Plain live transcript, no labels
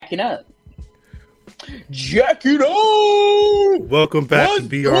Jack it up. Jack it up! Welcome back to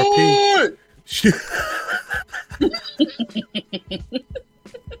BRP.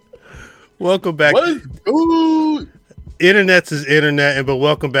 Welcome back. Internet's is internet, but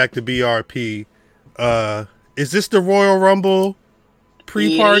welcome back to BRP. Is this the Royal Rumble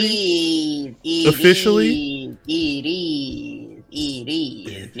pre-party? Officially? It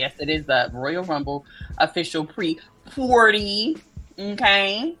is. Yes, it is the Royal Rumble official pre-party.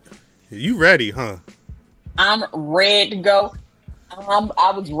 Okay. You ready, huh? I'm ready to go.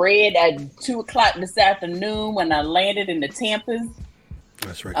 I was ready at 2:00 this afternoon when I landed in the Tampas.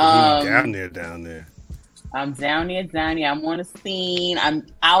 That's right. Down there. I'm down there. I'm on the scene. I'm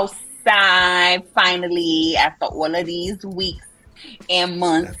outside finally after all of these weeks and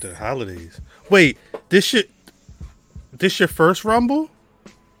months. After the holidays. Wait, this your first Rumble?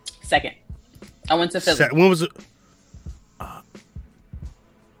 Second. I went to Philly. When was it?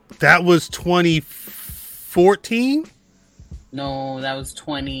 That was 2014? No, that was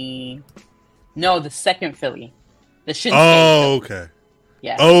 20. No, the second Philly. The Shinsuke. Oh, okay.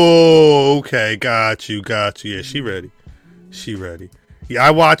 Yeah. Oh, okay. Got you. Yeah, she ready. Yeah, I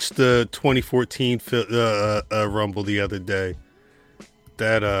watched the 2014 Rumble the other day.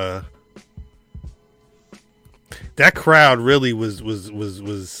 That crowd really was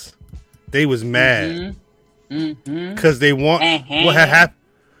they was mad because they want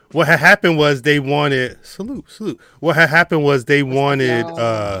what had happened was they wanted salute. What had happened was they wanted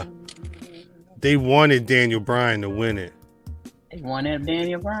Daniel Bryan to win it. They wanted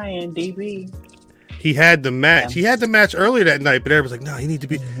Daniel Bryan, DB. He had the match. He had the match earlier that night, but everybody's like, "No, he need to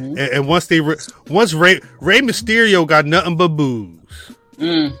be." And once Rey Mysterio got nothing but boos.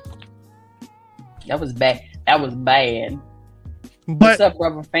 That was bad. But, what's up,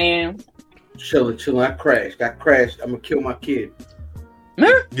 brother fam? Chilling. I got crashed. I'm gonna kill my kid.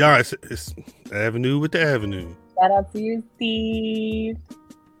 Yeah, it's Avenue with the Avenue. Shout out to you, Steve.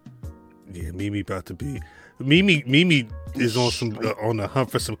 Yeah, Mimi about to be. Mimi is on the hunt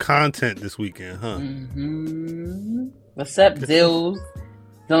for some content this weekend, huh? What's up, Dills?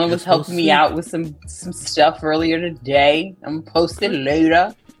 Dylan was helping me out with some stuff earlier today. I'm gonna post it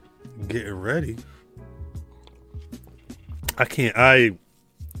later. Getting ready. I can't.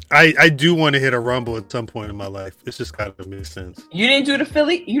 I do want to hit a Rumble at some point in my life. It's just gotta make sense. You didn't do the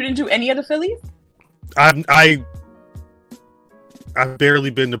Philly? You didn't do any of the Phillies? I've barely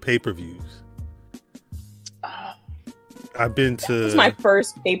been to pay-per-views. I've been to. That was my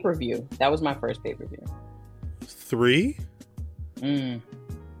first pay-per-view. 3? 3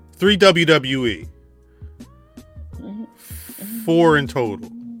 WWE. 4 in total.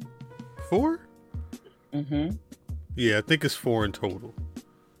 4? Yeah, I think it's 4 in total.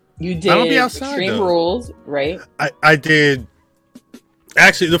 You did I don't be outside, Extreme though. Rules, right? I did.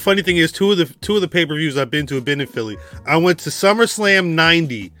 Actually, the funny thing is, two of the pay-per-views I've been to have been in Philly. I went to SummerSlam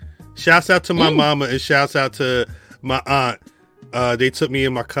 90. Shouts out to my mama and shouts out to my aunt. They took me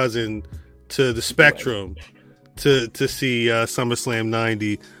and my cousin to the Spectrum to see SummerSlam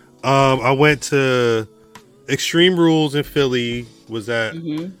 90. I went to Extreme Rules in Philly. Was that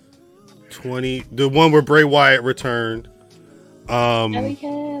 20? The one where Bray Wyatt returned.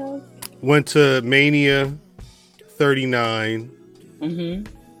 Went to Mania 39. And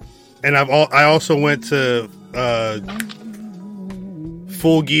I also went to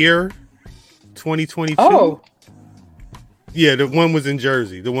Full Gear 2022. Oh. Yeah, the one was in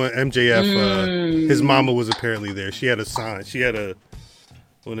Jersey. The one MJF, his mama was apparently there. She had a sign. She had one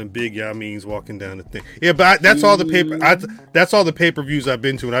of them big Yamins walking down the thing. Yeah, but that's all the that's all the pay-per-views I've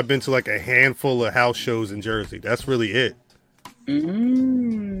been to, and I've been to like a handful of house shows in Jersey. That's really it.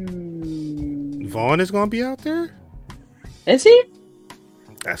 Vaughn is gonna be out there. Is he?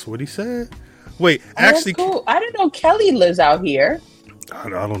 That's what he said. Wait, actually, cool. I didn't know Kelly lives out here. I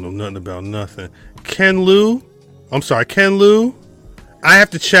don't know nothing about nothing. Ken Lu. I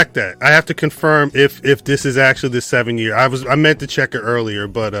have to check that. I have to confirm if this is actually the 7-year. I meant to check it earlier,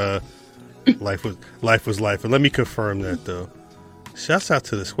 but life was life. And let me confirm that though. Shouts out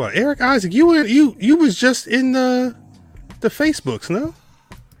to the squad. Eric Isaac, you was just in the Facebooks, no?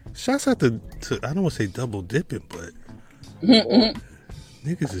 Shouts out to I don't want to say double dipping, but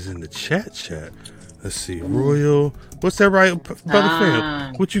niggas is in the chat. Let's see, Royal. What's that, right, brother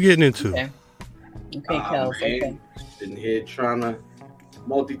fam? What you getting into? Okay, Kels. Okay. Sitting here trying to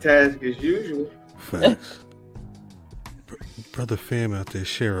multitask as usual. Facts. Brother fam out there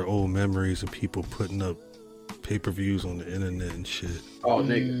sharing old memories of people putting up pay-per-views on the internet and shit. Oh,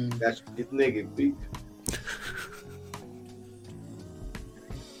 nigga, it's nigga beat.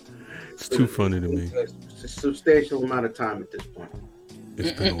 It's too funny to me. It's a substantial amount of time at this point.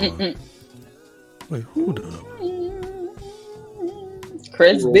 It's been a while. Wait, hold up.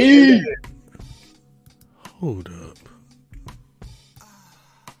 Chris B. Hold up.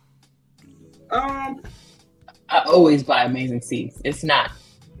 I always buy Amazing Seeds. It's not,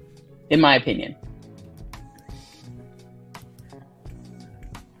 in my opinion.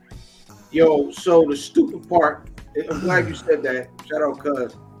 Yo, so the stupid part, I'm glad you said that. Shout out,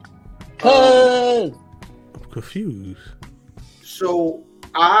 cuz. Cuz. I'm confused. So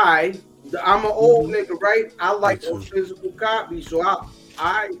I'm an old nigga, right? I like those physical copies, so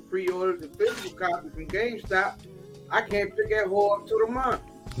I pre-ordered the physical copy from GameStop. I can't pick that whole up to the month.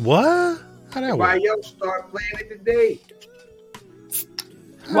 What? How that work? Everybody else start playing it today.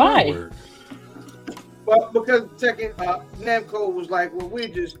 Why? But because Namco was like, well, we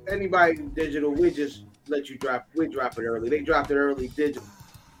just anybody do digital, we just let you drop. We drop it early. They dropped it early digital.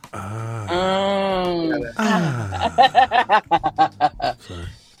 Sorry.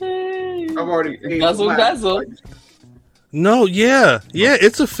 I've already paid. Guzzle. No, yeah,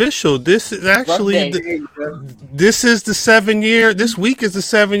 it's official. This is actually this is the 7 year. This week is the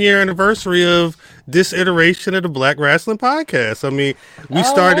 7 year anniversary of this iteration of the Black Wrestling Podcast. I mean, we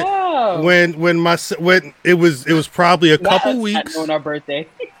started when it was probably a couple weeks on our birthday.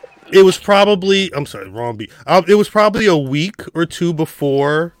 It was probably wrong beat. It was probably a week or two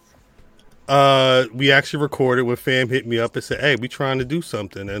before we actually recorded when Fam hit me up and said, "Hey, we trying to do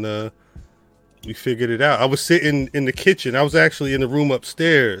something," and we figured it out. I was sitting in the kitchen. I was actually in the room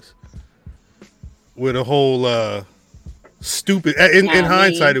upstairs with a whole stupid. In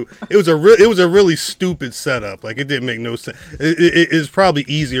hindsight, it was a really stupid setup. Like, it didn't make no sense. It's probably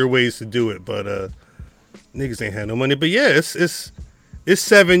easier ways to do it, but niggas ain't had no money. But yeah, it's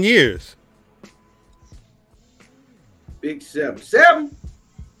 7 years. Big 7.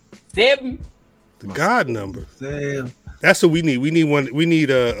 The God number. Damn. That's what we need. We need one. We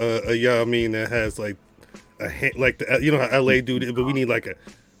need a y'all mean that has like a like the, you know how LA do it, but we need like a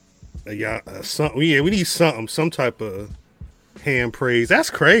something. Yeah, we need something, some type of hand praise.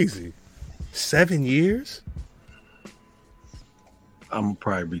 That's crazy. 7 years. I'm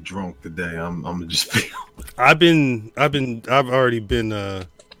probably be drunk today. I'm gonna just be. I've already been.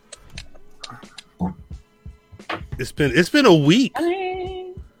 It's been a week.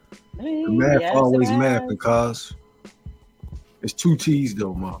 The math always math because it's 2 T's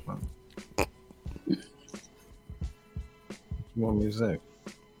though, motherfucker. What you want me to say?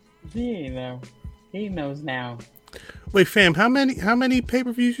 He knows now. Wait, fam, how many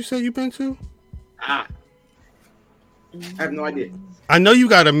pay-per-views you said you've been to? I have no idea. I know you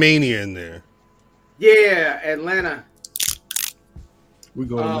got a Mania in there. Yeah, Atlanta. We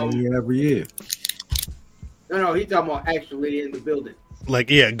go to Mania every year. No, he talking about actually in the building.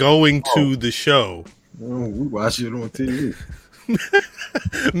 Like, yeah, going to the show. Oh, we watch it on TV.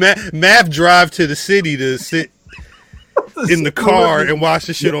 Mav drive to the city to sit in the car and watch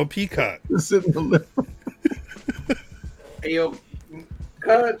the shit on Peacock. Sit in the living room. Hey, yo,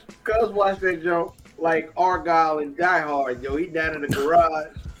 cuz watch that joke like Argyle and Die Hard. Yo, he down in the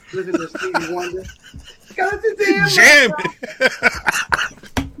garage listening to Stevie Wonder. Cuz it's jam.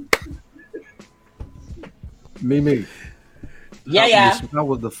 Mimi. Yeah. How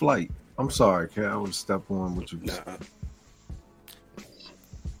was the flight? I'm sorry, Kat. I would step on what you said.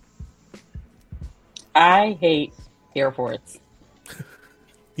 I hate airports.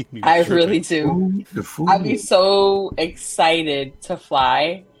 I really do. The food. I'd be so excited to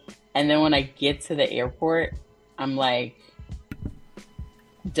fly, and then when I get to the airport, I'm like,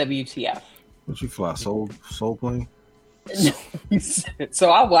 WTF. What you fly? Soul plane?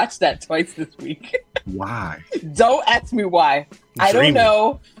 So I watched that twice this week. Why? Don't ask me why. I don't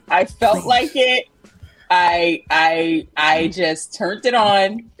know. I felt like it. I just turned it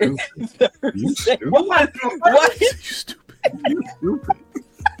on. You stupid. What? You stupid. You stupid.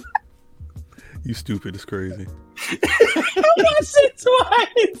 You stupid is crazy. I watched it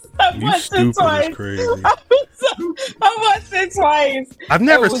twice. Is crazy. I watched it twice. I've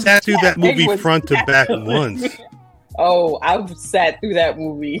never sat through that movie front to back once. Oh, I've sat through that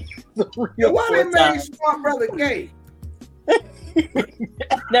movie. Why they made Smart Brother gay?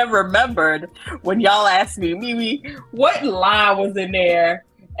 I never remembered when y'all asked me, Mimi, what line was in there?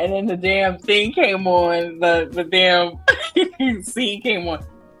 And then the damn thing came on, the damn scene came on.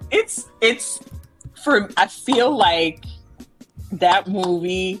 It's I feel like that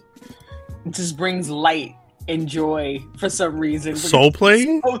movie just brings light and joy for some reason. Soul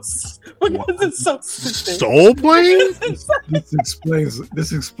Plane? Because it's so stupid. Soul Plane?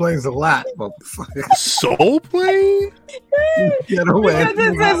 This explains a lot, motherfucker. Soul Plane? Get away.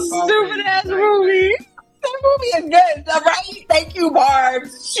 Because it's a stupid ass movie. movie is good, all right? Thank you,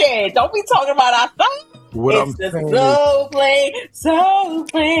 Barbs. Shit, don't be talking about our thing. What It's the soul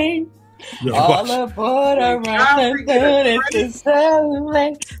plane. Yo, All watch. aboard around the hood. It's the soul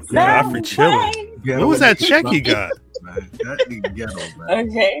plane. Yeah, Godfrey chilling. What was that check he got? Man, that nigga ghetto, man.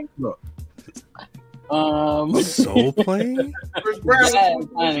 Okay. Look. Soul plane? Chris Brown, Yeah,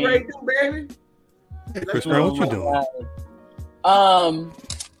 what's honey. ready to do, baby? Hey, Chris Brown, what you doing?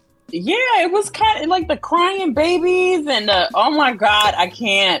 Yeah, it was kind of like the crying babies and the oh my god, I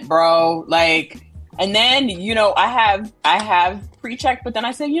can't, bro. Like, and then I have pre-check, but then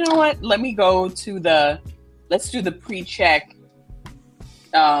I said, you know what? Let me go to let's do the pre-check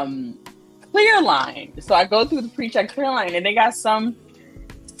clear line. So I go through the pre-check clear line, and they got some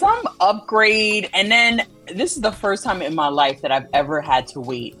upgrade, and then this is the first time in my life that I've ever had to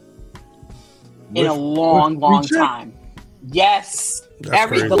wait in a long time. Yes. That's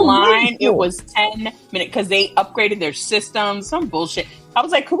crazy. The line, it was 10 minutes because they upgraded their system, some bullshit. I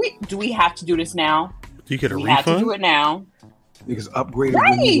was like, do we have to do this now? Do you get a We have to refund? do it now. Niggas upgraded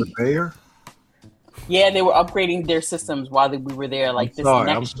when you were there. Yeah, they were upgrading their systems while we were there, like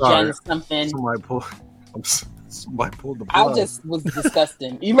next gen something. Somebody pulled the plug. I just was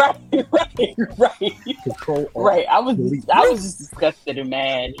disgusting. You're right. Control Alt, Right. I was delete. just disgusted and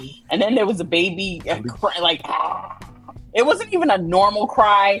mad. And then there was a baby like it wasn't even a normal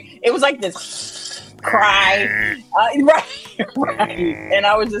cry. It was like this cry. Right. And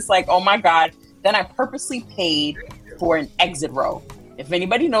I was just like, oh my God. Then I purposely paid for an exit row. If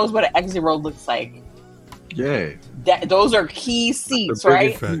anybody knows what an exit row looks like, Yeah. those are key seats, The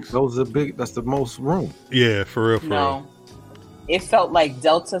right? Facts. Those are big. That's the most room. Yeah, for real. No. It felt like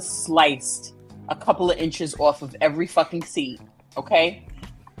Delta sliced a couple of inches off of every fucking seat. Okay?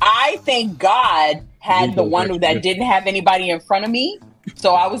 I thank God had the one that didn't have anybody in front of me.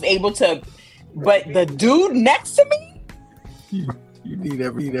 So I was able to, but the dude next to me, You need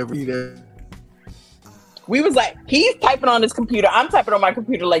every. we was like, he's typing on his computer. I'm typing on my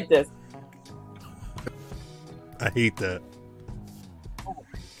computer like this. I hate that.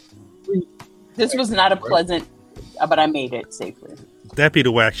 This was not a pleasant, but I made it safely. That be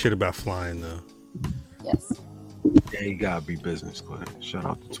the whack shit about flying, though. Yes. Yeah, you gotta be business, Glenn. Shout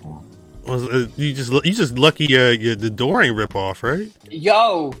out to Tom. You just lucky the door ain't rip off, right?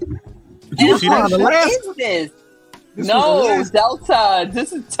 Yo. you see that What shit? is this? This No, was the Delta.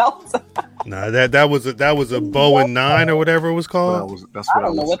 This is Delta. Nah, that was a Boeing 9 or whatever it was called. That's I what I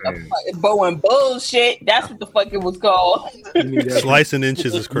don't know was what saying. the fuck. Boeing bullshit. That's what the fuck it was called. You need everything- Slicing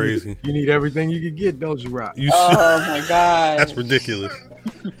inches is crazy. You need everything you can get, don't you, Rock? You Oh my god. That's ridiculous.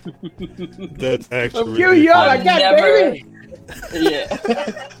 That's actually You, ridiculous. yo, I got baby.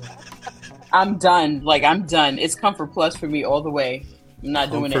 Yeah. I'm done. Like, I'm done. It's Comfort Plus for me all the way. I'm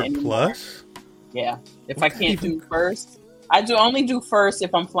not doing it Comfort anymore. Plus? Yeah. If I can't do first, I only do first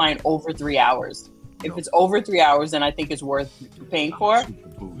if I'm flying over 3 hours. If it's over 3 hours, then I think it's worth paying for.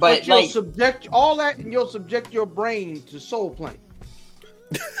 But you'll like, subject all that, and you'll subject your brain to soul plane.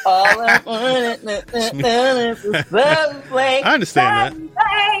 all I want is I understand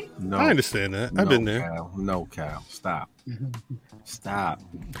that. No, I understand that. I've been there. Cal. No, Cal. Stop. Stop.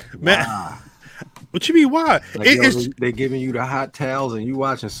 Man, Why? what you mean, why? Like, It's, they giving you the hot towels and you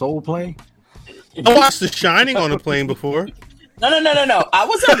watching Soul Plane? I watched The Shining on a plane before. No. I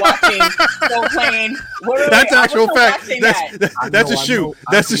wasn't watching Soul Plane. Wait, That's I actual wasn't fact. watching That's that. that's a shoot.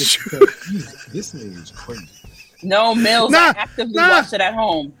 That's a shoot. This nigga is crazy. No, Mills. I actively watched it at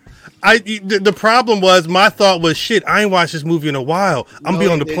home. The problem was my thought was shit. I ain't watched this movie in a while. I'm gonna be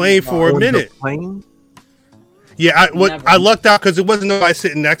on the plane for a minute. Plane? Yeah, Never. I lucked out because it wasn't nobody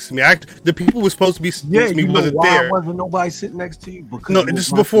sitting next to me. The people were supposed to be Yeah, next to me you know wasn't why there. wasn't nobody sitting next to you? Because No, you this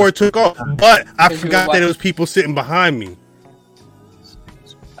is was before it took off. But I Because you forgot were that it was people sitting behind me.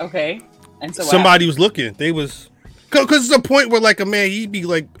 Okay. And so Somebody was looking. They was because it's a point where like a man he'd be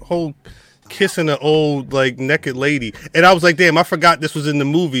like whole kissing an old like naked lady, and I was like, damn, I forgot this was in the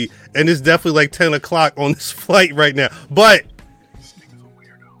movie, and it's definitely like 10 o'clock on this flight right now. But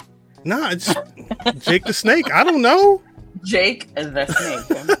nah, it's Jake the Snake. I don't know. Jake the Snake.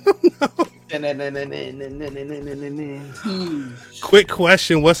 Quick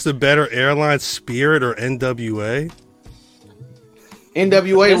question: what's the better airline, Spirit or NWA?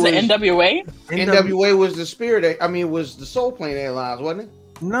 NWA Was was it NWA? NWA was the Spirit. Was the Soul Plane Airlines, wasn't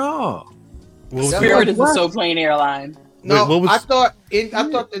it? No. What was Spirit it? is a Soul Plane airline. No, what was- I thought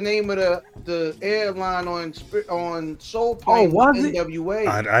the name of the airline on Soul Plane was was it?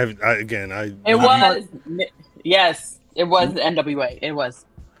 NWA. It was. Yes, it was NWA. It was.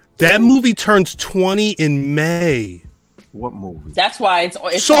 That movie turns 20 in May. What movie? That's why it's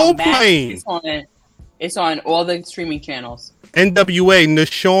Soul on Max. Plane. It's on all the streaming channels. NWA,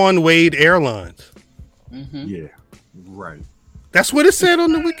 Nashawn Wade Airlines. Mm-hmm. Yeah, right. That's what it said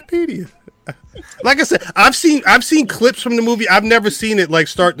on the Wikipedia. Like I said, I've seen clips from the movie. I've never seen it like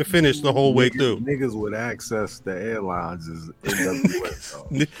start to finish the whole way through. Niggas with access to airlines is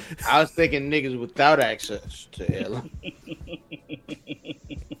NWA. I was thinking niggas without access to airlines.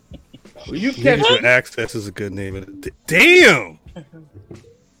 Well, you catch Niggas with access is a good name. Damn.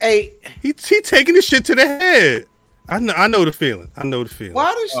 Hey, He taking this shit to the head. I know the feeling.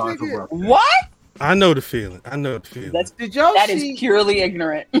 why this nigga? What? I know the feeling. Did y'all That see? is purely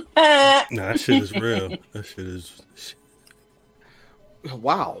ignorant. Nah, that shit is real. That shit is.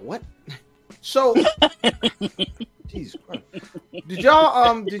 Wow, what? So, Jesus Christ. Did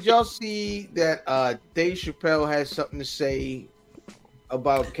y'all see that Dave Chappelle has something to say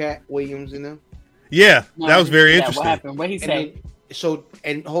about Cat Williams and them? Yeah, that was very Yeah, interesting. What happened? What he say?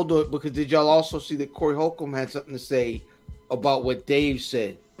 And hold on, because did y'all also see that Corey Holcomb had something to say about what Dave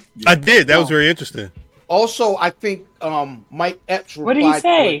said? I did. That was very interesting. Also, I think Mike Epps replied What did he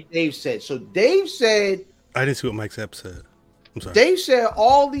say? to what Dave said. So Dave said, I didn't see what Mike Epps said. I'm sorry. Dave said,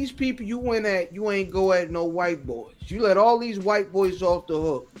 all these people you went at, you ain't go at no white boys. You let all these white boys off the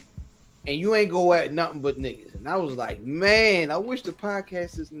hook, and you ain't go at nothing but niggas. And I was like, man, I wish the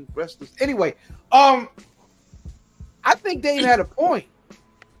podcast isn't restless. Anyway, I think Dave had a point.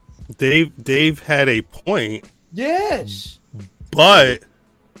 Dave had a point, Yes. but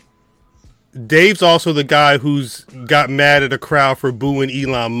Dave's also the guy who's got mad at a crowd for booing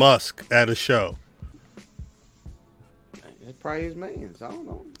Elon Musk at a show. That's probably his man's. I don't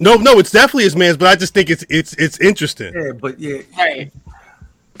know. No, it's definitely his man's, but I just think it's interesting Yeah, but yeah, Right.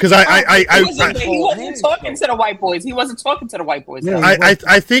 because He wasn't talking to the white boys. He wasn't talking to the white boys. Yeah.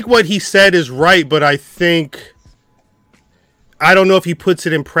 I think what he said is right, but I don't know if he puts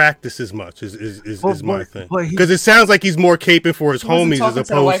it in practice as much. Is my thing, because it sounds like he's more caping for his wasn't homies as talking to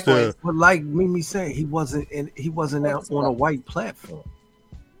the opposed white to. boys. but like Mimi said, he wasn't out on a white platform.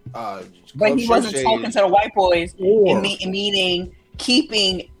 But he wasn't talking to the white boys, meaning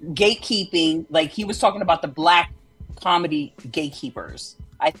gatekeeping. Like he was talking about the black comedy gatekeepers.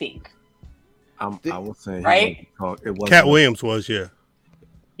 I think. I was saying, Right? It wasn't Cat Williams was, yeah.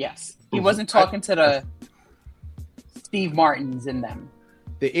 Yes, he wasn't talking to the Steve Martins in them.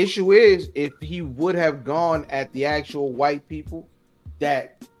 The issue is, if he would have gone at the actual white people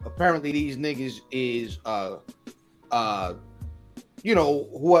that apparently these niggas is who are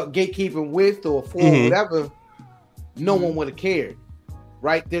gatekeeping with or for whatever, no one would have cared.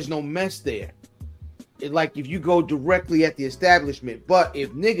 Right? There's no mess there. Like if you go directly at the establishment, but if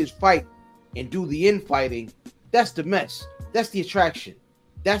niggas fight and do the infighting, that's the mess. That's the attraction.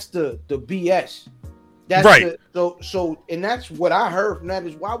 That's the BS. That's right. So and that's what I heard from that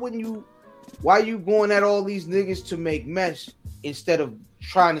is why are you going at all these niggas to make mess instead of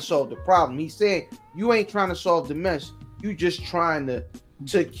trying to solve the problem? He's saying you ain't trying to solve the mess. You just trying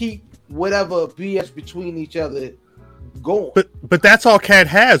to keep whatever BS between each other going. But that's all Cat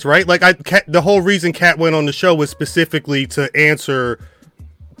has, right? Like the whole reason Cat went on the show was specifically to answer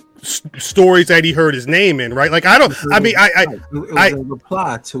stories that he heard his name in, right? Like it was a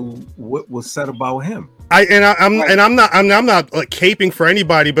reply to what was said about him. I'm not like caping for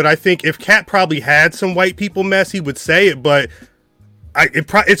anybody, but I think if Cat probably had some white people mess, he would say it. But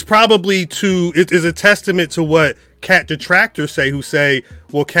it's probably it is a testament to what Cat detractors say, who say,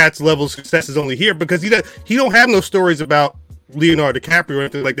 well, Cat's level of success is only here because he don't have no stories about Leonardo DiCaprio or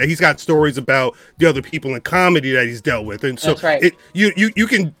anything like that. He's got stories about the other people in comedy that he's dealt with, and so that's right. You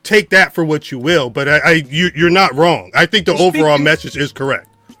can take that for what you will, but you're not wrong. I think the overall message is correct.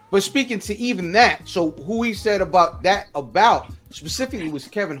 But speaking to even that, so who he said about specifically was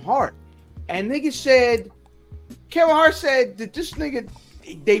Kevin Hart, and Kevin Hart said that this nigga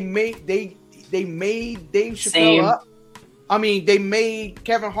they made Dave Chappelle up. I mean, they made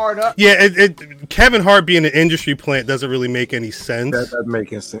Kevin Hart up. Yeah, Kevin Hart being an industry plant doesn't really make any sense. That doesn't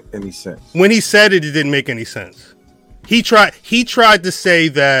make any sense. When he said it didn't make any sense. He tried to say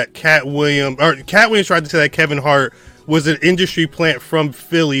that Cat Williams tried to say that Kevin Hart was an industry plant from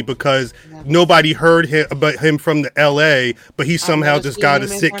Philly because nobody heard him from the LA, but he somehow just got a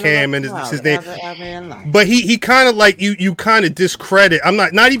sitcam and his name. But he kind of like you kind of discredit. I'm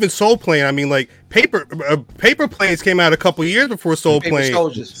not even Soul Plane. I mean, like Paper Planes came out a couple years before Soul Plane.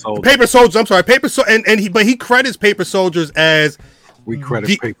 Paper Soldiers. I'm sorry, but he credits Paper Soldiers as. We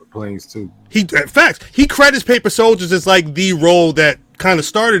credit Paper Planes too. He credits Paper Soldiers as like the role that kind of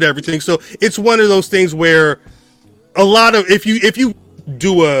started everything. So it's one of those things where a lot of if you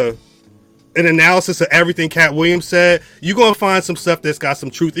do an analysis of everything Cat Williams said, you're gonna find some stuff that's got some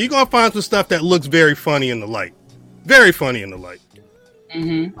truth. You're gonna find some stuff that looks very funny in the light. Very funny in the light.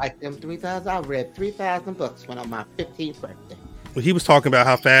 Mm-hmm. Like them 3,000. I read 3,000 books when on my 15th birthday. Well, he was talking about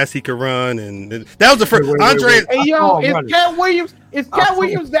how fast he could run, and that was the first. Andre, Hey yo, is Cat Williams? Is Cat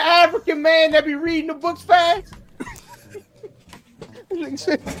Williams the African man that be reading the books fast? he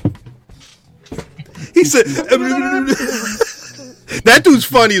said, that dude's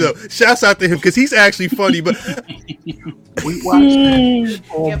funny though. Shouts out to him because he's actually funny. But We watched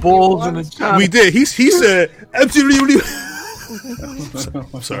on Bulls and the China. we did. He said, absolutely.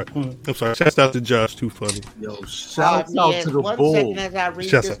 I'm sorry. Shouts out to Josh. Too funny. Yo, shout out to the One Bulls. second as I read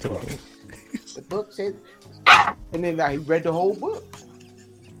Shouts this out to book. him. The book says, and then he read the whole book.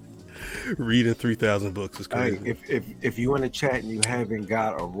 Reading 3,000 books is Hey, crazy. if you in the chat and you haven't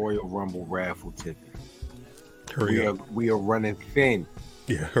got a Royal Rumble raffle ticket, Hurry up. we are running thin.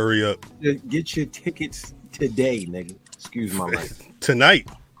 Yeah, hurry up. Get your tickets today, nigga. Excuse my language. Tonight.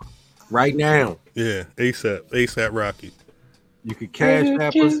 Right now. Yeah, ASAP Rocky. You could cash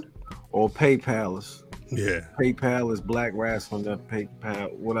app us or PayPal us. Yeah. PayPal is Black Wrestling,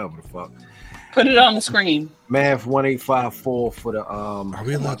 PayPal, whatever the fuck. Put it on the screen. Math 1854 for the Are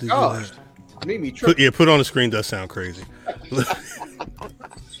we allowed to do gosh. that? Made me trip Put on the screen does sound crazy.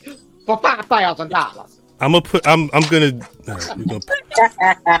 for $5,000. I'm gonna. All right, we're gonna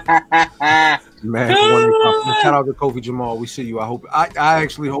Math 1854. Shout out to Kofi Jamal. We see you. I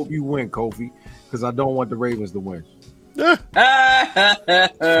actually hope you win, Kofi, because I don't want the Ravens to win.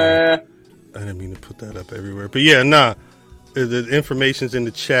 I didn't mean to put that up everywhere, but yeah, nah. The information's in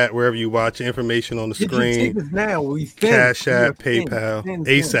the chat wherever you watch. Information on the Get your screen. tickets now. We thin. Cash App, We are thin, PayPal, thin,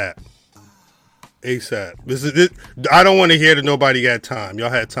 thin. ASAP. This. I don't want to hear that nobody got time. Y'all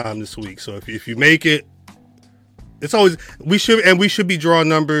had time this week, so if you make it, it's always we should be drawing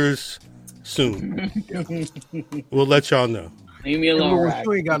numbers soon. We'll let y'all know. Leave me Hey, alone. Louis, Rag.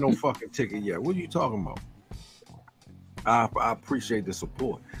 you ain't got no fucking ticket yet. What are you talking about? I appreciate the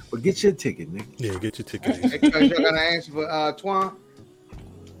support, but get your ticket, nigga. Yeah, get your ticket. Hey, y'all got an answer for Twan?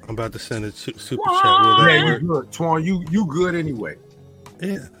 I'm about to send a super chat. What? With Yeah, that. you good, Twan. You good anyway.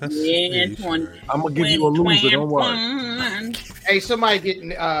 Yeah, that's Yeah, you 20. should. I'm gonna give you a loser. Don't worry. Hey, somebody get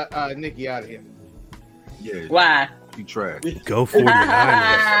Nikki out of here. Yeah, Why? you trash. Go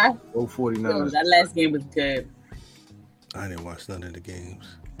 49ers. Go 49ers. That last game was good. I didn't watch none of the games.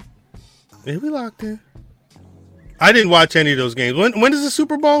 Yeah, we locked in. I didn't watch any of those games. When is the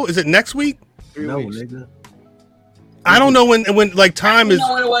Super Bowl? Is it next week? 3 No, weeks. nigga. I don't know when like time You is. know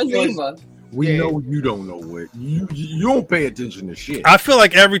what it was either. We Yeah. know you don't know what. You don't pay attention to shit. I feel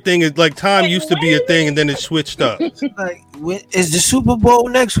like everything is like time used to be a thing and then it switched up. Like, is the Super Bowl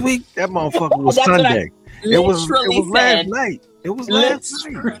next week? That motherfucker was That's what I Sunday. It was Literally last said. night. It was last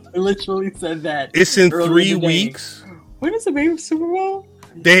night. Literally said that. It's in Earlier 3 today. weeks. When is the baby Super Bowl?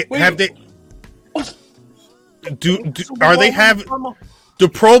 They Wait. have they. Do Super are Bowl they in have the summer? the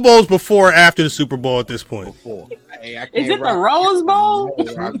Pro Bowls before or after the Super Bowl at this point? Before. Hey, I Is can't it the rock- Rose Bowl?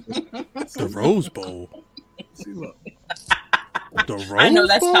 The Rose Bowl. See, look, The Rose I know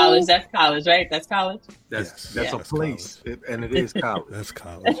that's Bowl? college. That's college, right? That's college. that's Yes. a That's place, and it is college. That's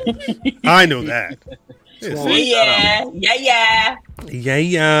college. I know that. Well, Yeah.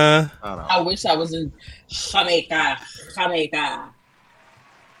 Yeah. I don't know. I wish I was in Jamaica.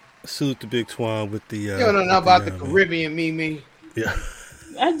 Salute the Big Twan with the. You don't know nothing about the man. Caribbean, Mimi. Yeah.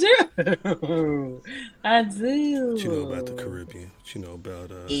 I do. I do. What you know about the Caribbean? What you know about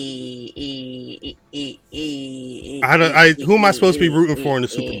who am I supposed to be rooting for in the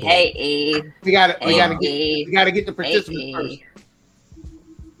Super Bowl? We gotta get the participants first.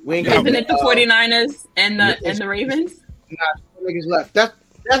 We ain't got Isn't it the 49ers and the Ravens? niggas left.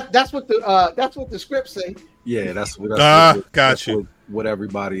 That's what the script say. Yeah, that's what. Got that's you. what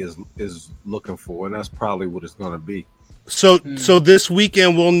everybody is looking for, and that's probably what it's gonna be. So this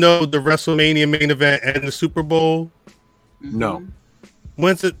weekend we'll know the WrestleMania main event and the Super Bowl. No,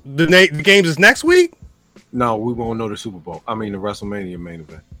 When's it? The games is next week. no, we won't know the Super Bowl. I mean, the WrestleMania main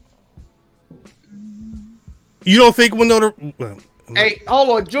event. You don't think we'll know the? Well, Hey, hold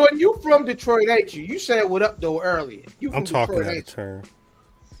on, Jordan. You from Detroit, ain't you? You said what up though earlier. You from I'm talking Detroit, out of ain't you? turn.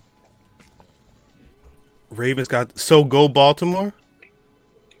 Ravens got go Baltimore.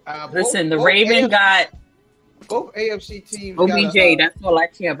 Listen, the both Raven AFC got both AFC teams. OBJ. got That's all I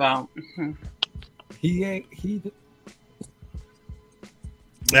care about. He ain't.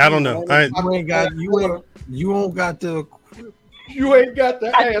 I don't know. You ain't got. You don't got the. you ain't got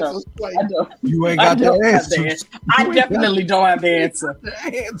the I answers. Like, I don't. You ain't I got the don't have the answers. I definitely don't have the answer.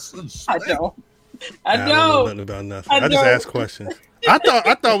 The answers. I don't. I Nah, I don't know don't. nothing about nothing. I I just don't. ask questions.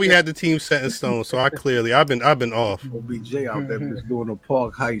 I thought we had the team set in stone. So I've been off. OBJ out there just doing a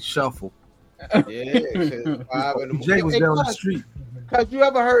Park Heights shuffle. Yeah, it's 5 in the OBJ was down the street. Cause you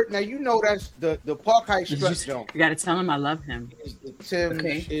ever heard? Now you know that's the Park Heights stretch zone. You gotta tell him I love him. Is the Tim's,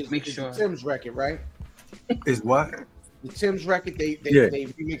 Okay, make is sure. the Tim's record, right? Is what? The Tim's record. They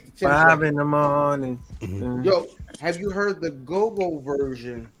remix the Tim's 5 record. in the morning. Yo, have you heard the go-go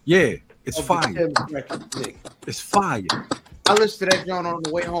version? Yeah, it's of the fire. Tim's record, Nick? It's fire. I listen to that joint on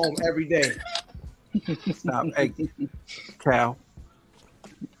the way home every day. Stop. Hey, Cal,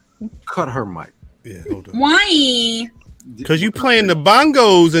 cut her mic. Yeah, hold on. Why? Because you playing the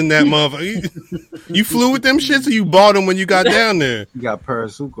bongos in that motherfucker. You flew with them shits, or you bought them when you got down there? You got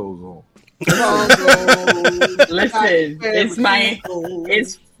Parasucos on. Listen,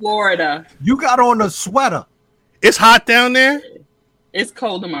 it's Florida. You got on a sweater. It's hot down there. It's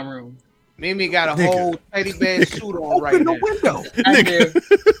cold in my room. Mimi got a Nigga. whole teddy bear suit on right Open now. the window. I do.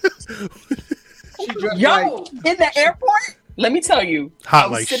 She dressed Yo, like, in the airport, let me tell you, Hot I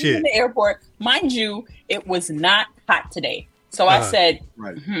was like sitting shit. in the airport. Mind you, it was not hot today. So I said,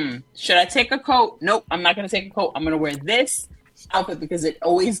 Right. should I take a coat? Nope, I'm not going to take a coat. I'm going to wear this outfit because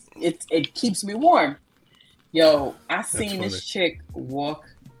it keeps me warm. Yo, I seen funny. this chick walk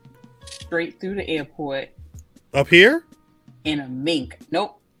straight through the airport Up here? in a mink.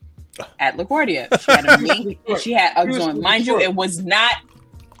 Nope. At LaGuardia. She had a mink and she had Uggs on. Mind you, it was not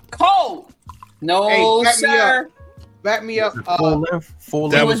cold. No, Hey, back me sir. back me up. Full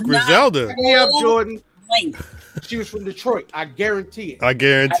That It was was not- Griselda. Back me up, Jordan. Length. She was from Detroit. I guarantee it. I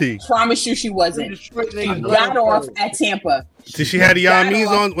guarantee. I promise you she From wasn't. Detroit, She nigga. got off at Tampa. Did she have the Yamis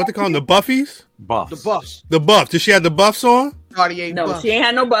on? What they call them? The Buffies? buffs. The bus. The buff. Did she have the buffs on? Cartier No, bus. she ain't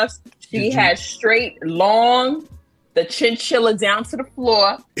had no buffs. She had straight, long, the chinchilla down to the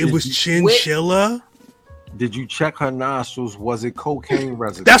floor. It was chinchilla. Did you check her nostrils? Was it cocaine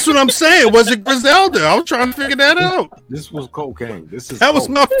residue? That's what I'm saying. Was it Griselda? I was trying to figure that out. This was cocaine. This is That was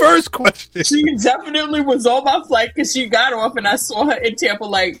coke. my first question. She definitely was on my flight because she got off and I saw her in Tampa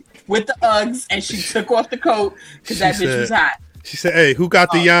like with the Uggs and she took off the coat because that She bitch was said- hot. She said, "Hey, who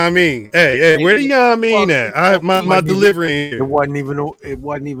got the Yamin? Hey, where the Yamin at? I have my delivery It here." wasn't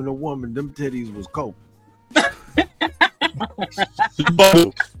even a woman. Them titties was coke.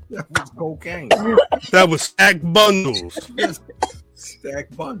 Bundles. That was cocaine. That was stacked bundles.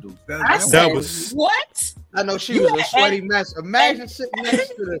 Stack bundles. I That said, was- what? I know she You was a had- sweaty mess. Imagine sitting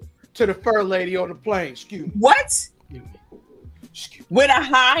next to the fur lady on the plane. Excuse me. What? Excuse me. With a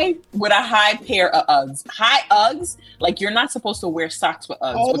high pair of Uggs. High Uggs, like you're not supposed to wear socks with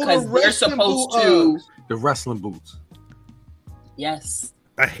Uggs Oh, because the they're wrestling supposed boot to. Uggs. the wrestling boots. Yes.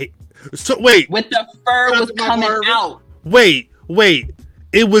 I hate. So wait, With the fur Shout out was to Michael coming Irvin. out. wait.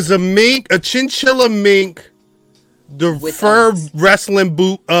 It was a mink, a chinchilla mink, the With fur Uggs. wrestling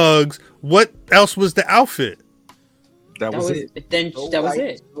boot Uggs. What else was the outfit? That was it. Then So that was white,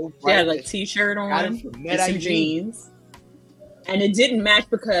 it. so She had bright. like t-shirt Got on it and from some Mid-ID. jeans. And it didn't match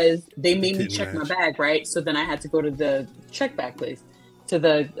because they made me Didn't check match. my bag, right? So then I had to go to the check bag place, to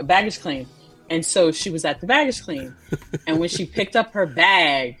the baggage claim. And so she was at the baggage claim. And when she picked up her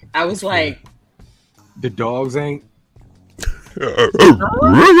bag, I was like, The dogs ain't.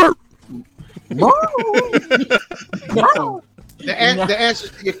 no. The answer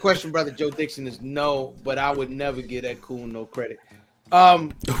to your question, brother Joe Dixon, is no. But I would never give that coon no credit.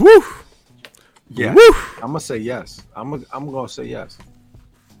 Whew. Yeah, Woo. I'm gonna say yes. I'm gonna say yes.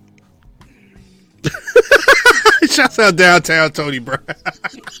 Shouts out downtown Tony Brown.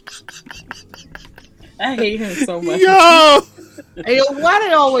 I hate him so much. Yo, Hey, yo, why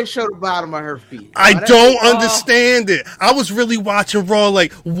they always show the bottom of her feet? I Why they- don't understand it. I was really watching Raw.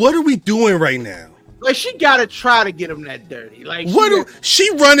 Like, what are we doing right now? Like she gotta try to get him that dirty. Like She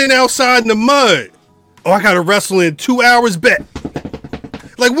running outside in the mud. Oh, I gotta wrestle in 2 hours bet.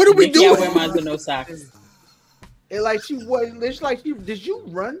 Like, what are we Nikki, I doing? wear mine with no socks. like she was. It's like you. Did you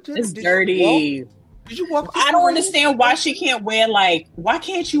run to? It's did dirty. You walk, did you walk? I don't understand why she can't wear why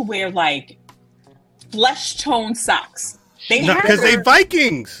can't you wear flesh tone socks? They have Because they her-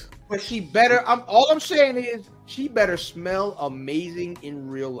 Vikings. But she better. All I'm saying is she better smell amazing in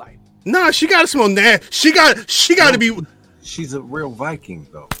real life. Nah, she gotta smell nasty. She gotta be She's a real Viking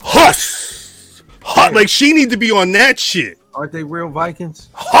though. hot. Like she need to be on that shit. Aren't they real Vikings?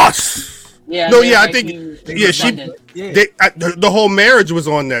 Hot. Yeah, No, they're yeah, I like think you- yeah, she redundant. Yeah. the whole marriage was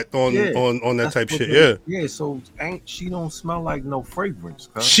on that on Yeah. on that That's type what shit. they- Yeah. Yeah. So ain't she don't smell like no fragrance?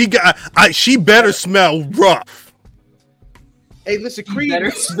 Huh? She better smell rough. Hey, listen, Creed. better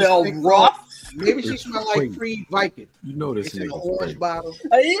smell rough. Maybe she smell like Wait. free Viking. You know this It's in an nigga. orange bottle.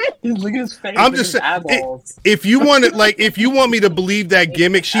 Look at his face. I'm look just at his saying, eyeballs. if you want it, like, if you want me to believe that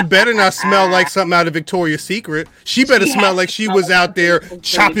gimmick, she better not smell like something out of Victoria's Secret. She better She smell has like to she smell was like out there Victoria's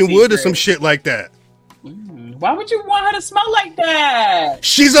chopping wood or Secret. some shit like that. Why would you want her to smell like that?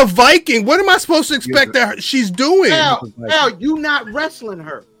 She's a Viking. What am I supposed to expect that she's doing? Now, you not wrestling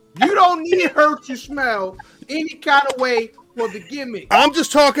her. You don't need her to smell any kind of way for the gimmick. I'm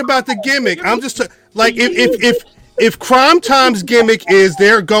just talking about the gimmick. I'm just like if Crime Time's gimmick is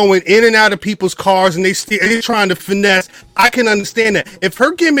they're going in and out of people's cars and they're trying to finesse, I can understand that. If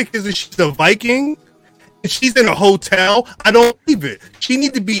her gimmick is that she's a Viking and she's in a hotel, I don't believe it. She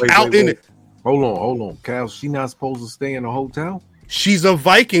need to be out in it. Hold on, Cal. She not supposed to stay in a hotel? She's a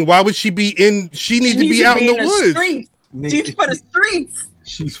Viking. Why would she be in? She needs to be out in the woods. Streets. She's for the streets.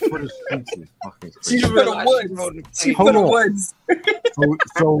 She's for the streets. It's fucking She's crazy. for the woods. She's for Hold the on. woods.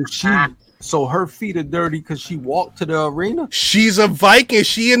 So her feet are dirty because she walked to the arena. She's a Viking.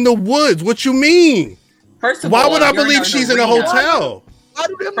 She in the woods. What you mean? First of Why all, would I you're believe she's in a arena. hotel? Why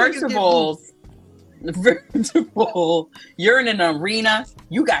do them First niggas of get all, you're in an arena.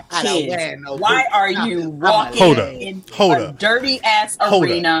 You got I don't kids. wear no Why boots. are you walking Hold up. in Hold a up. dirty ass Hold up.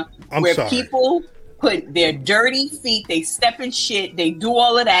 arena I'm where sorry. people put their dirty feet, they step in shit, they do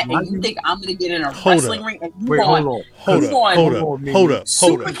all of that, and you think I'm gonna get in a Hold wrestling up. ring and you Wait, want hold on. Hold You up. want- Hold Hold up. on, Mimi. Hold up. Hold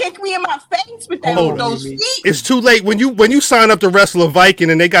super up. kick me in my face with Hold those on, Mimi. feet? It's too late when you sign up to wrestle a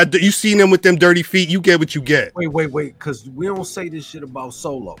Viking and they got you seen them with them dirty feet. You get what you get. Wait, because we don't say this shit about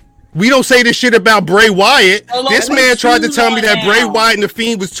Solo. We don't say this shit about Bray Wyatt. Hold on, This let man me tried to choose tell me on that Bray now. Wyatt and the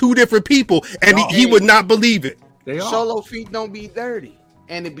Fiend was two different people, and No. he would not believe it. They are. Solo feet don't be dirty,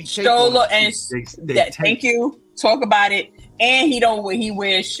 and it be shaped Solo on the and feet. thank you. Talk about it. And he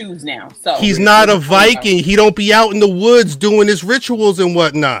wears shoes now. So He's not a Viking. He don't be out in the woods doing his rituals and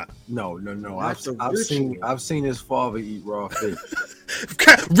whatnot. No. That's a I've ritual. seen his father eat raw fish.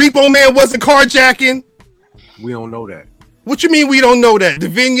 Repo Man wasn't carjacking. We don't know that. What you mean we don't know that? The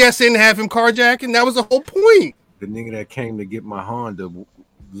vignettes didn't have him carjacking. That was the whole point. The nigga that came to get my Honda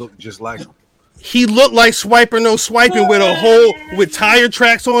looked just like him. He looked like Swiper No Swiping with a whole with tire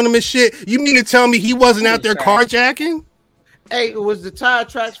tracks on him and shit. You mean to tell me he wasn't out there carjacking? Hey, it was the tire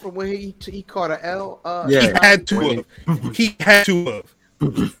tracks from when he caught a L. He had to have. He had to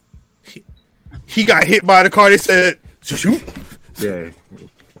have. He got hit by the car. They said, shoot. Yeah.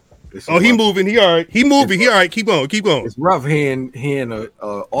 Oh, he moving. He all right. He moving. He all right. Keep going. Keep going. It's rough hearing a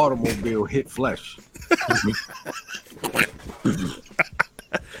automobile hit flesh.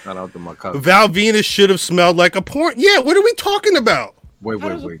 Shout out to my cousin. Val Venus should have smelled like a porn. Yeah, what are we talking about? How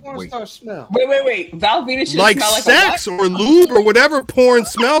does a porn Wait. star smell? Wait. Val Venus should Like smell like sex or lube or whatever porn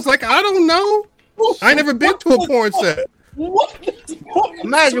smells like. I don't know. I never been to a porn set. What?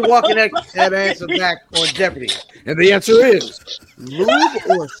 Imagine walking that answer back on Jeopardy, and the answer is lube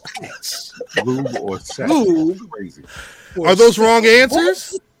or sex. Lube or sex. Lube. Crazy. Are those wrong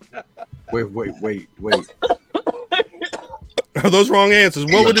answers? Wait. Are those wrong answers?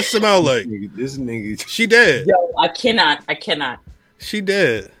 What would it smell like? This nigga. She dead. Yo, I cannot. She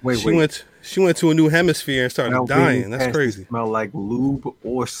dead. Wait. She went to a new hemisphere and started Val dying. Venus That's has to crazy. Smell like lube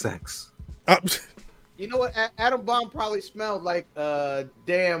or sex. You know what? Adam Bomb probably smelled like a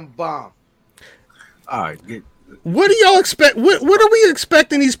damn bomb. All right, get. What do y'all expect? What are we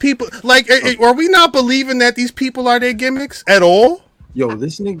expecting these people? Like, are we not believing that these people are their gimmicks at all? Yo,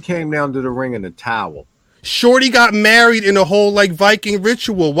 this nigga came down to the ring in a towel. Shorty got married in a whole like Viking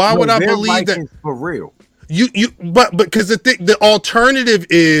ritual. Why would I they're believe that? Vikings for real? But because the alternative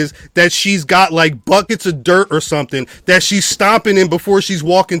is that she's got like buckets of dirt or something that she's stomping in before she's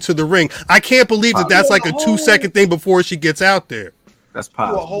walking to the ring. I can't believe that that's like a 2-second thing before she gets out there. That's Do a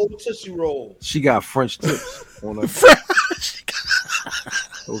possible. whole Tootsie Roll. She got French tips on her.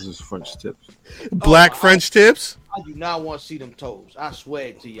 Those is French tips. Black French tips. I do not want to see them toes. I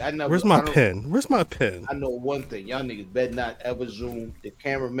swear to you. Where's my pen? Where's my pen? I know one thing. Y'all niggas better not ever zoom the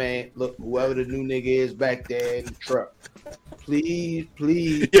cameraman. Look, whoever the new nigga is back there in the truck. Please.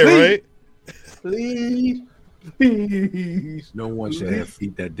 Yeah, right. Please. No one should have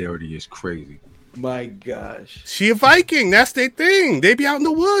feet that dirty. It's crazy. My gosh. She a Viking. That's their thing. They be out in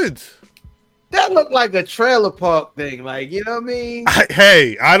the woods. That looked like a trailer park thing. Like, you know what I mean?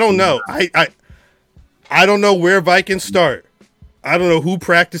 Hey, I don't know. I don't know where Vikings start. I don't know who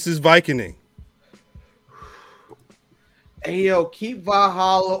practices Vikinging. Hey, yo, keep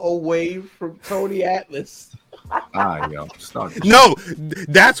Valhalla away from Tony Atlas. All right, yo, start. This No,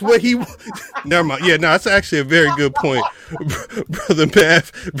 that's what he. Never mind. Yeah, no, that's actually a very good point. Brother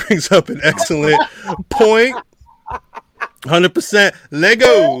Math brings up an excellent point. 100%.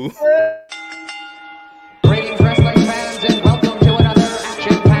 Lego.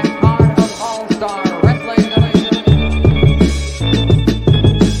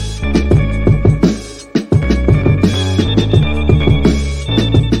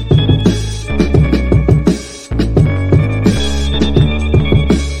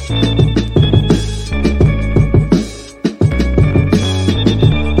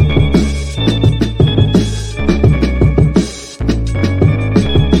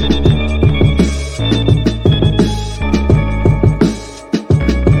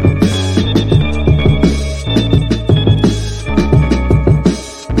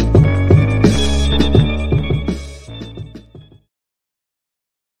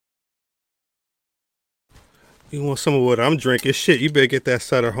 You want some of what I'm drinking? Shit, you better get that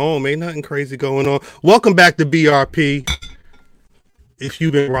Sutter home. Ain't nothing crazy going on. Welcome back to BRP. If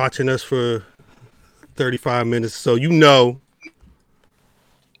you've been watching us for 35 minutes, so you know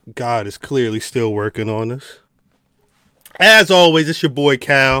God is clearly still working on us. As always, it's your boy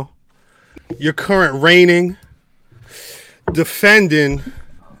Cal, your current reigning, defending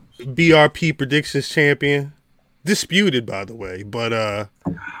BRP predictions champion. Disputed, by the way, but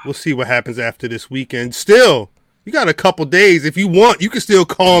we'll see what happens after this weekend. Still, you got a couple days. If you want, you can still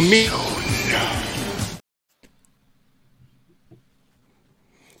call me.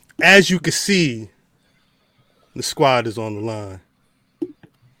 As you can see, the squad is on the line.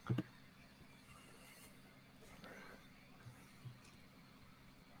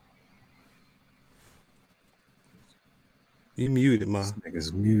 You muted, ma. This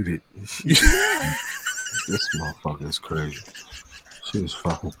nigga's muted. This motherfucker is crazy. She is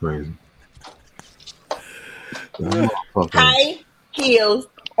fucking crazy. High heels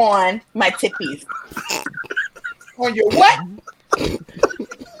on my tippies. On your what?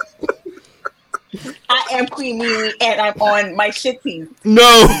 I am Queen Mimi and I'm on my shitties.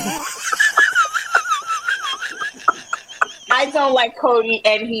 No. I don't like Cody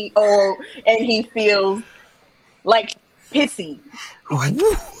and he old and he feels like pissy.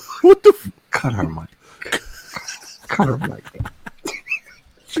 What the? Cut her mic. Cut her mic.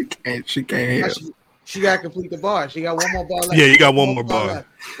 She can't hear. She got to complete the bar. She got one more bar left. Yeah, you got one more bar. Left.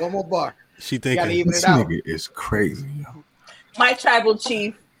 One more bar. She Gotta thinking even This it out. nigga is crazy, yo. My tribal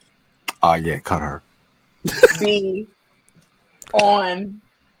chief Oh yeah, cut her. be on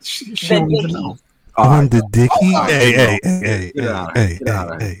She the don't even dicky. know. on the dicky. All right, Hey, Get out. Get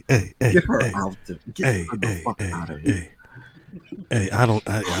out of here. Get her out there. Get her the fuck out of here. Hey, I don't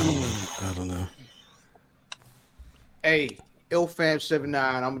know. Hey, IlFam79,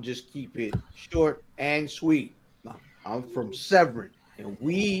 I'm gonna just keep it short and sweet. I'm from Severn, and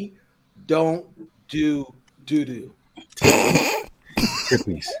we don't do doo-doo.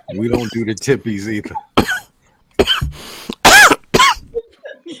 Tippies. We don't do the tippies either.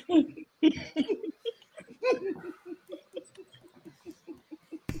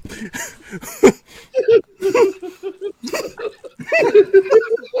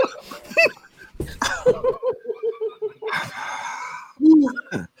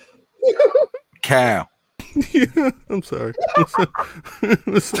 Cal. Yeah, I'm sorry.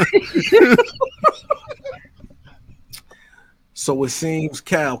 So it seems,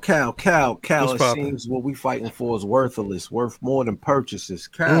 Cal, What's it poppin'? seems what we fighting for is worthless, worth more than purchases.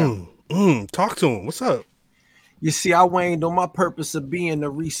 Cal, Talk to him. What's up? you see, I waned on my purpose of being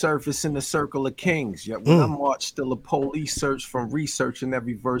the resurface in the circle of kings. Yet when I march, still a police search from researching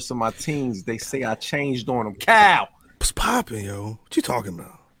every verse of my teens. They say I changed on them. Cal, What's popping, yo? What you talking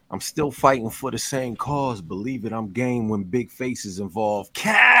about? I'm still fighting for the same cause. Believe it, I'm game when big faces involved.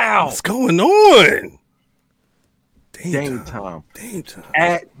 Cal, What's going on? Dame time. Dame time.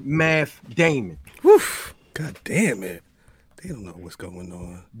 At Math Damon. Woof. God damn it. They don't know what's going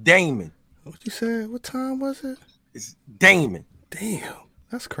on. Damon. What you said? What time was it? It's Damon. Damn.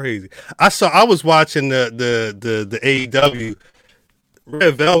 That's crazy. I was watching the AEW.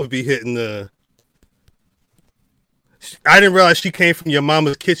 Red Velvet be hitting the. I didn't realize she came from your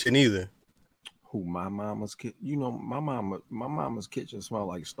mama's kitchen either. Who, my mama's kitchen? You know, my mama's kitchen smell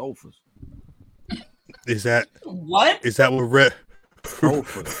like Stouffer's. Is that What? what Red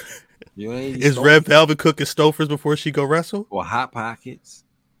Stouffer's. You ain't eat is Stouffer's? Red Velvet cooking Stouffer's before she go wrestle? Or Hot Pockets?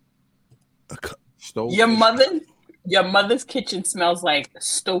 Stouffer's. Your mother's kitchen smells like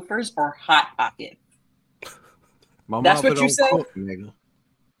Stouffer's or Hot Pocket. My That's mother what you don't said? cook, nigga.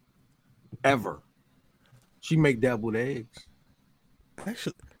 Ever. She make deviled eggs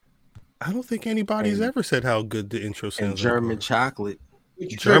Actually, I don't think anybody's And- ever said how good the intro and sounds. German like. chocolate.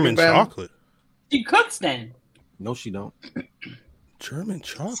 What you German tripping, man? chocolate. She cooks then. No, she don't. German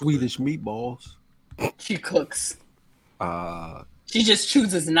chocolate. Swedish meatballs. She cooks. Uh, She just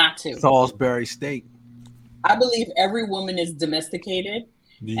chooses not to. Salisbury steak. I believe every woman is domesticated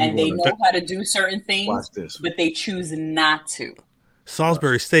Do you and they wanna- know how to do certain things, Watch this. but they choose not to.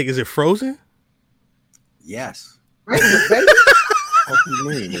 Salisbury steak. Is it frozen? Yes. Right, baby. What do you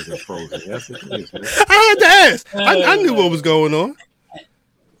mean is it frozen? Yes, it is. Man. I had to ask. I knew what was going on.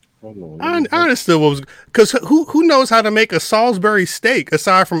 Hold on. I understood what was because who knows how to make a Salisbury steak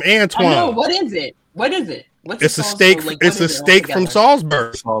aside from I know. Antoine? What is it? What is it? What's It's a the sauce steak. for? Like, It's what a is it steak from altogether?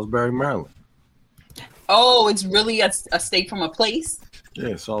 Salisbury. Salisbury, Maryland. Oh, it's really a steak from a place?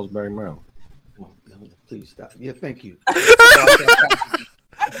 Yeah, Salisbury, Maryland. Oh, no, please stop. Yeah, thank you.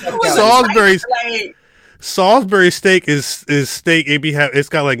 Salisbury. Like, Salisbury steak is steak. It's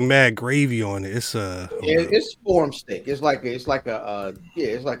got like mad gravy on it. It's form steak. It's like a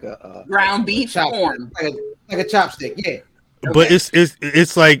ground beef chop, form, like a chopstick. Yeah, but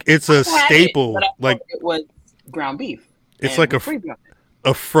it's like it's a staple. Like it was ground beef. It's like a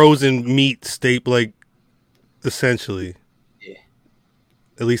frozen meat staple, like essentially. Yeah.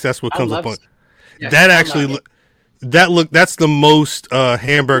 At least that's what comes up on. Yeah, that actually. That's the most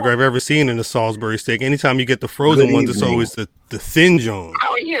hamburger I've ever seen in a Salisbury steak. Anytime you get the frozen ones, it's always the thin John.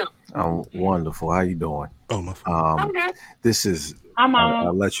 How are you? I'm wonderful. How you doing? Oh my. This is.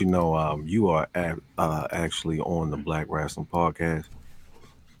 I'll let you know. You are actually on the Black Wrestling Podcast.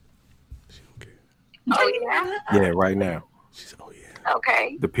 Oh yeah. Yeah, right now. Oh yeah.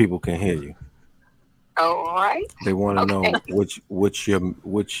 Okay. The people can hear you. All right. They want to know what's your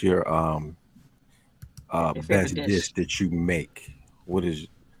best dish that you make. What is?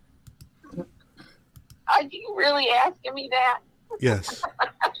 Are you really asking me that? Yes.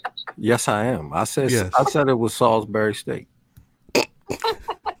 Yes, I am. I said Yes. I said it was Salisbury steak.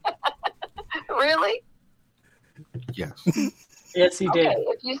 Really? Yes. Yes, he Okay, did.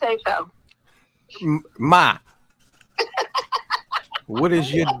 if you say so. Ma. What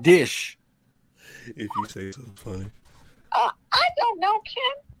is your dish? If you say so, funny. I don't know,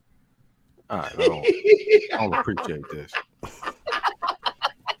 Ken. All right, I don't appreciate this.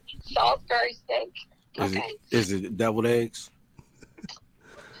 Salisbury steak. Is it deviled eggs?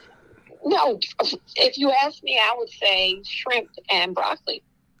 No, if you ask me, I would say shrimp and broccoli.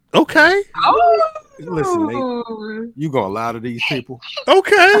 Okay. Oh, Listen, Nate, you gonna lie to these people?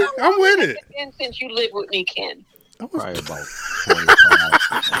 Okay. I'm with it. And since you live with me, Ken. Probably about 25.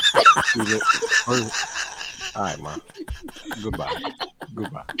 All right, ma. Goodbye.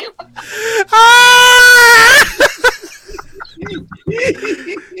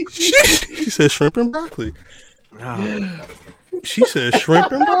 She said shrimp and broccoli. She said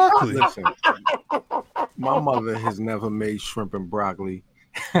shrimp and broccoli. Listen, my mother has never made shrimp and broccoli.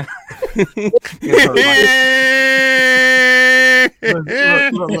 Look.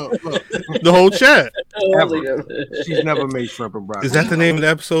 The whole chat. Ever. She's never made shrimp and broccoli. Is that the name of the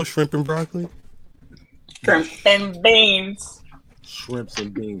episode? Shrimp and broccoli? shrimp and beans. Shrimps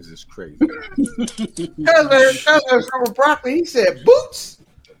and beans is crazy. Cousin from broccoli. He said boots.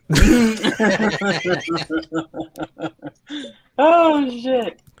 Oh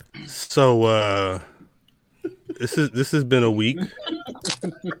shit! So this has been a week.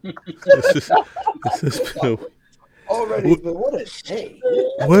 This has been a week. Already, but what a day!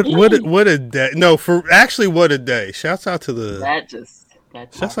 What a day! No, what a day! Shouts out to the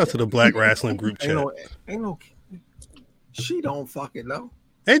shouts out to the Black Wrestling group chat. Ain't no. She don't fucking know.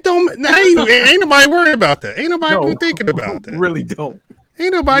 Ain't nobody worried about that. Ain't nobody even thinking about that. Really don't.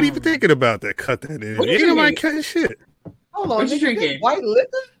 Ain't nobody even thinking about that. Cut that in. Ain't nobody cutting shit. Hold on, What you drinking? White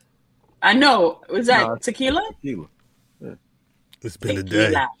liquor? I know. Was that tequila? Tequila. It's been a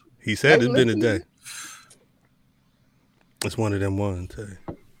day. He said it's been a day. It's one of them ones. Hey.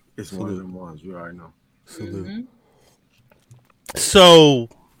 It's one of them ones. You already know. Salute. Mm-hmm. So,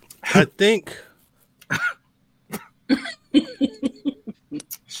 I think.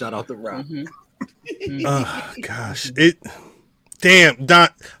 Shout out to Rock. Gosh, Damn, Don,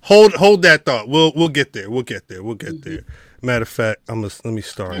 hold that thought. We'll get there. We'll get there. Matter of fact, let me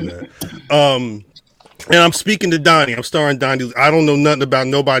start that. And I'm speaking to Donnie. I'm starring Donnie. I don't know nothing about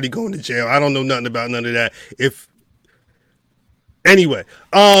nobody going to jail. I don't know nothing about none of that. Anyway,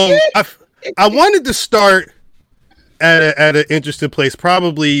 I wanted to start at an interesting place,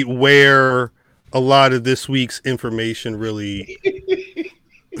 probably where a lot of this week's information really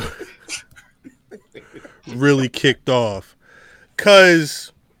kicked off.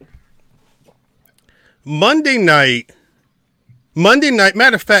 Because Monday night,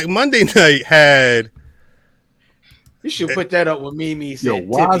 matter of fact, Monday night had. You should put that up when Mimi said. Yo,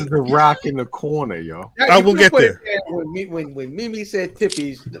 why is the Rock in the corner, yo? Yeah, I will get there. When Mimi said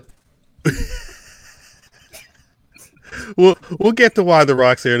Tippy's. We'll get to why the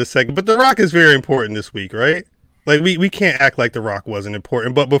Rock's there in a second, but the Rock is very important this week, right? Like we can't act like the Rock wasn't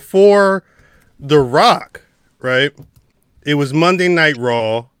important, but before the Rock, right? It was Monday Night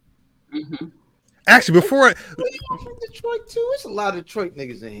Raw. Mm-hmm. Actually, before Detroit too. There's a lot of Detroit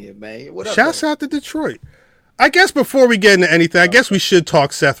niggas in here, man. What up? Shouts out to Detroit. I guess before we get into anything, I guess we should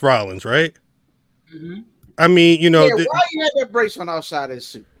talk Seth Rollins, right? Mm-hmm. I mean, you know, why you had that brace on outside of his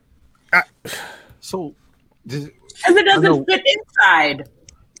suit? Because it doesn't fit inside.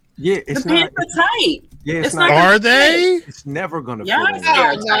 Yeah, it's the pants are tight. Yeah, It's not gonna Are fit. they? It's never gonna Yeah, fit. it's in.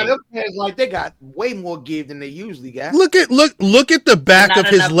 very Nah, tight. them pants like they got way more give than they usually got. Look at the back Not of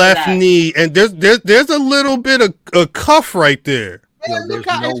his enough for left that. knee, and there's a little bit of a cuff right there. Yo, Man, look there's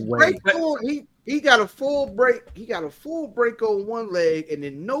how no it's way. break on. He got a full break. He got a full break on one leg and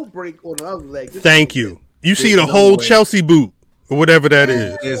then no break on the other leg. This Thank is- you. You see There's the no whole way. Chelsea boot or whatever that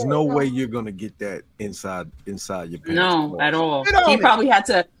is. There's no way you're gonna get that inside your pants. No, at all. Get on He it. probably had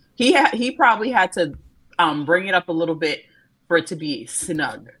to. He probably had to bring it up a little bit for it to be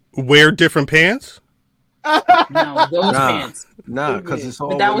snug. Wear different pants. No, those Nah. pants. Nah, because it's all.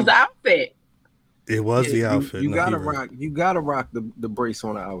 But that was the outfit It was the outfit. You No, gotta you're right. rock. You gotta rock the brace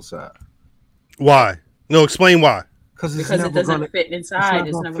on the outside Why? No, explain why. because it's because never it doesn't gonna fit inside.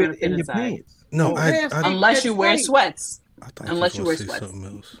 It's not never gonna going to fit in your inside pants. No, Oh, I pants thought unless you wear tight. sweats. you unless was you gonna wear say sweats.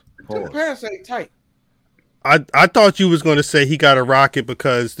 something else. The pants ain't tight. I thought you was going to say he got to rock it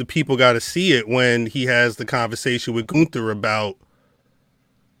because the people got to see it when he has the conversation with Gunther about.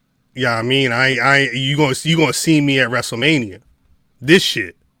 Yeah, I mean, you gonna see me at WrestleMania. This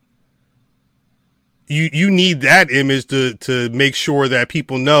shit. You need that image to make sure that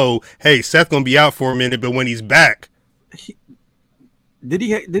people know, hey, Seth gonna be out for a minute, but when he's back, Did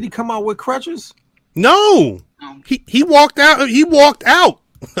he come out with crutches? no, No. he walked out. He walked out.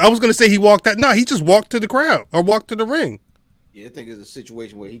 I was gonna say he walked out. No, he just walked to the crowd or walked to the ring. Yeah, I think it's a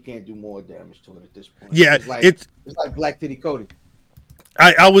situation where he can't do more damage to it at this point. Yeah, it's like, it's. it's like Black Titty Cody.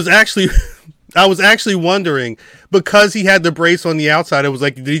 I was actually wondering because he had the brace on the outside. It was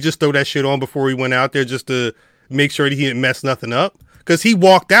like, did he just throw that shit on before he went out there just to make sure that he didn't mess nothing up? Because he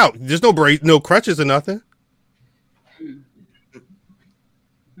walked out. There's no brace, no crutches or nothing.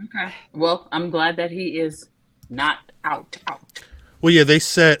 Okay. Well, I'm glad that he is not out. Well, yeah, they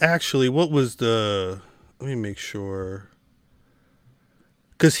said actually. What was the? Let me make sure.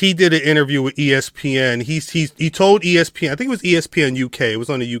 Because he did an interview with ESPN. He told ESPN. I think it was ESPN UK. It was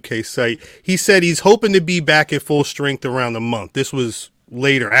on the UK site. He said he's hoping to be back at full strength around a month. This was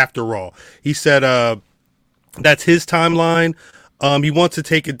later after Raw. He said that's his timeline. He wants to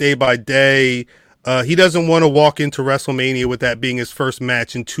take it day by day. He doesn't want to walk into WrestleMania with that being his first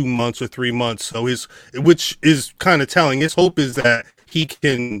match in 2 months or 3 months. So which is kind of telling. His hope is that he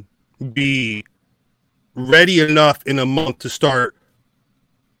can be ready enough in a month to start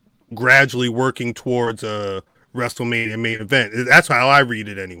gradually working towards a WrestleMania main event. That's how I read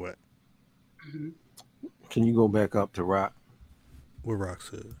it anyway. Can you go back up to Rock? What Rock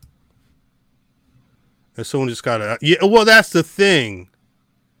said. And someone just gotta. Yeah, well, that's the thing.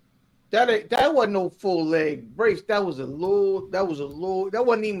 That wasn't no full leg brace. That was a low. That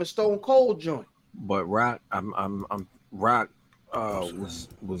wasn't even a Stone Cold joint. But Rock, Rock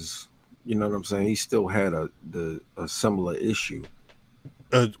was you know what I'm saying. He still had a similar issue.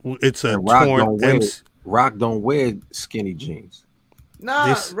 It's a And Rock torn. don't wear Rock don't wear skinny jeans.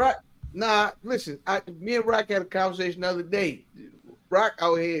 Nah, listen, me and Rock had a conversation the other day. Rock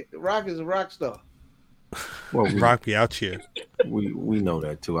out here. Rock is a rock star. Well, Rock be out here. we know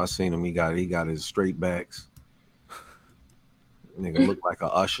that too. I seen him. He got his straight backs. Nigga look like a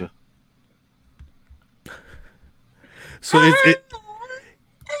usher. So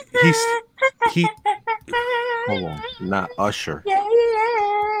he. Hold on, not usher.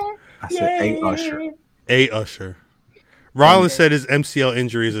 I said a usher. A Usher. Rollins said his MCL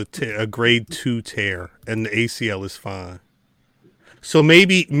injury is a grade 2 tear, and the ACL is fine. So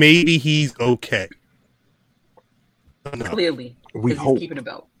maybe he's okay. No. Clearly, We 'cause he's hope. keeping a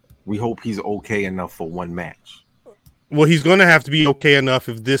belt. We hope he's okay enough for one match. Well, he's going to have to be okay enough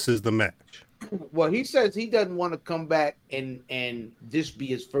if this is the match. Well, he says he doesn't want to come back and this be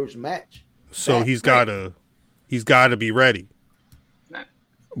his first match. So That's he's right. got to be ready.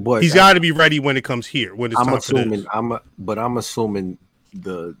 But He's got to be ready when it comes here. When it's I'm time assuming. for this. I'm assuming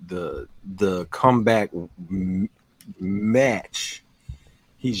the comeback match.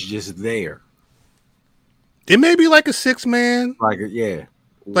 He's just there, It may be like a 6-man, like yeah,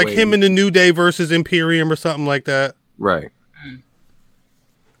 like way- him in the New Day versus Imperium or something like that. right, Mm.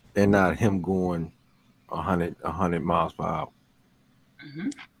 and not him going 100 miles per hour.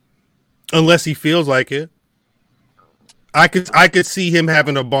 Unless he feels like it. I could see him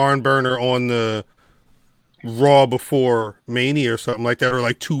having a barn burner on the Raw before Mania or something like that, or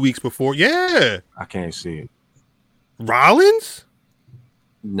like 2 weeks before. Yeah. I can't see it. Rollins?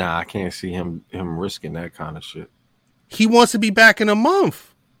 Nah, I can't see him risking that kind of shit. He wants to be back in a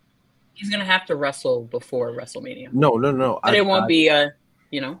month. He's gonna have to wrestle before WrestleMania, No. but it won't be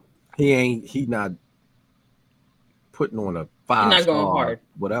you know. He not putting on a 5 not going star hard.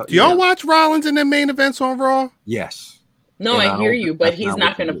 without. Do y'all yeah. watch Rollins in the main events on Raw? Yes. No, And I I hear don't you, think but that's he's not not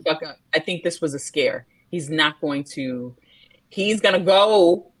what gonna you fuck up. I think this was a scare. He's not going to. He's gonna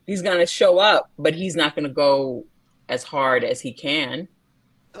go. He's gonna show up, but he's not gonna go as hard as he can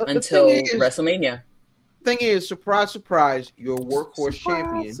until WrestleMania. Thing is, surprise, surprise, you're a workhorse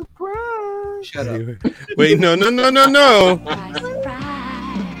champion. Surprise. Shut up. Wait, no.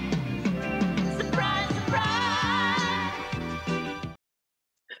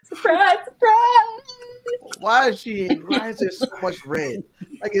 Surprise! Why is there so much red?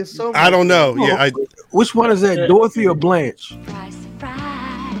 Like it's so much I don't know. red. Yeah, Which one is that, Dorothy or Blanche? That is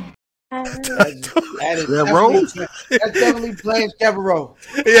That definitely- Rose? That's definitely Blanche Devereaux.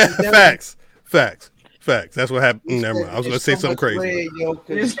 yeah. Definitely- Facts. That's what happened. Never mind. I was gonna There's say so something much crazy. red, yo,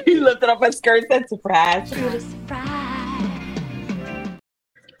 'cause He lifted up her skirt. That's surprise.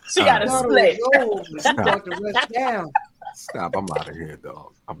 She got a Bottle split. is old, but she got the rest down. Stop, I'm out of here,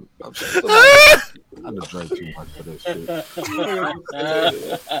 dog. I done drank too much for this shit.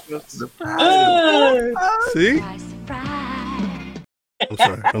 See?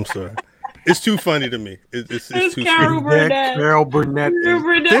 I'm sorry. It's too funny to me. It's too Carol funny. Carol Burnett.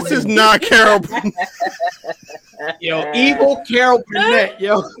 This is not Carol Burnett. Yo, evil Carol Burnett,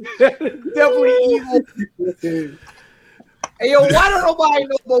 yo. Definitely evil. Hey, yo, why don't nobody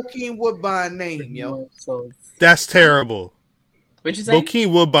know Bokeem Woodbine name, yo? That's terrible. What'd you say?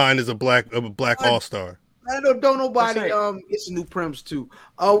 Bokeem Woodbine is a black all-star. I don't nobody. That's right. It's a new premise too.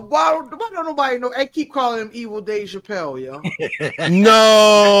 Why don't nobody know? I keep calling him Evil Dave Chappelle, yo.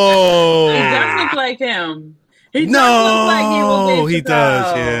 No. He does look like him. He does No, look like Evil Dave he Chappelle.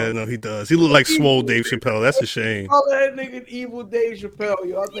 does. Yeah, no, he does. He look like swole Dave Chappelle. That's a shame. Call that nigga Evil Dave Chappelle,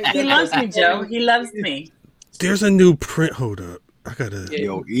 yo. I think He that's loves me, Joe. He loves me. There's a new print. Hold up. I gotta.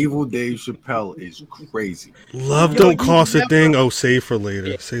 Yo, Evil Dave Chappelle is crazy. Love Yo, don't you cost a never- thing. Oh, save for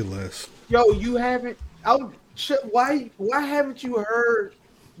later. Say less. Yo, you haven't. Why haven't you heard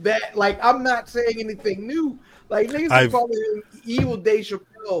that? Like, I'm not saying anything new. Like, niggas been I've- calling him Evil Dave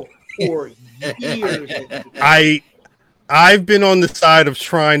Chappelle for years. I've been on the side of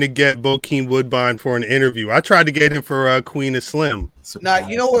trying to get Bokeem Woodbine for an interview. I tried to get him for Queen of Slim. Now,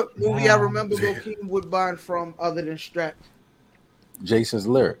 you know what movie I remember Bokeem Woodbine from other than Strap? Jason's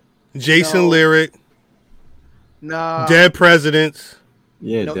lyric. Jason No. Lyric, Nah. Dead Presidents.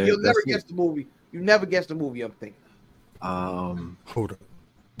 Yeah, No, that- you'll never that's guess the movie. You never guess the movie I'm thinking. it. Hold up.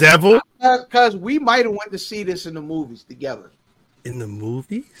 Devil Because we might have went to see this in the movies together. in the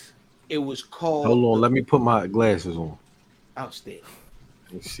movies. It was called Hold on, let me put my glasses on. Outstanding.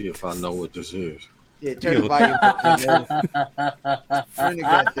 Let's see if I know what this is. Yeah, turn the volume up. Turn the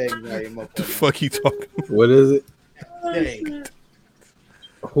goddamn volume up. The fuck you talking? What is it? Dang.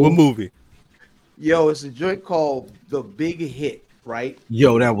 What movie? Yo, it's a joint called The Big Hit, right?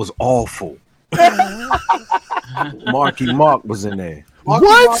 Yo, that was awful. Marky Mark was in there. Marky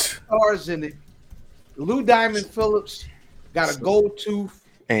What? Mark stars in it. Lou Diamond Phillips got a gold tooth,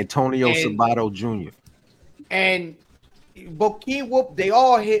 Antonio And- Sabato Jr. and Bokeem Wood. They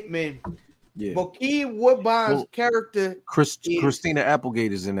all hitmen. Yeah. Bokeem Woodbine's Well- character, is- Christina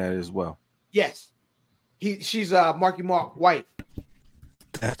Applegate is in that as well. yes, she's Marky Mark wife.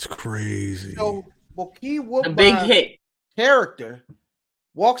 That's crazy. So Bokeem A Woodbine's big hit. character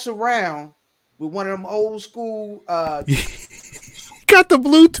walks around with one of them old school Got the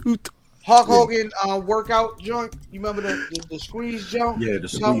Bluetooth. Hulk Hogan workout joint. You remember the squeeze jump? Yeah, the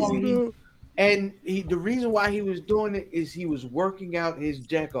Jump squeeze. on- And the reason why he was doing it is he was working out his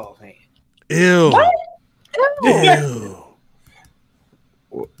jack off hand. Ew. Yeah. Ew.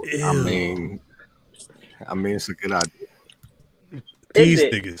 I mean, it's a good idea. These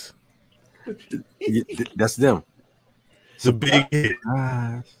it? niggas. That's them. It's a big hit.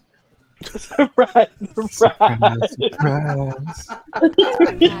 Surprise. Surprise. Surprise.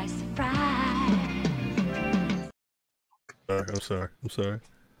 I'm sorry.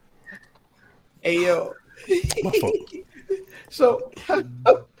 Hey yo. My fault. So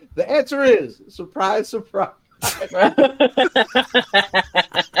the answer is surprise, surprise.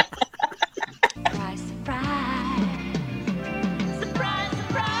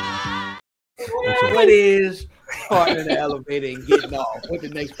 What is parting in the elevator and getting off? What the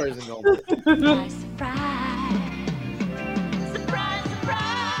next person gonna do?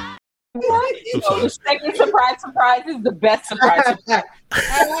 I'm sorry. The second surprise is the best surprise.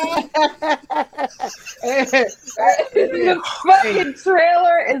 The fucking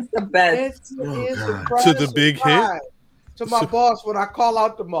trailer is the best. To the big hit? To my boss when I call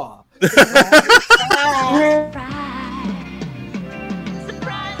out tomorrow.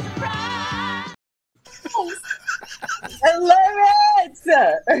 I love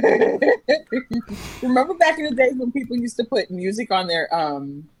it. Remember back in the days when people used to put music on their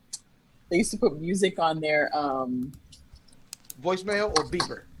They used to put music on their Voicemail or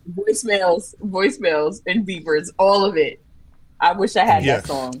beeper? voicemails and beepers, all of it. I wish I had Yes. that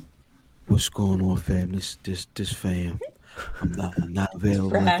song. What's going on, fam? This fam. I'm not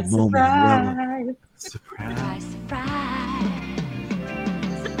available at Surprise, the moment. surprise. Surprise.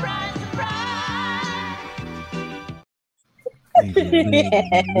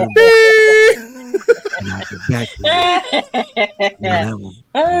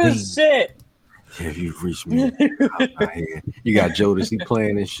 Oh shit! Yeah, you've reached me. Out here. You got Jodeci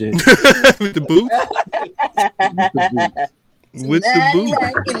playing and shit. With the boots? With the boots.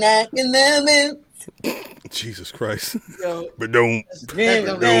 Jesus Christ. Yo, But don't.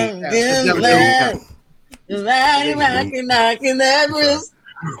 Knocking that roof.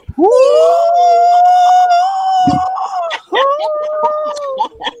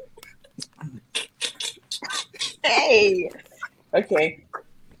 Hey. Okay.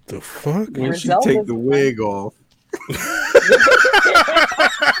 The fuck? When she Griselda's take the wig off.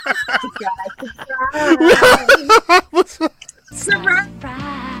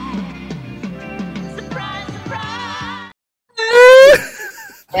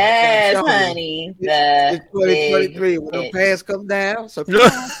 Yes, honey. it's 2023 when the pants come down. So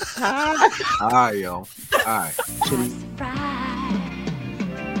All right, yo. All right.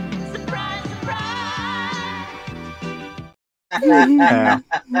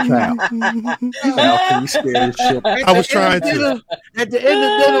 Cal, can you scare this shit? I was trying to. At the end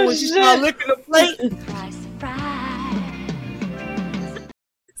of dinner, when she started licking the plate,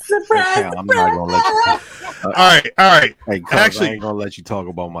 Surprise! Cal, I'm not gonna let you talk. All right. Hey, Cal, Actually- I ain't gonna let you talk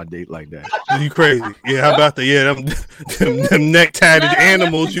about my date like that. You crazy? Yeah, how about that? Yeah, them neck tatted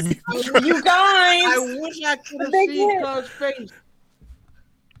animals. You be You guys, I wish I could have They seen can't. Cub's face.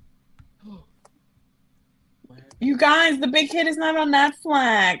 you guys, the big hit is not on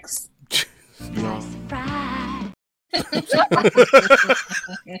Netflix. You know,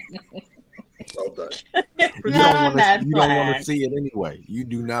 Well done. you Not on don't want to Netflix. see it anyway. You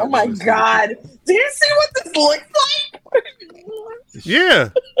do not. Oh my wanna see god! Do you see what this looks like? it. Yeah,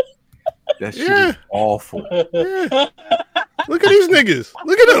 That shit Yeah. is awful. yeah. Look at these niggas.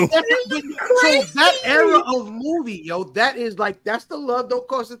 Look at them. So that era of movie, yo, that's the love don't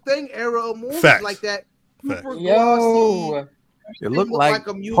cost a thing era of movies Facts. like that. Facts. Super glossy. Yo, It looked like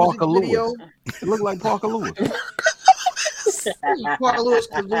a music Parker video. Lewis. It looked like Parker Lewis. Parker Lewis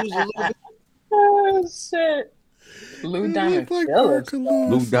could lose a little bit. oh shit! Lou Diamond Look like Phillips. Parker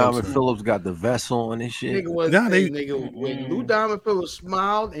Lewis. Lou Diamond Phillips got the vest on and shit. Nigga was Nah, they- nigga when Lou Diamond Phillips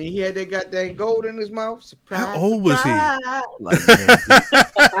smiled and he had that goddamn gold in his mouth. Surprise! How old was he? surprise. Like,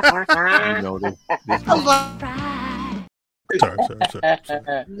 man, you know, this I was like, Sorry.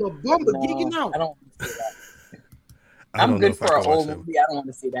 little bumper geeking out. I don't. I I'm don't know good if I for can an watch old that. movie. I don't want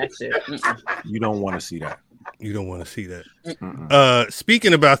to see that shit. Mm-mm. you don't want to see that. You don't want to see that. Mm-mm.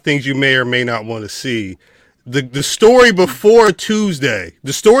 Speaking about things you may or may not want to see, the story before Tuesday,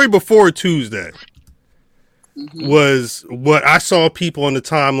 was what I saw people on the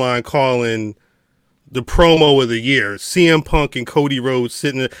timeline calling the promo of the year. CM Punk and Cody Rhodes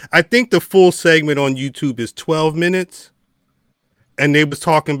sitting there. I think the full segment on YouTube is 12 minutes. And they was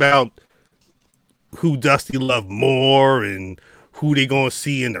talking about who Dusty loved more and who they going to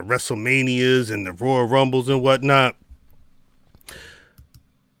see in the WrestleManias and the Royal Rumbles and whatnot.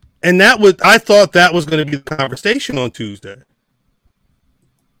 And I thought that was going to be the conversation on Tuesday.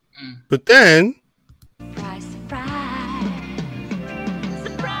 But then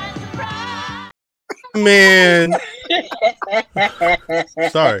man,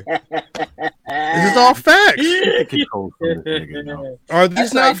 sorry. This is all facts. Take control from this nigga, yo. Are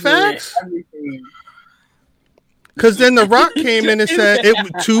these That's why I not do facts? everything. Because then The Rock came in and said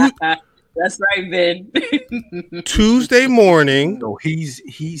That's right, Ben. Tuesday morning. So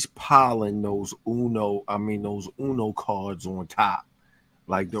he's piling those Uno cards on top.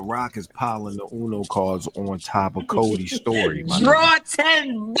 Like The Rock is piling the Uno cards on top of Cody's story. my nigga. Draw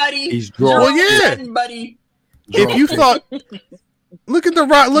 10, buddy. He's drawing. Well, yeah. 10, buddy. If you thought, look at The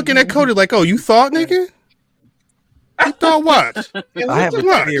Rock looking at Cody like, oh, you thought, nigga? You thought what? I have a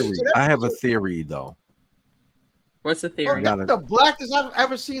Rock. theory. I have a theory though. What's the Bro, theory? gotta- that's the blackest I've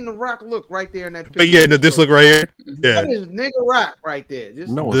ever seen The Rock look right there in that picture. But yeah, no, this look right here. Yeah, That is nigga Rock right there. This,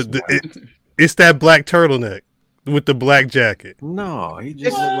 No, it's not. it's that black turtleneck with the black jacket No, he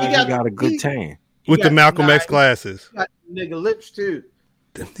just It's- look like he he got- got a good he- tan. with the got Malcolm X nice- glasses. got nigga lips too.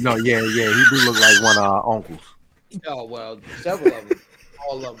 No, yeah, he do look like one of our uncles. Oh well, several of them,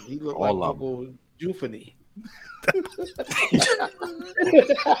 all of them. He looked All like of 'em. Uncle Jufany.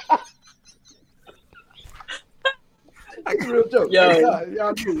 I real joke. Yo.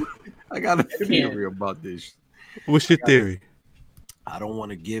 Y'all do. I got a theory about this. What's your theory? I don't want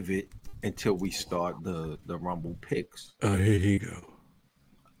to give it until we start the Rumble picks. Oh, here you go.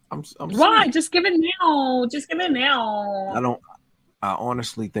 I'm Why? serious. Just give it now. Just give it now. I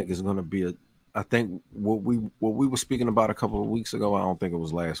honestly think it's going to be I think what we were speaking about a couple of weeks ago, I don't think it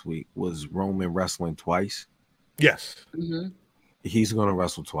was last week, was Roman wrestling twice. Yes. Mm-hmm. He's going to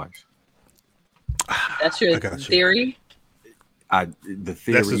wrestle twice. That's your theory? The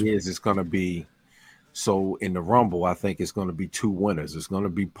theory is it's going to be, so in the Rumble, I think it's going to be two winners. It's going to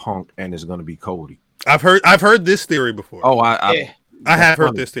be Punk and it's going to be Cody. I've heard this theory before. Oh, I have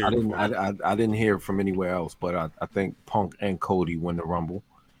heard this theory before. I didn't hear it from anywhere else, but I think Punk and Cody win the Rumble.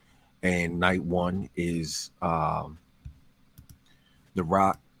 And night one is The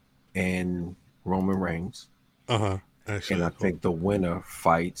Rock and Roman Reigns. Actually, and I think the winner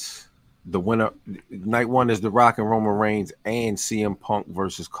fights. The winner night one is The Rock and Roman Reigns and CM Punk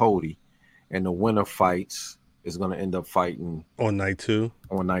versus Cody, and the winner fights is going to end up fighting on night two.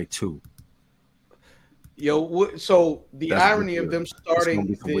 Yo, so the irony of them starting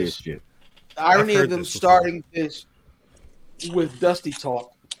this, the irony of them starting this with Dusty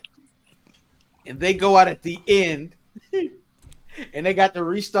Talk, and they go out at the end, and they got to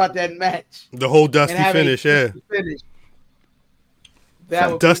restart that match. The whole Dusty finish, yeah.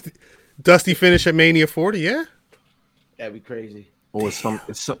 That Dusty finish at Mania 40, yeah. That'd be crazy. Or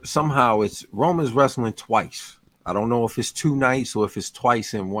somehow it's Roman's wrestling twice. I don't know if it's two nights or if it's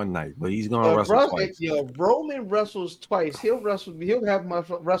twice in one night, but he's gonna wrestle twice. Roman wrestles twice. He'll have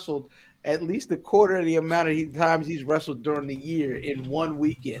wrestled at least a quarter of the amount of times he's wrestled during the year in one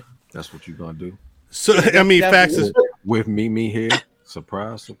weekend. That's what you're gonna do. So I mean, facts is with me here.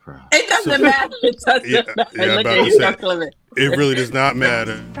 Surprise, surprise. It doesn't matter. It doesn't matter. Look at you, Dr. Limit. It really does not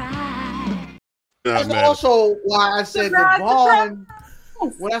matter. That's also why I said that Vaughn.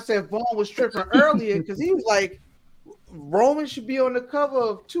 When I said Vaughn was tripping earlier, because he was like, Roman should be on the cover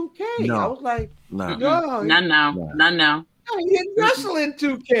of 2K. No. I was like, no, not now. He didn't wrestle in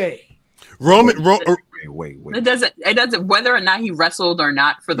 2K. Wait. It doesn't. Whether or not he wrestled or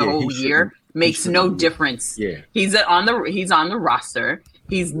not for the whole year makes no difference. Yeah, he's on the roster.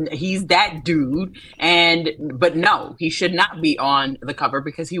 He's that dude, but no, he should not be on the cover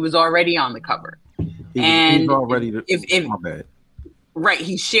because he was already on the cover. He's already my bad. Right,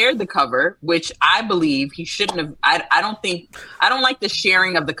 he shared the cover, which I believe he shouldn't have. I don't like the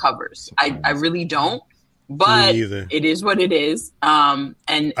sharing of the covers. I really don't. But it is what it is. And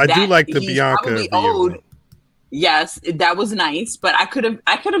I do like the Bianca owed. Yes, that was nice, but I could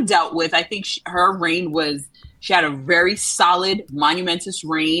have dealt with. I think her reign she had a very solid, monumentous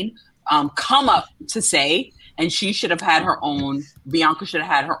reign. Come up to say, and she should have had her own. Bianca should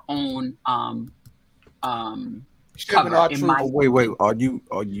have had her own. Cover in my wait. Are you?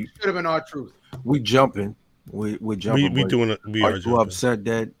 Should have been R-Truth. We jumping. We're jumping. We doing it. Are you upset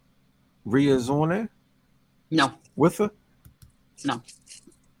that Rhea's on there? No. With her? No.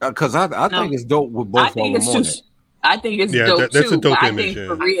 Because I think it's dope with both of them on it. I think it's dope that's too. A dope I image, think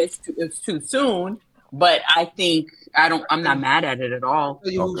for Rhea it's too soon, but I think I'm not mad at it at all.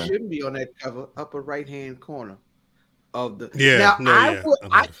 Tell you who shouldn't be on that cover, upper right hand corner of the.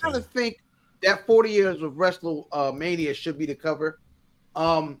 I kind of think that 40 years of WrestleMania should be the cover.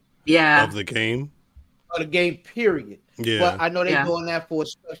 Of the game. Of the game, period. Yeah. But I know they're doing that for a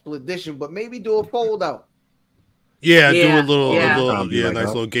special edition, but maybe do a fold out. Yeah, do a little nice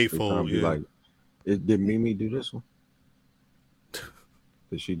little gatefold. Yeah. Like, did Mimi do this one?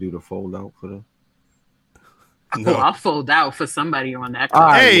 Did she do the fold out for them? No. I'll fold out for somebody on that.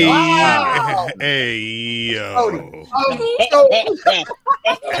 Hey, wow. Hey, yo.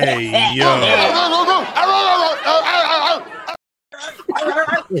 Hey, yo.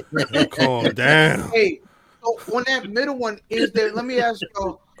 Calm down. Hey, so on that middle one, is there? Let me ask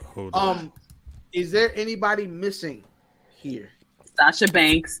you. Is there anybody missing here? Sasha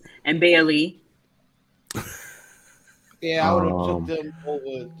Banks and Bailey. Yeah, I would have took them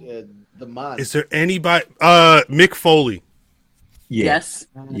over the mod. Is there anybody? Mick Foley. Yeah. Yes.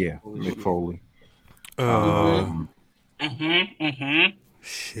 Yeah, Mick Foley.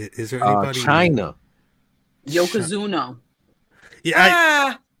 Shit, is there anybody? China. Yokozuna.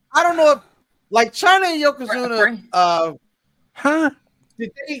 Yeah, I don't know if like China and Yokozuna.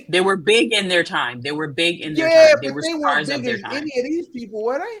 They were big in their time. They were big in their time. They were stars of their time. Any of these people,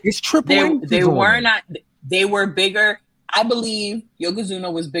 were they? It's Triple H. They were not. They were bigger. I believe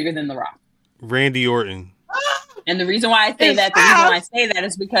Yokozuna was bigger than The Rock. Randy Orton. And the reason why I say that,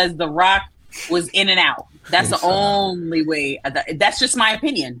 is because The Rock was in and out. That's the only way. That's just my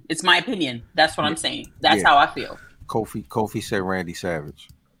opinion. It's my opinion. That's what I'm saying. That's how I feel. Kofi said Randy Savage.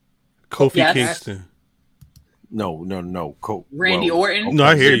 Kofi Yes. Kingston. No. Randy Orton. No,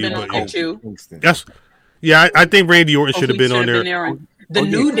 I hear should've you, been but on there yeah. too. Kingston. Yes. Yeah, I think Randy Orton should have Kofi been on should've there. The Oh,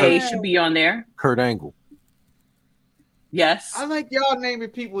 New yeah. Day should be on there. Kurt Angle. Yes. I like y'all naming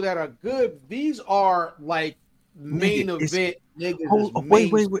people that are good. These are like main Nigga, it's- event niggas. Oh, that's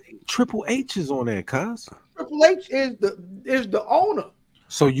wait. mainstay. Triple H is on there, cuz. Triple H is the owner.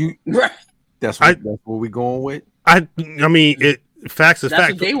 So you Right. that's I- what we going with? I mean, facts is That's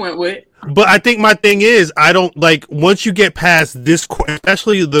fact. what they went with. But I think my thing is, I don't like once you get past this,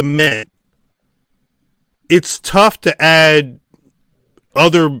 especially the men. It's tough to add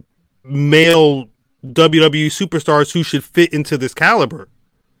other male WWE superstars who should fit into this caliber.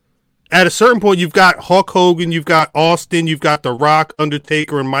 At a certain point, you've got Hulk Hogan, you've got Austin, you've got The Rock,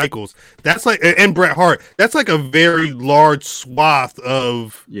 Undertaker, and Michaels. That's like, and Bret Hart. That's like a very large swath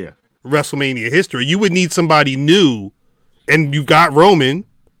of Yeah. WrestleMania history. You would need somebody new, and you got Roman,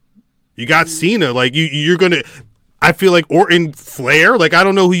 you got Cena. Like you're gonna. I feel like Orton, Flair. Like I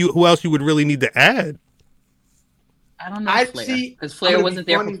don't know who else you would really need to add. I don't know I Flair. see- Because I'm Flair gonna be wasn't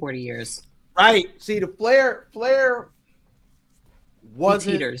there funny. for 40 years. Right. See, the Flair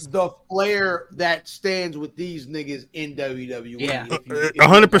wasn't teeters. the Flair that stands with these niggas in WWE. Yeah. If you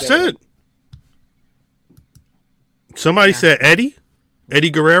 100%. Somebody said Eddie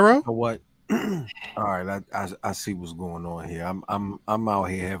Guerrero. You know what? All right, I see what's going on here. I'm out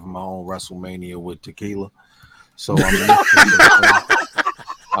here having my own WrestleMania with tequila, so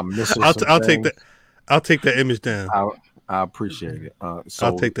I'm missing. I'll take that. I'll take that image down. I appreciate it. So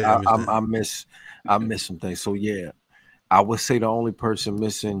I'll take that image down. I miss some things. So yeah, I would say the only person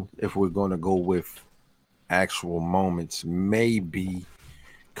missing, if we're going to go with actual moments, maybe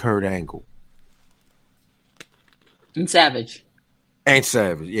Kurt Angle And Savage. and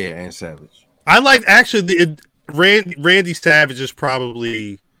Savage. Yeah, and Savage. I like actually Randy Savage is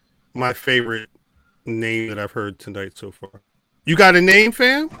probably my favorite name that I've heard tonight so far. You got a name,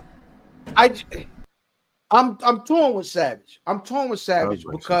 fam? I'm torn with Savage. I'm torn with Savage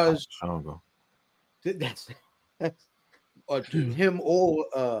because that's him or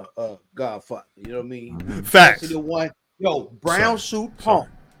Godfather. You know what I mean? Facts. Especially the one, brown suit Punk.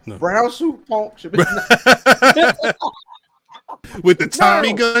 No. Brown suit Punk should be With the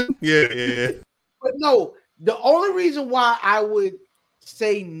Tommy No. gun? Yeah. But no, the only reason why I would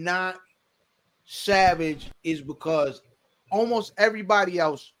say not Savage is because almost everybody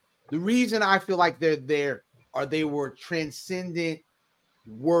else, the reason I feel like they're there are they were transcendent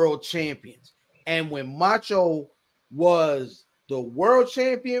world champions. And when Macho was the world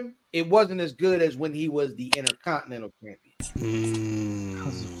champion, it wasn't as good as when he was the Intercontinental champion.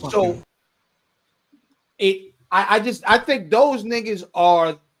 So I think those niggas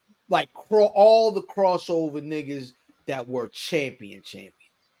are like all the crossover niggas that were champions.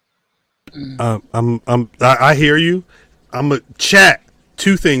 I hear you. I'm a chat.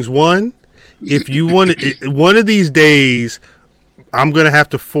 Two things. One, if you want one of these days, I'm gonna have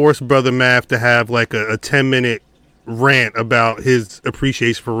to force Brother Math to have like a 10-minute rant about his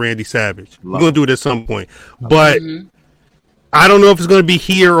appreciation for Randy Savage. We're gonna do it at some point, but I don't know if it's gonna be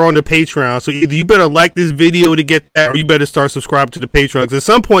here or on the Patreon. So either you better like this video to get that, or you better start subscribing to the Patreon. Because at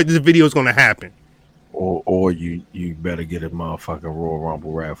some point, this video is gonna happen. Or you better get a motherfucking Royal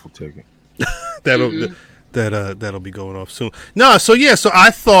Rumble raffle ticket. That'll be going off soon. No, so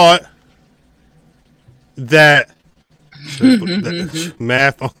I thought that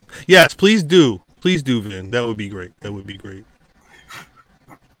math. Yes, please do, Vin. That would be great.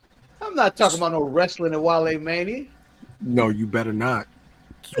 I'm not talking about no wrestling at Wale Mania. No, you better not.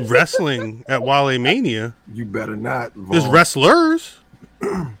 Wrestling at Wale Mania. You better not. Vaughn. There's wrestlers.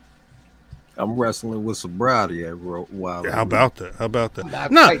 I'm wrestling with sobriety at Wale. How about that?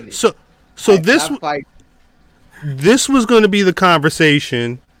 Not No, fighting. so this was going to be the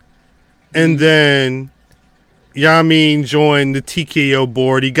conversation, and then Yamin joined the TKO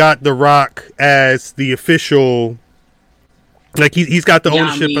board. He got The Rock as the official, like he's got the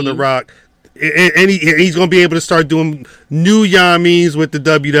ownership of The Rock, and he's going to be able to start doing new Yamins with the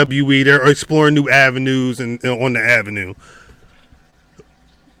WWE. They're exploring new avenues and on the avenue.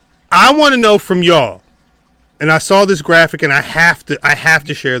 I want to know from y'all, and I saw this graphic, and I have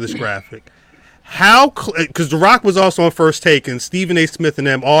to share this graphic. How, because The Rock was also on First Take, and Stephen A. Smith and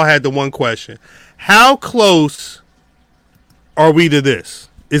them all had the one question: how close are we to this?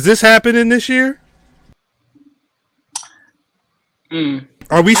 Is this happening this year?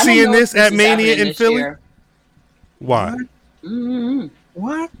 Are we seeing this at Mania in Philly? Year. Why?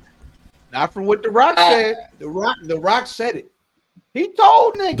 What? Not from what The Rock said. The Rock said it. He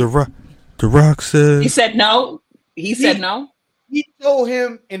told niggas. The Rock said. He said no. He said no. He told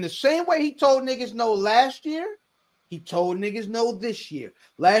him in the same way he told niggas no last year, he told niggas no this year.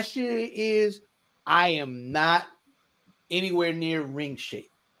 Last year is I am not anywhere near ring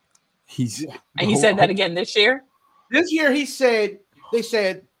shape. And he said that again this year? This year he said,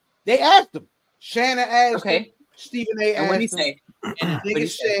 they asked him. Shanna asked him. Stephen A. asked him. And what did he say? And the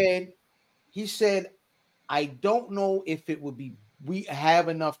nigga said, I don't know if it would be, we have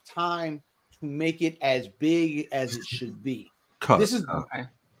enough time to make it as big as it should be. This is okay.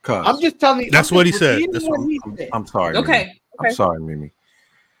 I'm just telling you. That's what he said. I'm sorry. Okay. Mimi. I'm sorry, Mimi.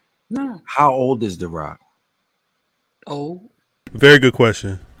 No. How old is The Rock? Oh. Very good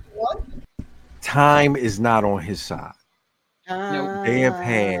question. What? Time is not on his side. Nope. They have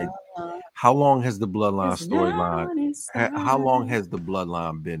had. How long has the Bloodline storyline? How long has the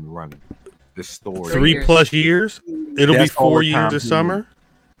Bloodline been running? This story. 3+ years. It'll be 4 years this summer.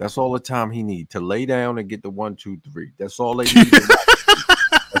 That's all the time he needs to lay down and get the 1, 2, 3. That's all they need.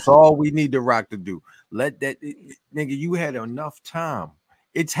 That's all we need The Rock to do. Let that nigga. You had enough time.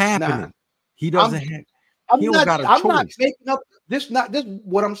 It's happening. Nah. He doesn't have. He don't got a choice. I'm not making up this. Not this.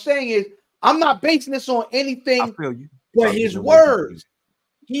 What I'm saying is, I'm not basing this on anything. I feel you. But his words.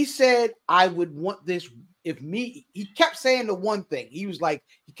 He said, "I would want this if me." He kept saying the one thing. He was like,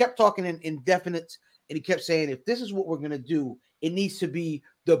 he kept talking in indefinites, and he kept saying, "If this is what we're gonna do, it needs to be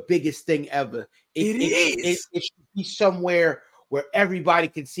the biggest thing ever. It should be somewhere where everybody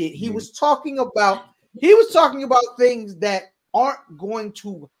can see it." He was talking about things that aren't going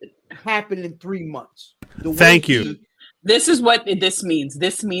to happen in 3 months. Thank you. This is what this means.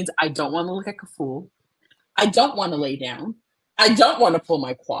 This means I don't want to look like a fool. I don't want to lay down. I don't want to pull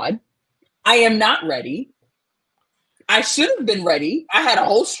my quad. I am not ready. I should have been ready. I had a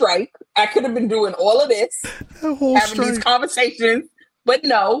whole strike. I could have been doing all of this, having these conversations, but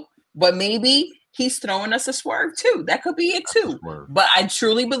no. But maybe he's throwing us a swerve too. That could be it too. But I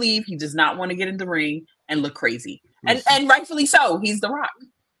truly believe he does not want to get in the ring and look crazy. And rightfully so. He's The Rock.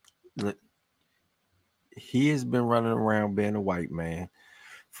 He has been running around being a white man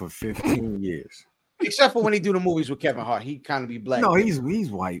for 15 years. Except for when he do the movies with Kevin Hart, he kind of be black. No, he's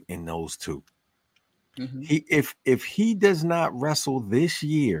white in those two. Mm-hmm. If he does not wrestle this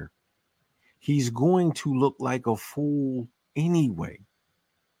year, he's going to look like a fool anyway.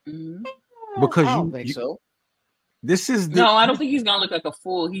 Mm-hmm. Because I don't think so. This is no, I don't think he's gonna look like a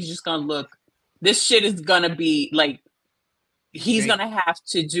fool. He's just gonna look. This shit is gonna be like he's gonna have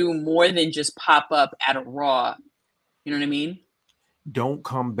to do more than just pop up at a Raw. You know what I mean? Don't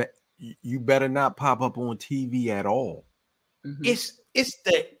come back. You better not pop up on TV at all. Mm-hmm. It's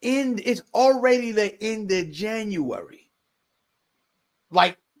the end. It's already the end of January.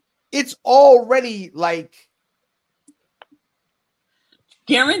 Like it's already like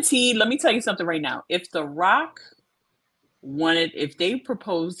guaranteed. Let me tell you something right now. If The Rock if they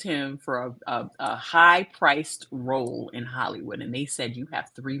proposed him for a high-priced role in Hollywood, and they said you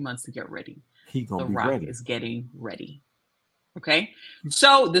have 3 months to get ready, he gonna The be Rock ready. is getting ready. Okay,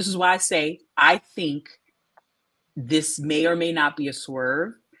 so this is why I say I think this may or may not be a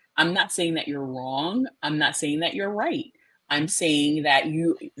swerve. I'm not saying that you're wrong. I'm not saying that you're right. I'm saying that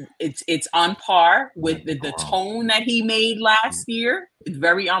it's on par with the tone that he made last year. It's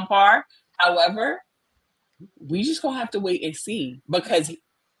very on par. However, we just gonna have to wait and see because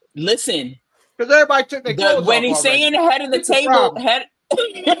listen, because everybody took their clothes when off he's already. saying head of the table,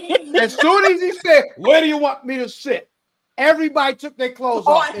 as soon as he said, "Where do you want me to sit?" Everybody took their clothes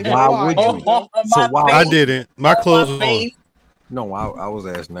off. Why would you? So why? I didn't. My clothes was on. No, I was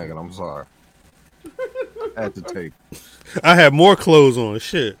ass naked. I'm sorry. At the tape. I had more clothes on.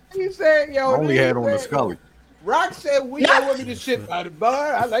 Shit. He said, "Yo, I only had on the Scully." Rock said, "We don't want me to sit by the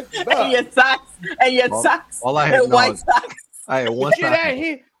bar. I like the bar." And your socks. And your socks. All I had white socks. I had one sock.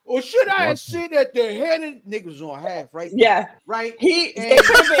 Or should I sit at the head of niggas on half, right? Yeah. Right?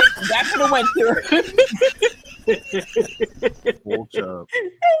 That could have went through. Full job.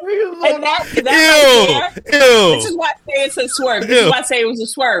 And that Ew. This is why I say it's a swerve. This is why I say it was a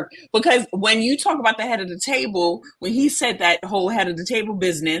swerve. Because when you talk about the head of the table, when he said that whole head of the table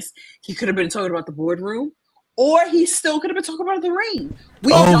business, he could have been talking about the boardroom. Or he still could have been talking about the ring.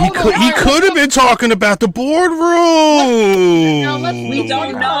 He could have been talking about the boardroom. We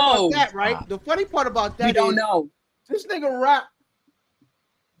don't know that, right? The funny part about that we don't know. This nigga Rock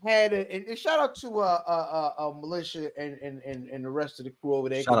had and shout out to Militia and the rest of the crew over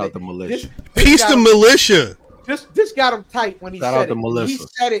there. Shout out to Militia. Peace to Militia. This got him tight when he shout said out to it. Melissa. He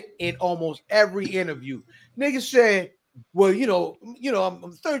said it in almost every interview. Nigga said, "Well,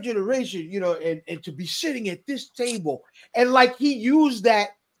 I'm third generation, and to be sitting at this table," and like he used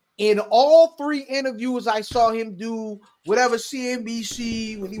that in all 3 interviews I saw him do, whatever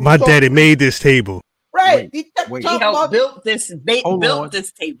CNBC when he was My talking- daddy made this table. right. Wait, He kept wait. He talking helped about built this Hold on.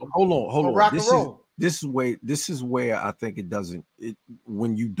 this table. Hold on. rock and roll. This is where I think it doesn't.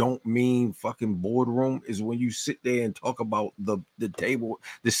 When you don't mean fucking boardroom is when you sit there and talk about the table,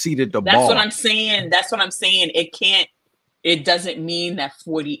 the seat at the That's bar. what I'm saying. That's what I'm saying. It doesn't mean that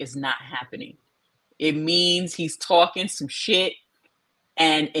 40 is not happening. It means he's talking some shit.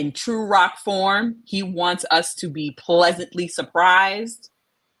 And in true Rock form, he wants us to be pleasantly surprised.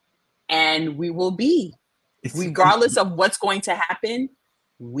 And we will be. Regardless of what's going to happen,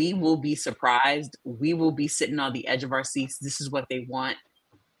 we will be surprised. We will be sitting on the edge of our seats. This is what they want.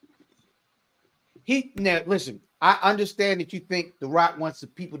 Now listen, I understand that you think The Rock wants the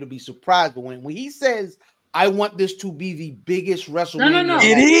people to be surprised, but when he says, I want this to be the biggest WrestleMania. No.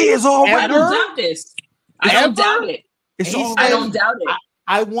 It is already. I don't doubt this. I don't doubt it. It's He already. I don't doubt it.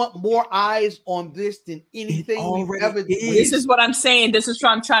 I want more eyes on this than anything we've already ever is. did. This is what I'm saying. This is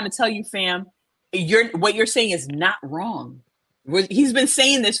what I'm trying to tell you, fam. What you're saying is not wrong. He's been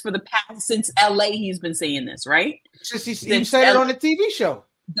saying this for the past since LA. He's been saying this, right? Since he Since said it L- on the TV show.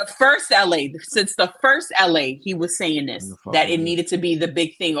 Since the first LA, he was saying this, that it needed to be the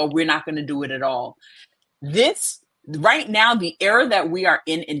big thing, or we're not going to do it at all. This right now, the era that we are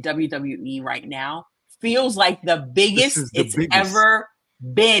in WWE right now feels like the biggest it's ever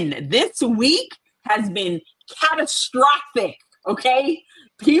been. This week has been catastrophic. Okay,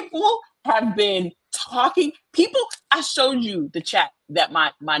 people have been talking. I showed you the chat that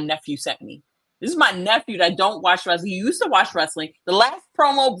my nephew sent me. This is my nephew that don't watch wrestling. He used to watch wrestling. The last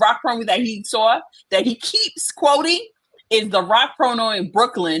Rock promo that he saw, that he keeps quoting, is the Rock promo in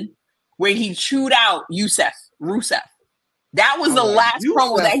Brooklyn where he chewed out Rusev. That was the last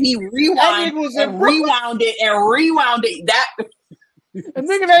promo that he rewound it. That a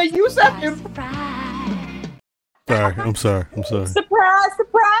nigga that Yusef. I'm sorry. surprise.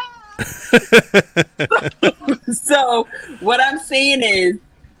 So what I'm saying is,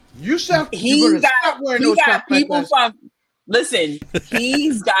 Yusef, he's got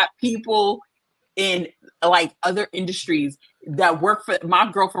people in like other industries that work for.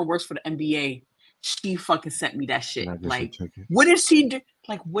 My girlfriend works for the NBA. She fucking sent me that shit. Like, what did she do?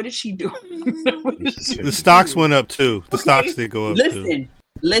 Like, what did she do? The stocks went up too. The stocks did go up too.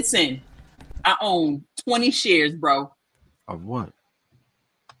 Listen. I own 20 shares, bro. Of what?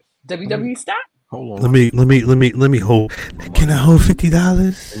 WWE stock. Hold on. Let me hold. Can I hold $50? Let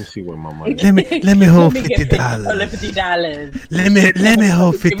me see where my money. Let me hold $50. $50. Let me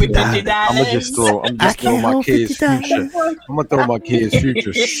hold $50. I'm gonna just throw my kids' future. I'm gonna throw my kids'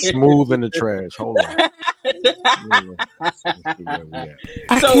 future smooth in the trash. Hold on.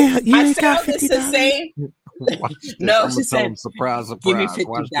 So I said all this to say. No, she said, surprise. give me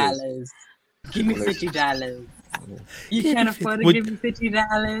 $50. Give me $50. You can't afford to give me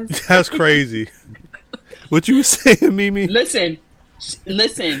 $50. That's crazy. What you were saying, Mimi? Listen.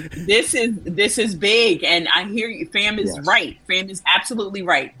 This is big, and I hear you. Fam is right. Fam is absolutely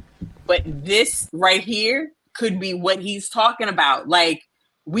right. But this right here could be what he's talking about. Like,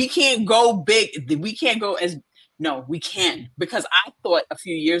 we can't go big. We can't go as. No, we can, because I thought a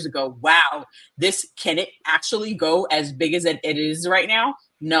few years ago, wow, can it actually go as big as it is right now?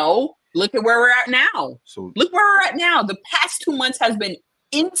 No. Look at where we're at now. So look where we're at now. The past 2 months has been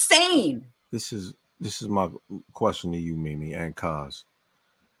insane. This is my question to you, Mimi and Kaz.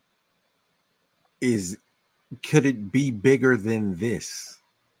 Could it be bigger than this?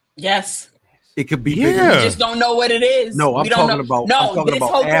 Yes. It could be bigger. We just don't know what it is. No, I'm talking about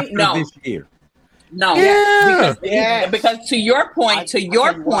after this year. No. Because to your point,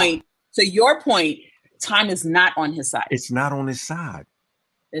 time is not on his side. It's not on his side.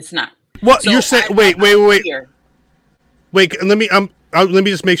 It's not. What you're saying? Wait. Let me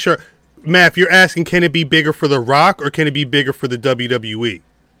just make sure, Matt. If you're asking, can it be bigger for The Rock or can it be bigger for the WWE?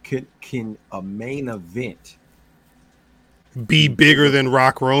 Can a main event be bigger than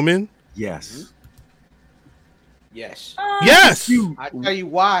Rock Roman? Yes. Yes. Yes. I tell you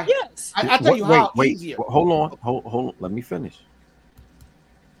why. Yes. I tell you how easier. Hold on. Let me finish.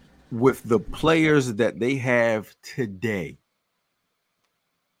 With the players that they have today.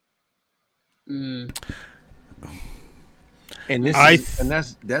 And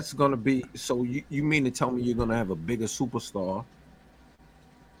that's going to be. So you mean to tell me you're going to have a bigger superstar?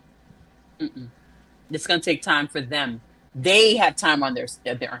 It's going to take time for them. They have time on their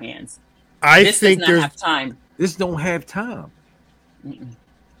hands. This does not have time. This don't have time.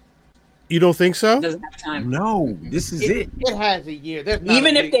 You don't think so? Doesn't have time. No, this is it. It has a year. There's not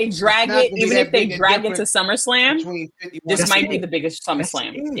Even a if big- they it's drag not it, gonna be even that if they big a drag it to difference SummerSlam, between 51 this That's might it. be the biggest That's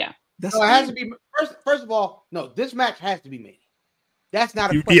SummerSlam. it. Yeah. That's No, it has to be first of all. No, this match has to be Mania. That's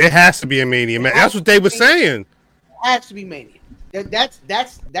not a Yeah, question. it has to be a Mania match. That's what they were saying. It has to be Mania. That's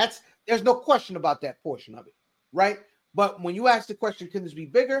there's no question about that portion of it, right? But when you ask the question, can this be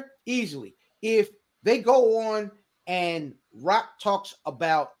bigger? Easily. If they go on and Rock talks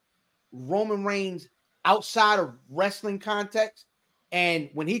about Roman Reigns outside of wrestling context, and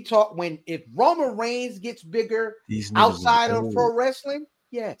if Roman Reigns gets bigger These niggas outside is of old. pro wrestling,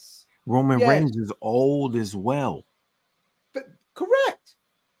 yes, Roman Yes. Reigns is old as well. but correct,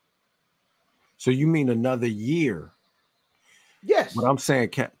 So you mean another year? yes. What I'm saying,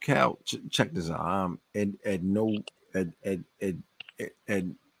 Cal, check this out.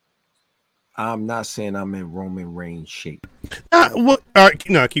 I'm not saying I'm in Roman Reigns shape All right,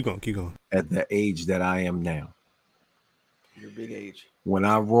 no, keep going. at the age that I am now. Your big age. When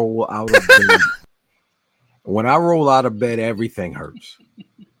I roll out of bed, everything hurts.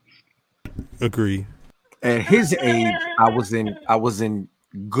 Agree. At his age, I was in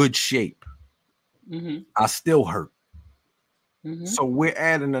good shape. Mm-hmm. I still hurt. Mm-hmm. So we're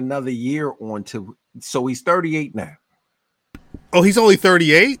adding another year on to. So he's 38 now. Oh, he's only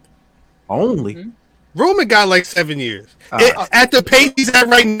 38? Only. Mhm. Roman got like 7 years. Uh, At the pace he's at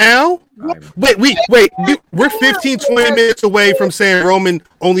right now? Wait. We're 15, 20 minutes away from saying Roman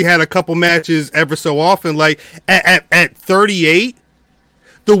only had a couple matches ever so often. Like at 38,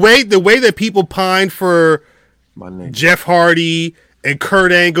 the way that people pine for My nigga. Jeff Hardy and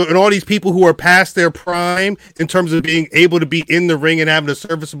Kurt Angle and all these people who are past their prime in terms of being able to be in the ring and having a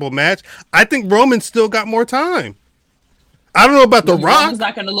serviceable match, I think Roman's still got more time. I don't know about The Rock. Roman's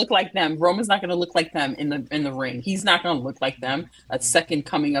not going to look like them. Roman's not going to look like them in the ring. He's not going to look like them. A second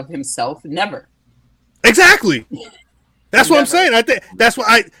coming of himself. Never. Exactly. That's what I'm saying. I think that's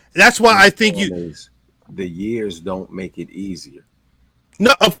why I think The years don't make it easier.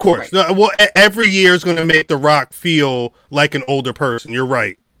 No, of course. Right. No, well, every year is going to make The Rock feel like an older person. You're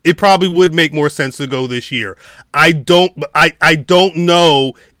right. It probably would make more sense to go this year. I don't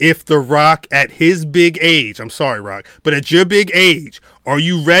know if The Rock at his big age, I'm sorry, Rock, but at your big age, are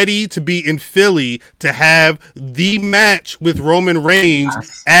you ready to be in Philly to have the match with Roman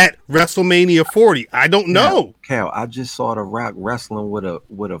Reigns at WrestleMania 40? I don't know. Cal, I just saw The Rock wrestling with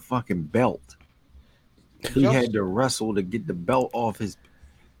a fucking belt. He had to wrestle to get the belt off his.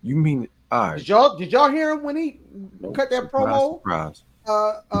 You mean all right? Did y'all hear him when he cut that promo? Surprise.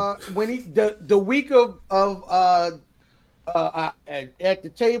 When he the week of at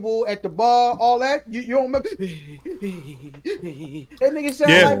the table, at the bar, all that, you don't remember? That nigga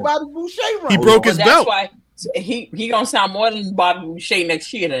sound like Bobby Boucher. He broke his That's belt. why he gonna sound more than Bobby Boucher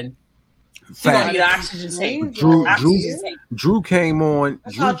next year. Then he gonna need oxygen tank. Drew came on.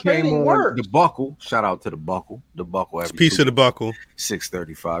 That's Drew how came training on works. the buckle. Shout out to the buckle. The buckle. Every Piece of the buckle.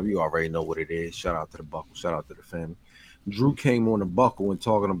 635. You already know what it is. Shout out to the buckle. Shout out to the family. Drew came on the buckle and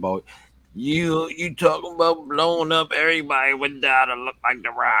talking about you talking about blowing up everybody with that to look like The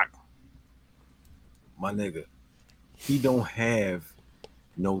Rock. My nigga, he don't have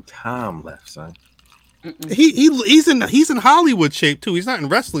no time left, son. He's in Hollywood shape too. He's not in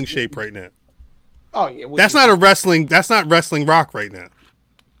wrestling shape right now. Oh yeah, That's not wrestling Rock right now.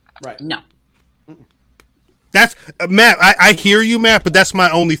 right. No. That's Matt. I hear you, Matt, but that's my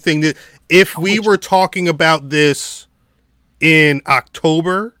only thing. That if we were talking about this in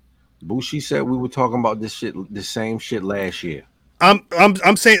October, Bushi said we were talking about this shit, the same shit last year.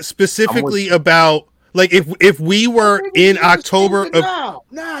 I'm saying specifically about like if we were in October of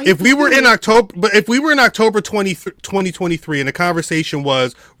if we were in October 2023 and the conversation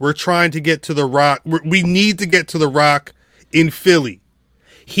was we're trying to get to The Rock, we need to get to The Rock in Philly.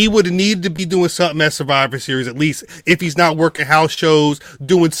 He would need to be doing something at Survivor Series, at least if he's not working house shows,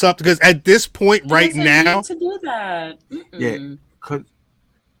 doing something. Because at this point, right now, to do that. Yeah, could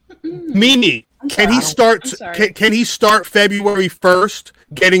Mimi, can he start? Can he start February 1st,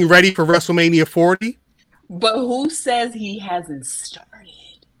 getting ready for WrestleMania 40? But who says he hasn't started?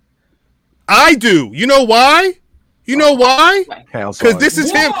 I do. You know why? You know why? Because this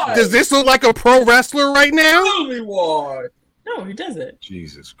is him. Does this look like a pro wrestler right now? Tell me why. No, he doesn't.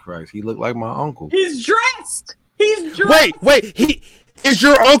 Jesus Christ, he looked like my uncle. He's dressed. He's dressed. Wait. Is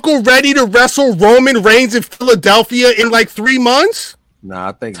your uncle ready to wrestle Roman Reigns in Philadelphia in like 3 months? Nah,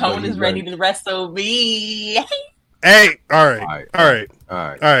 I think Tone is ready to wrestle me. Hey, all right.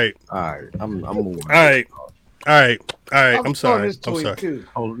 I'm moving. All right. I'm sorry.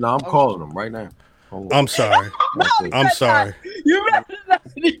 Oh, no, I'm calling him right now. I'm sorry. I'm sorry. You better not.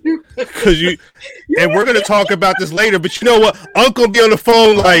 You Because and we're gonna talk about this later. But you know what? Uncle be on the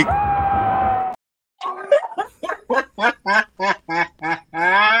phone like,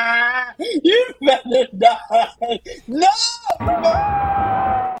 you better die. No.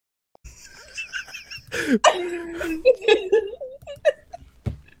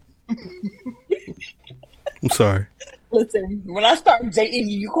 I'm sorry. Listen, when I start dating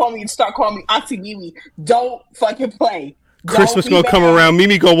you, start calling me Auntie Mimi. Don't fucking play. Christmas gonna come around.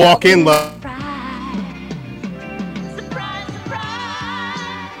 Mimi gonna walk in like.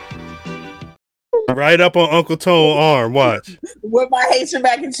 Right up on Uncle Tone's arm. Watch. With my Haitian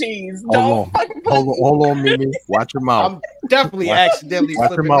mac and cheese. Don't fucking play. Hold on, Mimi. Watch your mouth. I'm definitely accidentally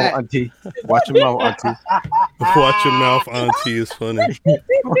Watch your flipping mouth, that. Auntie. Watch your mouth, Auntie. Watch your mouth, Auntie is funny. I'm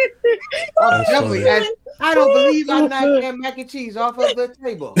That's definitely funny. I don't believe I knocked that mac and cheese off of the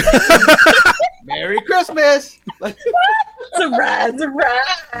table. Merry Christmas. Surprise.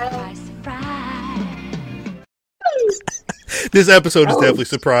 This episode is definitely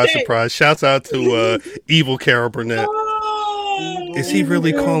surprise. Shouts out to evil Carol Burnett. Is he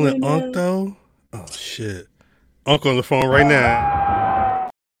really calling Unc though? Oh shit. Uncle on the phone right now.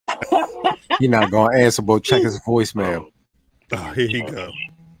 You're not gonna answer, but check his voicemail. Oh, here you go.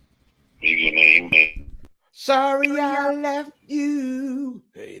 Sorry I left you.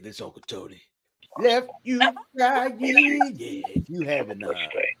 Hey, this Uncle Tony. Left you crying. Yeah, you have enough.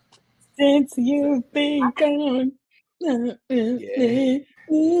 Since you've been gone. Yeah. I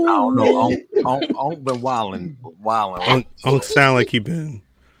don't know. I've been wilding. Unc sound like he been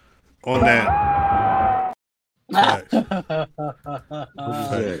on that. Right.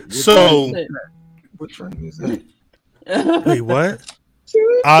 So What train is that? wait, what?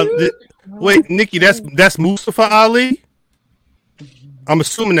 Wait, Nikki, that's Mustafa Ali. I'm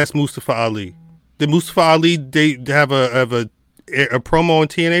assuming that's Mustafa Ali. Did Mustafa Ali they have a promo on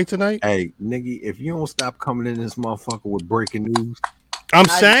TNA tonight? Hey, nigga, if you don't stop coming in this motherfucker with breaking news, I'm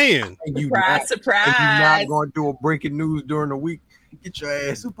saying. and you Surprise. if you're not going to do a breaking news during the week, get your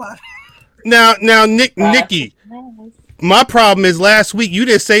ass up out. Now, Nikki, my problem is last week you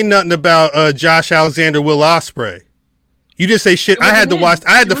didn't say nothing about Josh Alexander, Will Ospreay. You didn't say shit. I had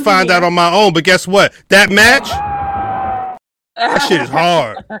to find out on my own. But guess what? That match, that shit is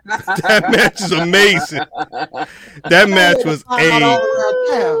hard. That match is amazing. That match was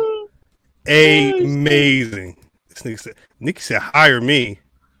amazing. This Nikki said, hire me.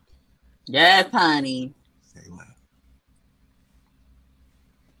 Yes, honey.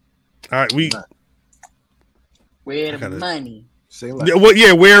 All right, Where the money? Say less.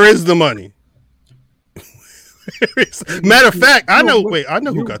 Where is the money? Matter of fact, I know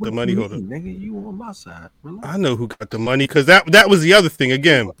who got the money. Hold on. Nigga, you on my side. Relax. I know who got the money because that was the other thing.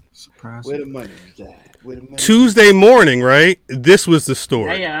 Again, Surprise. Where the money is at? Where the money? Tuesday morning, right? This was the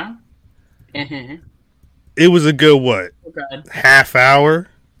story. Yeah. Uh-huh. It was a good what? Okay. Half hour,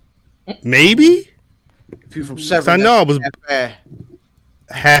 maybe. If you from 7, I know I was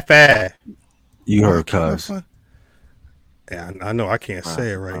half-ass. You heard, cuz. Yeah, I know I can't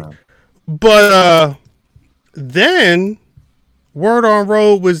say it right. But then word on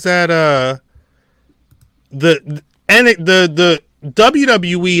road was that the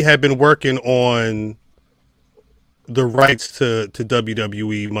WWE had been working on the rights to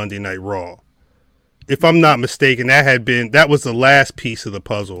WWE Monday Night Raw. If I'm not mistaken, that was the last piece of the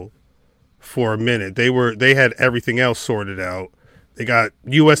puzzle for a minute. They had everything else sorted out. They got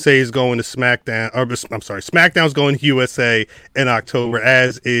USA's going to SmackDown. I'm sorry, SmackDown's going to USA in October,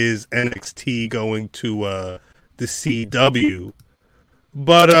 as is NXT going to the CW.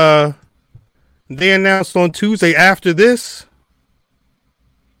 But they announced on Tuesday after this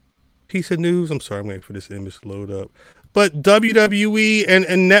piece of news. I'm sorry, I'm waiting for this image to load up. But WWE and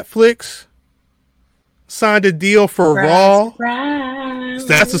Netflix signed a deal for Raw. Surprise.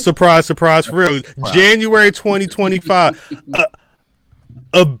 That's a surprise for real. January 2025.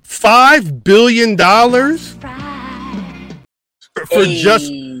 $5 billion for just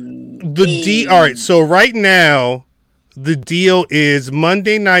the deal. All right, so right now the deal is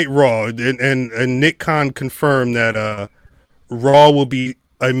Monday Night Raw, and Nick Khan confirmed that Raw will be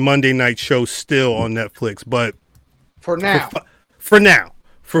a Monday night show still on Netflix, but for now,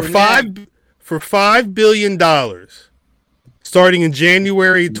 for $5 billion, starting in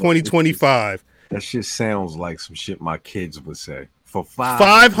January 2025. That shit sounds like some shit my kids would say. For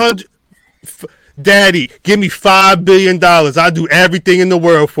 500, Daddy, give me $5 billion. I'll do everything in the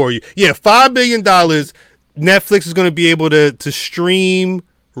world for you. Yeah, $5 billion. Netflix is going to be able to stream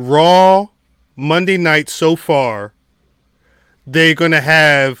Raw Monday night so far. They're going to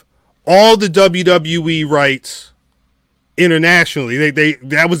have all the WWE rights internationally.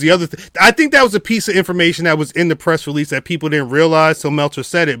 That was the other thing. I think that was a piece of information that was in the press release that people didn't realize, so Meltzer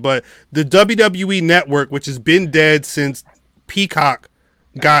said it. But the WWE Network, which has been dead since Peacock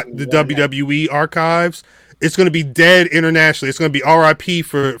got the WWE archives, it's going to be dead internationally. It's going to be RIP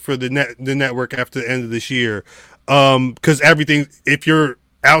for the network after the end of this year. Because everything, if you're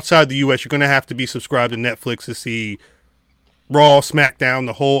outside the US, you're going to have to be subscribed to Netflix to see Raw, SmackDown,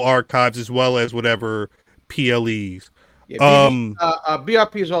 the whole archives, as well as whatever PLEs. Yeah,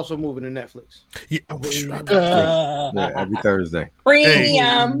 BRP is also moving to Netflix. Yeah, every Thursday.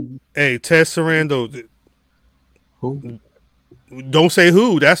 Premium. Hey, Ted Sarando. Who? Don't say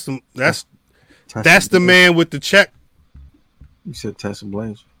who. That's the man with the check. You said Tessa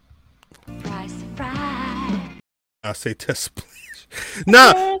Blanchard. I say Tessa Blanchard.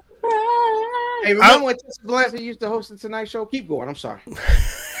 Nah. Hey, remember when Tessa Blanchard used to host the Tonight Show? Keep going. I'm sorry.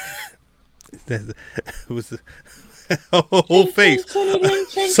 It was the whole face.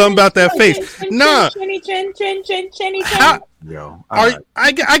 Something about that face. Nah. Yo,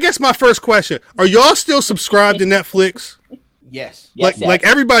 I guess my first question: are y'all still subscribed to Netflix? Yes. Like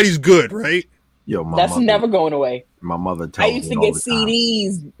everybody's good, right? Yo, That's never going away. My mother tells I me used to all get the time.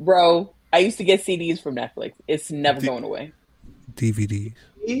 CDs, bro. I used to get CDs from Netflix. It's never going away. DVDs.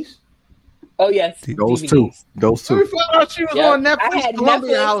 Oh yes, Those DVDs. two. Those We two. found out she was on Netflix. I had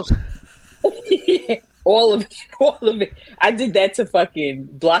Columbia Netflix. House. all of it. I did that to fucking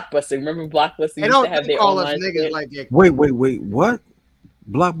Blockbuster. Remember Blockbuster They used don't to have their call us online niggas shit? like that. Wait. What?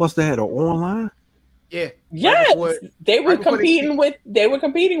 Blockbuster had an online Yeah. Yes, Right before- they were right before competing with. They were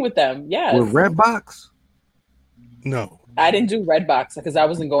competing with them. Yes, with Redbox. No. I didn't do Redbox because I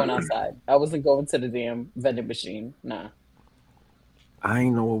wasn't going outside. I wasn't going to the damn vending machine. Nah. I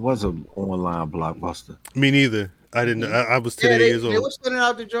ain't know it was an online Blockbuster. Me neither. I didn't. I was Yeah, 10 years they old. were sending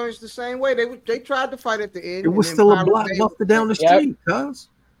out the joints the same way. They tried to fight at the end. It was and still a then Pirate Bay- Blockbuster down the Yep. street, cuz.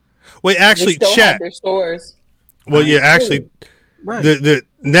 Wait, actually, they still chat. had their stores. Well, yeah, actually, Right. the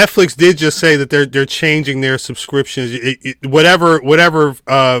Netflix did just say that they're changing their subscriptions. Whatever.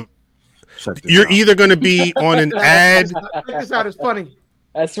 Check this You're out. either going to be on an ad. Check this out. It's funny.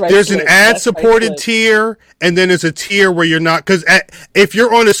 That's right. There's an Click. That's ad-supported right, Click. tier, and then there's a tier where you're not. Because if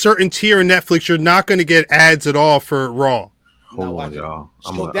you're on a certain tier in Netflix, you're not going to get ads at all for Raw. Hold on, y'all.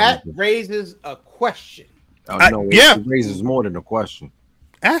 So that raises a question. No, yeah. it raises more than a question.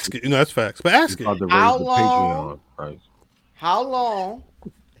 Ask it. That's facts. But ask It's it. about to raise How the long- Patreon price. How long?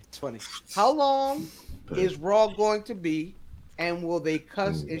 It's funny. How long is Raw going to be, and will they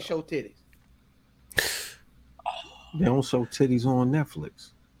cuss and show titties? They don't show titties on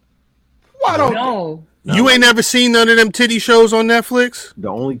Netflix. Why don't No. You ain't never seen none of them titty shows on Netflix? The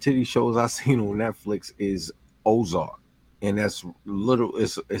only titty shows I've seen on Netflix is Ozark, and that's little.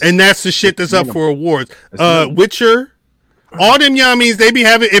 It's And that's the shit that's up for awards. minimal. Witcher, all them yummies, they be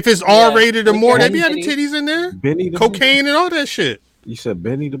having, if it's R rated or Witcher more, they has be having titties. titties in there. Benny the Cocaine and all that shit. You said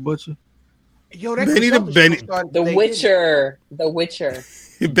Benny the Butcher? Yo, that Benny the Christopher Benny- show started The today, Witcher. The Witcher.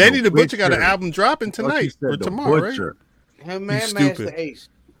 Benny the Butcher got an Witcher. album dropping I thought you tonight said or the tomorrow, right? Butcher. didn't he? Him man, stupid. Master Ace.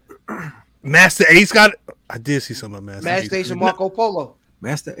 Master Ace got. I did see some of Master Master Ace Ace. and Marco Polo.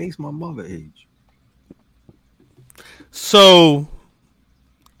 Master Ace, my mother age. So,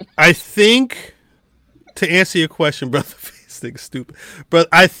 I think to answer your question, brother, this thing's stupid. But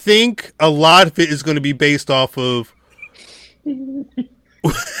I think a lot of it is going to be based off of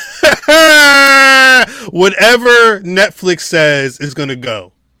whatever Netflix says is going to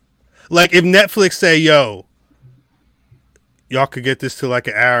go. Like if Netflix say, "Yo, y'all could get this to like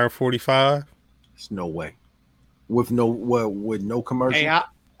an hour and 45." There's no way. With no commercial. Hey,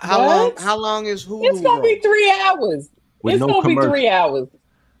 how long? What? How long is Hulu? It's gonna Raw? be 3 hours. With It's no gonna be commercial. 3 hours.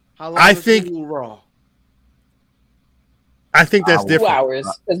 How long I is think- Hulu Raw? I think that's 2 2 different. hours.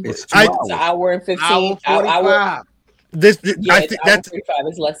 It's 2 I- hours. It's an hour and 15. Hour 45. Yeah, I it's think hour that's 45.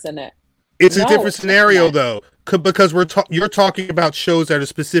 It's less than that. it's a No, different it's not scenario that. though, because you're talking about shows that are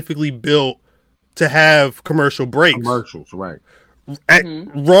specifically built to have commercial breaks. Commercials, right? At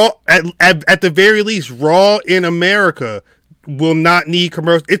Raw, at the very least, Raw in America will not need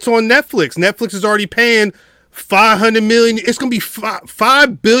commercial. It's on Netflix. Netflix is already paying $500 million. It's gonna be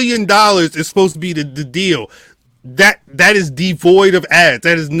 $5 billion. Is supposed to be the deal. That is devoid of ads.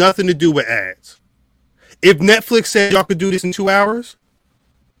 That has nothing to do with ads. If Netflix said y'all could do this in 2 hours,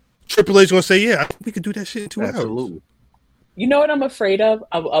 Triple H gonna say, "Yeah, we could do that shit in 2 hours." Absolutely. You know what I'm afraid of?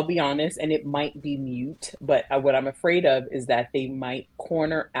 I'll be honest, and it might be mute, but what I'm afraid of is that they might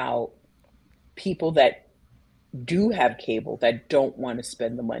corner out people that do have cable that don't want to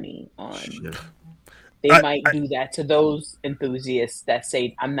spend the money on. Shit. They might do that to those enthusiasts that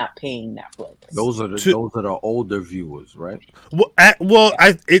say, "I'm not paying Netflix." Those are the older viewers, right? Well,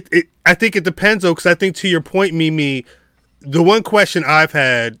 I think it depends though, because I think to your point, Mimi, the one question I've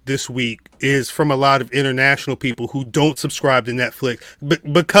had this week is from a lot of international people who don't subscribe to Netflix,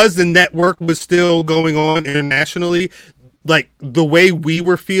 but because the network was still going on internationally. Like the way we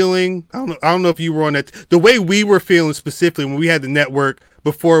were feeling, I don't know if you were on that. The way we were feeling specifically when we had the network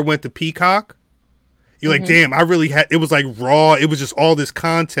before it went to Peacock, you're like, damn, I really had. It was like raw. It was just all this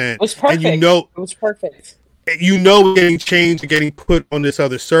content. It was perfect. And it was perfect. Getting changed and getting put on this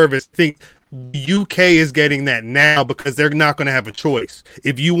other service. I think UK is getting that now because they're not going to have a choice.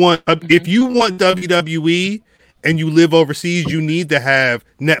 If you want WWE. And you live overseas, you need to have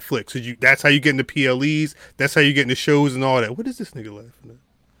Netflix. That's how you get into PLEs. That's how you get into shows and all that. What is this nigga laughing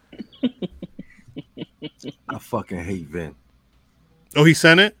at? I fucking hate Vin. Oh, he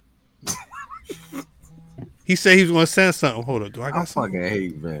sent it? He said he was going to send something. Hold up. I fucking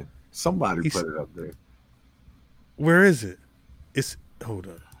hate Vin. Somebody put it up there. Where is it? Hold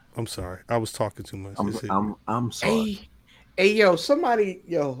up. I'm sorry. I was talking too much. I'm sorry. Hey, yo,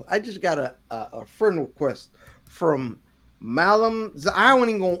 I just got a friend request from Malam. I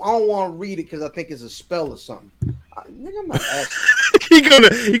don't want to read it because I think it's a spell or something. Nigga, I'm not asking. he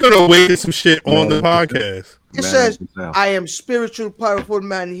gonna wait some shit on the podcast. It says, "I am spiritual, powerful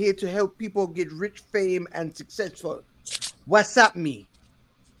man here to help people get rich, fame, and successful. What's up, me?"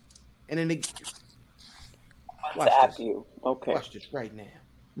 And then WhatsApp you. Okay. Watch this right now.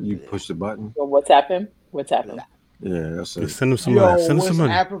 You push the button. So what's happened? Yeah, that's it. Send him some money. Send him some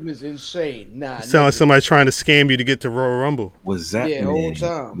money. WhatsApp is insane. Nah, sound like somebody trying to scam you to get to Royal Rumble. What's that? Yeah, whole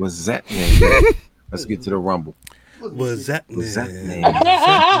time. What's that name? Let's get to the Rumble. What's that name?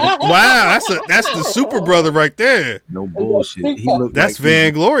 Wow, that's the super brother right there. No bullshit. That's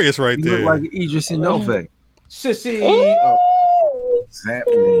Van Glorious right he there. He looked like Idris Inoue. Sissy. What's that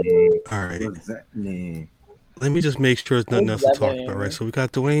name? All right. What's that name? Let me just make sure there's nothing else to talk about, right? So we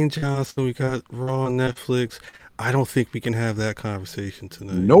got Dwayne Johnson, we got Raw on Netflix. I don't think we can have that conversation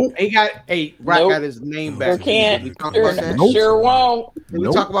tonight. Nope. Rock got his name back. Sure won't. Did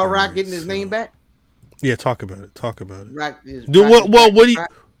we talk about Rock getting his name back? Yeah, talk about it. Rock is what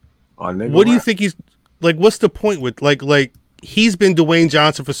do you think he's like? What's the point with like he's been Dwayne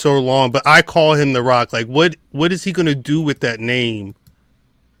Johnson for so long, but I call him The Rock. Like, what is he gonna do with that name?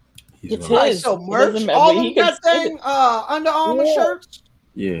 It's his. So merch, all of that thing, Under Armour shirts.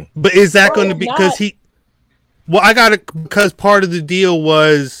 Yeah, but is that going to be because he? Well, I got it because part of the deal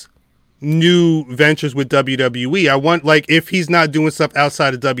was new ventures with WWE. I want, like, if he's not doing stuff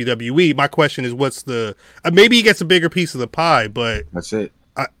outside of WWE, my question is, what's the? Maybe he gets a bigger piece of the pie, but that's it.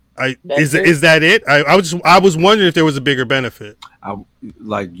 Is that it? I was wondering if there was a bigger benefit.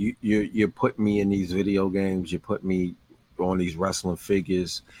 Like you put me in these video games. You put me on these wrestling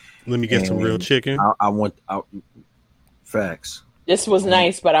figures. Let me get some real chicken. I want facts. This was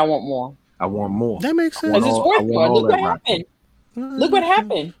nice, but I want more. I want more. That makes sense. Because it's worth more. Look what happened. Look what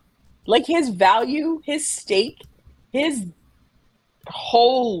happened. Like his value, his stake, his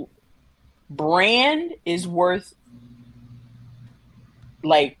whole brand is worth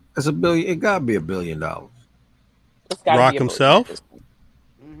like it's $1 billion. It gotta be $1 billion. Rock himself.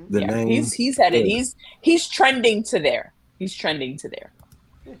 The name. He's headed. He's trending to there. He's trending to there.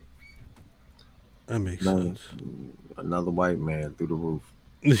 That makes sense. Another white man through the roof.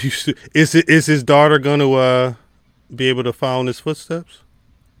 Is his daughter gonna be able to follow in his footsteps?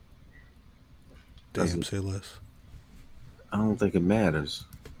 Damn, say less. I don't think it matters.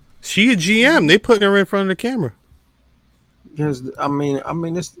 She a GM. They putting her in front of the camera. Yes, I mean,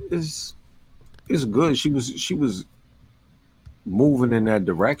 it's good. She was moving in that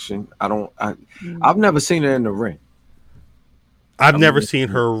direction. I've never seen her in the ring. I've never seen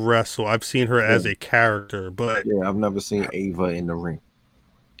her wrestle. I've seen her as a character, but yeah, I've never seen Ava in the ring.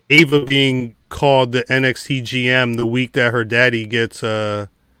 Ava being called the NXT GM the week that her daddy gets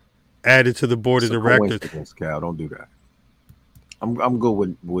added to the board of directors. Cal, don't do that. I'm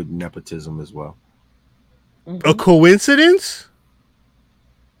good with nepotism as well. Mm-hmm. A coincidence?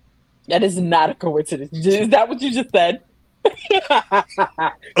 That is not a coincidence. Is that what you just said?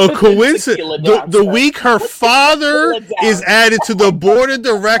 A coincidence. The week her father is added to the board of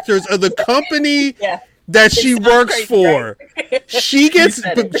directors of the company that she works crazy, for.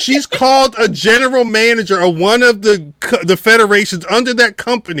 Right? She's called a general manager of one of the federations under that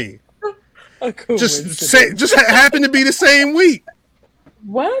company. Just happened to be the same week.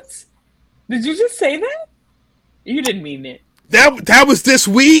 What? Did you just say that? You didn't mean it. That was this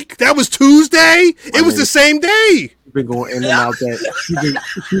week. That was Tuesday. It was the same day. been going in and out that.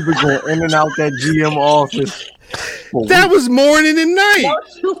 She been going in and out that GM office. That was morning and night. No,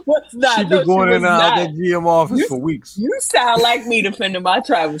 she was not. She No, been going she in was and out not. that GM office for weeks. You sound like me defending my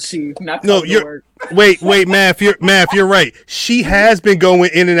travel shoes. Not No, coming to you're work. wait, Math, you're right. She has been going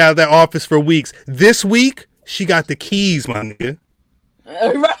in and out of that office for weeks. This week, she got the keys, my nigga.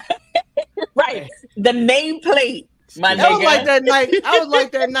 Right. The nameplate, my That was nigga. like that night. I was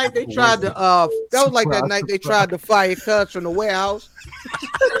like that night they tried to. That was like that night they tried to fire Cuz from the warehouse.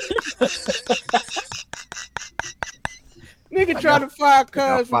 Nigga tried to fire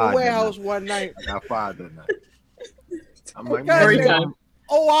Cuz from the warehouse one night. I got fired that night. I'm like, Every man, time.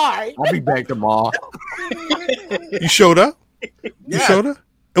 Oh, all right. I'll be back tomorrow. You showed up? You showed up?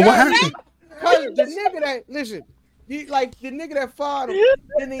 And what happened? Cause the nigga that listen, the nigga that fired him,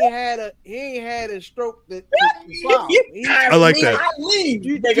 then he ain't had a stroke that fire. I like that. I leave,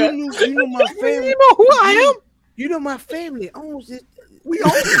 You nigga. know my family. You know who I am? You know my family owns it. We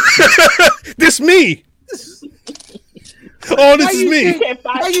own This me. Oh, this is me.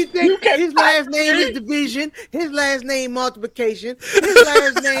 How you think his last name is division? His last name multiplication. His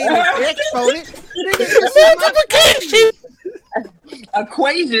last name is exponent. Nigga, it's multiplication.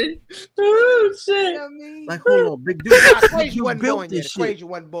 Equation. Oh shit. You know what I mean? Like, hold on, big dude. The Big equation dude wasn't built born yet. this The shit. equation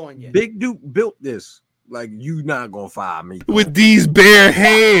wasn't born yet. Big Duke built this. Like, you not gonna fire me With these bare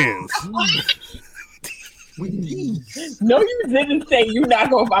hands. with these. No, you didn't say you're not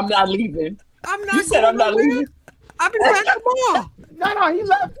going. I'm not leaving. I'm not. You said I'm not leaving. I've been back tomorrow. No, he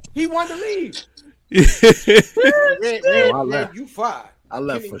left. He wanted to leave. Red, I left. you fired. I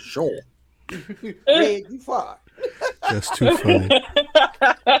left for sure. Red, you fired. That's too funny.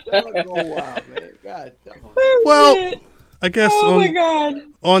 Don't go wild, man. God damn. Well, I guess Oh my god.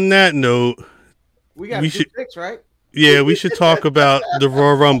 on that note, We got we two should- picks, right? yeah, we should talk about the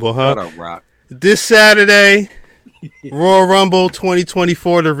Royal Rumble, Shut huh? up, Rock. This Saturday, Royal Rumble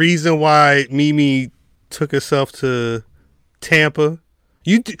 2024. The reason why Mimi took herself to Tampa.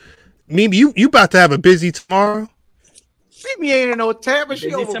 Mimi, you about to have a busy tomorrow? Mimi ain't in no Tampa. She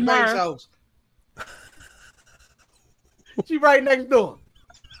Busy over tomorrow. Frank's house. She right next door.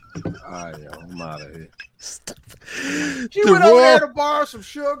 All right, yo, I'm out of here. She The went over Royal- there to borrow some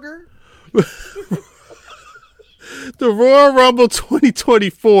sugar. The Royal Rumble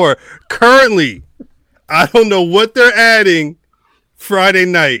 2024. Currently, I don't know what they're adding Friday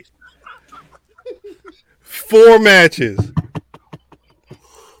night. 4 matches.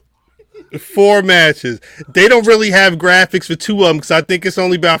 4 matches. They don't really have graphics for 2 of them because I think it's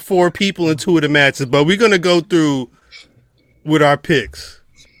only about 4 people in 2 of the matches. But we're going to go through with our picks.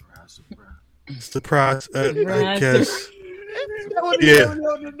 Surprise. I guess. Yeah.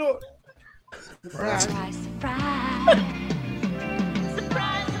 Surprise, surprise.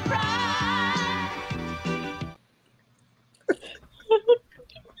 Surprise, surprise.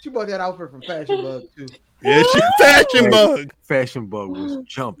 She bought that outfit from Fashion Bug too. Yeah, she Fashion Bug. Fashion Bug was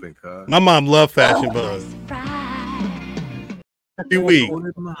jumping, cuz. My mom loved Fashion Bug. Surprise. Every week.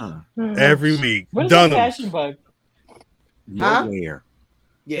 Every week. What is a Dunham. fashion bug? Huh? Nowhere.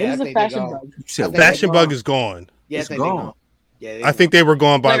 Yeah, What I is a think they fashion gone. bug? You said I think Fashion they Bug gone. is gone. Yeah, It's I think they gone. Yeah, they I think they were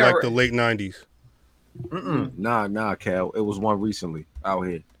gone by Like like a- the late 90s. Nah, Cal. It was one recently out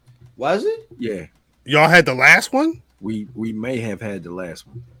here. was it? Yeah, Y'all had the last one? we may have had the last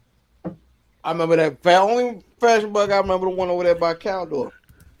one. I remember that only Fashion Bug. I remember the one over there by Caldor. On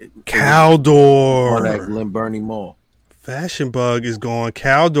that Caldor. Glen Burnie Mall. Fashion Bug is gone.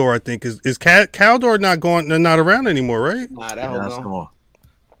 Caldor, I think, is Caldor not going? They're not around anymore, right? Nah, that Nah, whole it's gone. gone.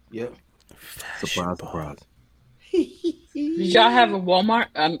 Yep. Surprise, surprise. Did y'all have a Walmart?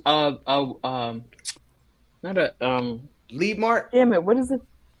 Not a Lead Mart. Damn it! What is it?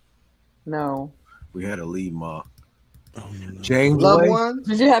 No. We had a lead mall. Oh, no. James Love Way? One.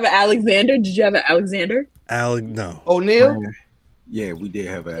 Did you have an Alexander? Did you have an Alexander? No. O'Neal. Yeah, we did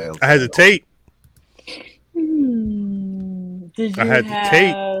have a. I had the tape. Did you I had the have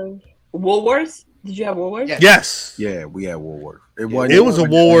tape. Woolworths? Did you have Woolworths? Yeah. Yes. Yeah, we had Woolworth. It was a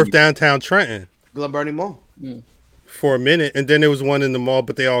Woolworth downtown Trenton Glen Burnie Mall. for a minute, and then there was one in the mall,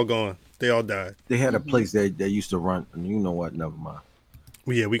 but they all gone. They all died. They had a place that they used to run. And you know what? Never mind.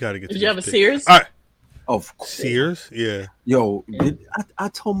 Well, yeah, we got to get. Did to you have a this pick. Sears? All right, Of course. Sears. Yeah. Yo, I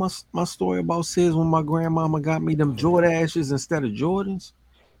told my story about Sears when my grandmama got me them Jordashes instead of Jordans.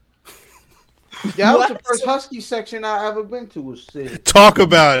 Yeah, that was What? the first Husky section I ever been to. Was Sears. Talk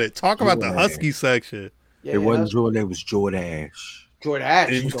about it. Talk about the Yeah. Husky section. Yeah, It wasn't Husky. Jordan, it was Jordash. Jordan Ash.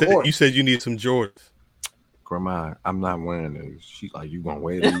 And was the horse. you said you need some Jordans. Grandma, I'm not wearing these. She's like, you gonna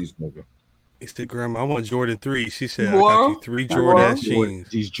wear these, nigga? He said, "Grandma, I want Jordan 3." She said, "I Whoa. got you 3 Jordan Jord- jeans."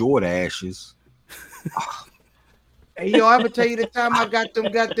 These Jordashes. Hey, yo, I ever tell you the time I got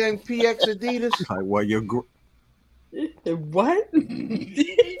them goddamn PX Adidas? Like, well, you're What?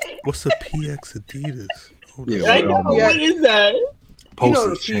 What's a PX Adidas? Hold Yeah, on. I know. Yeah. What is that? You know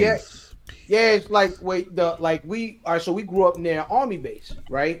the postage chain. PX? Yeah, it's like so we grew up near Army base,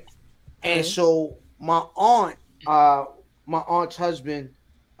 right? And so my aunt's husband,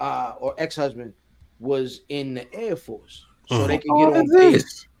 or ex-husband, was in the Air Force, so they could get on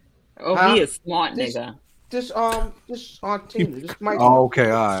base. Oh, Huh? he a smart This- nigga. This Aunt Tina, this Mike. Oh, okay,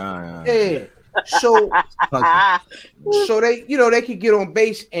 all right. Yeah. So Ah, they, they could get on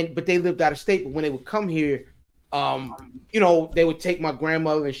base, but they lived out of state. But when they would come here, they would take my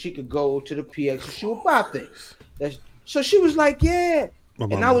grandmother, and she could go to the PX, and she would buy things. So she was like, yeah,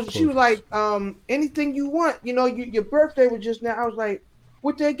 and she was like, anything you want, your birthday was just now. I was like,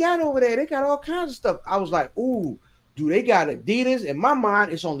 what they got over there? They got all kinds of stuff. I was like, ooh, do they got Adidas? In my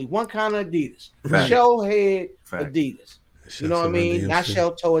mind, it's only one kind of Adidas, Fact. shell head Fact. Adidas. You know what I mean? Not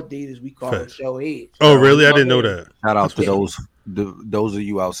shell toe Adidas. We call them Fact. shell heads. Oh, really? I didn't know that. Shout out to Yeah. those of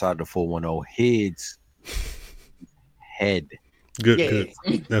you outside the 410 heads. Head. Good, Yeah.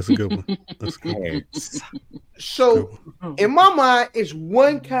 good. That's a good one. That's good. Heads. So in my mind, it's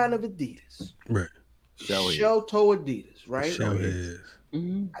one kind of Adidas. Right. Shell toe Adidas, right? Shell head.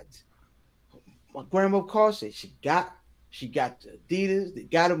 mhm. My grandma called, said she got the Adidas. They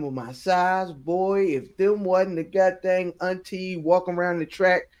got them on my size. Boy, if them wasn't the goddamn auntie walking around the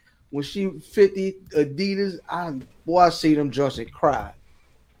track when she 50 Adidas, I see them just and cry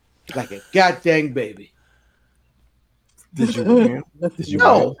like a goddamn baby. Did you win? Did you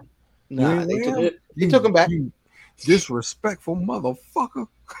No, win? nah, they took them back. You disrespectful motherfucker.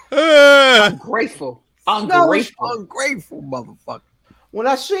 Ah! Ungrateful. No, Ungrateful. Ungrateful motherfucker. when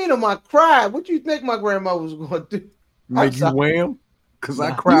I seen them, I cried. What do you think my grandma was going to do? Make you sorry. wham? Because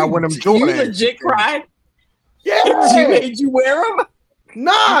I cried when them Jordan. You legit cried? She Yeah, made you wear them?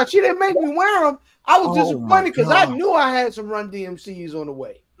 nah, she didn't make me wear them. I was Oh, my disappointed because I God. knew I had some Run DMCs on the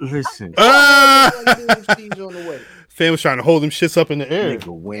way. Listen, Ah! Run DMCs on the way. Fam was trying to hold them shits up in the air. nigga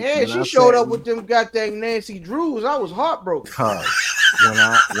went. Yeah, when she I showed sat up in- with them goddamn Nancy Drews. I was heartbroken.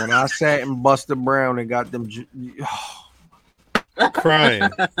 Cuz when I sat in Buster Brown and got them, Crying.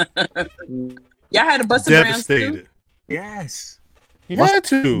 Y'all had a Buster Browns too? Devastated. yes, You had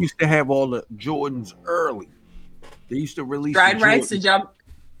we to. used to have all the Jordans early. They used to release Stride the rights? Jordans. Did y'all?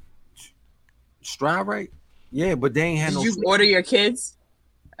 Stride right? Yeah, but they ain't had Did no. you order your kids?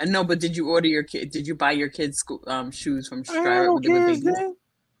 No, but did you order your kid? Did you buy your kids school shoes from I ain't Stride had no when they were kids babies? then.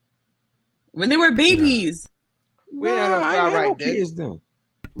 When they were babies. We had no Nah, I ain't Stride had no Right then. kids then.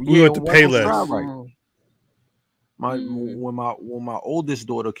 We went to one pay was less. Stride Right. Oh. When my oldest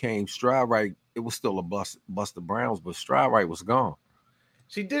daughter came, Stride Right, it was still a Buster Browns, but Stride Right was gone.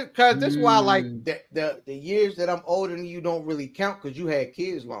 See, because this is why I like Mm. the years that I'm older than you don't really count because you had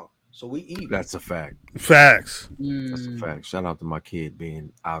kids long. So we even. That's a fact. Facts. That's a Mm. fact. Shout out to my kid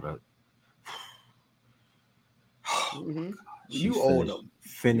being out of. Mhm. She You old.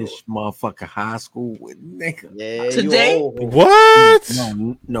 finished motherfucking high school with nigga. Yeah, Today? you old. What?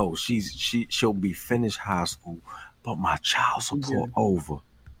 No, she'll be finished high school, but my child support over.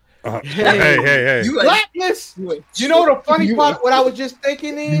 Hey. You a- Blackness. You know the funny part? What I was just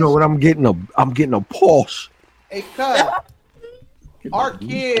thinking is, You know what I'm getting? I'm getting a Porsche. hey,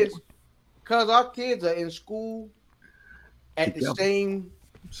 cuz our kids are in school at the Together. same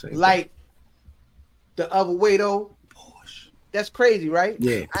Same like the other way though. Porsche. That's crazy, right?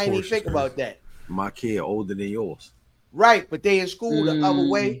 Yeah, I ain't even Porsche, think man. about that. My kid older than yours. Right, but they in school the other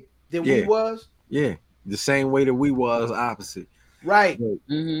way than we Yeah. was. Yeah, the same way that we was opposite. Right.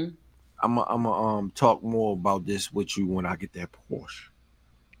 Mhm. I'm talk more about this with you when I get that Porsche.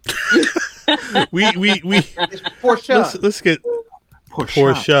 We It's for sure. let's get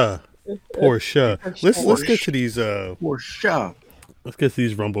Porsche. Let's get to these Porsche. let's get to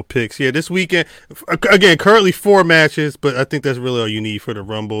these Rumble picks. Yeah, this weekend again, currently 4 matches, but I think that's really all you need for the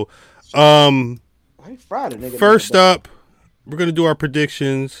Rumble. I fried a nigga. First up, we're gonna do our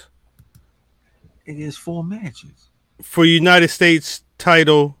predictions It is 4 matches. for United States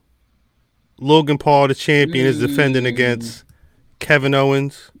title. Logan Paul, the champion, is defending against Kevin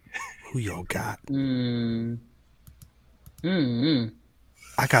Owens. Who y'all got? Mm. Mm.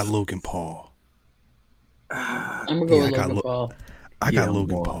 I got Logan Paul. I'm gonna go Yeah, with I got Logan Paul. I got I'm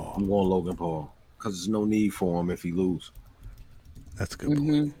Logan going- Paul. I'm going Logan Paul because there's no need for him if he lose. That's a good point.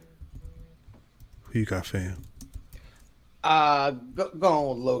 Mhm. Who you got, fam? Go on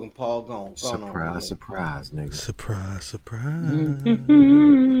with Logan Paul. Go on. Surprise, surprise, nigga. Surprise, surprise.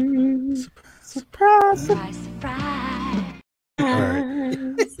 Mhm. Surprise. Surprise, surprise.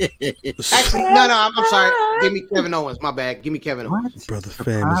 Actually, no, I'm sorry. Give me Kevin Owens. My bad. Give me Kevin Owens. Brother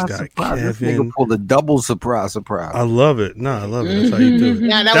Famous got This Kevin. nigga pulled a double surprise. I love it. No, I love it. That's how you do it.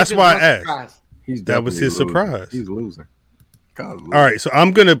 Yeah, That's was why I just asked. one surprise. That was his surprise. He's losing. All right, so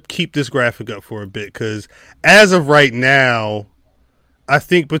I'm gonna keep this graphic up for a bit because as of right now, I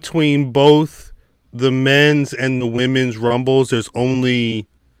think between both the men's and the women's rumbles, there's only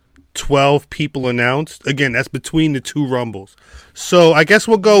 12 people announced. Again, that's between the two rumbles. So I guess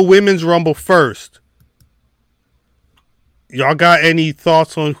we'll go women's rumble first. Y'all got any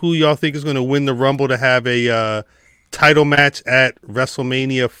thoughts on who y'all think is going to win the rumble to have a title match at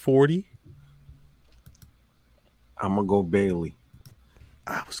WrestleMania 40? I'm gonna go Bailey.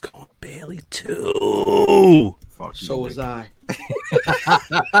 I was going Bailey too. Fuck you, So was nigga.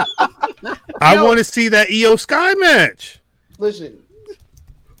 I. I want to see that Io Sky match. Listen,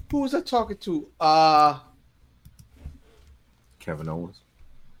 who was I talking to? Kevin Owens.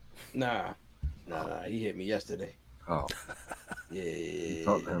 Nah. He hit me yesterday. Oh, Yeah. you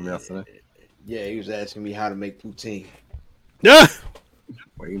talked to him yesterday. Yeah, he was asking me how to make poutine. Yeah.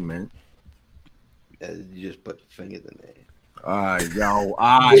 Wait a minute. You just put the fingers in there. All right, yo.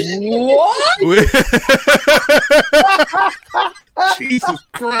 All right. What? Jesus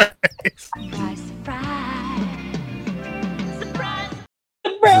Christ. Surprise, surprise. Surprise.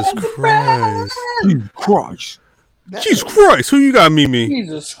 Jesus Christ. Christ. Jesus Christ. Who you got, Mimi?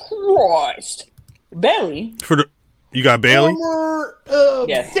 Jesus Christ. Bailey. You got Bailey? Former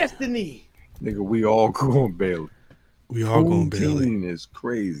Yes. Destiny. Nigga, we all going Bailey. We all going Bailey. Poutine is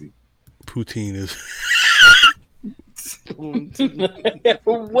crazy. Poutine is.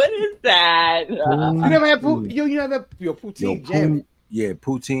 What is that? You never had poutine? You never had your Yo, poutine jam.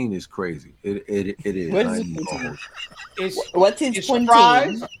 poutine is crazy. It is. What is I it, ain't gonna poutine? hold you. What's his It's poutine?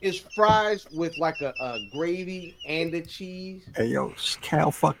 fries. It's fries with like a gravy and the cheese. Hey, yo,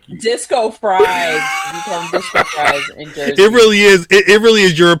 Cal, fuck you. Disco fries. Become disco fries in Jersey. It really is. It really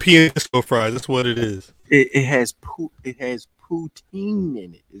is European disco fries. That's what it is. It has poutine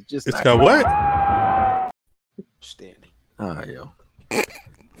in it. It's just It's not- got what? Standing. Ah, yo.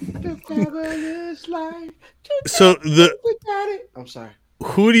 The fabulous life. So We got it. I'm sorry.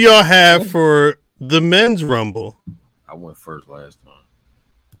 who do y'all have for the men's rumble? I went first last time.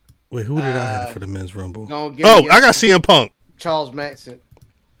 Wait, who did I have for the men's rumble? Gonna give Oh, me I got CM Punk. Charles Manson.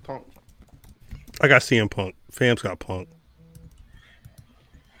 Punk. I got CM Punk. Fam's got Punk.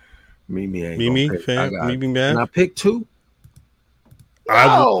 Mimi ain't Mimi, gonna pick. fam, Mimi, Can man. I pick two?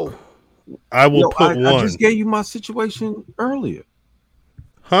 No. I will Yo, put I one. just gave you my situation earlier.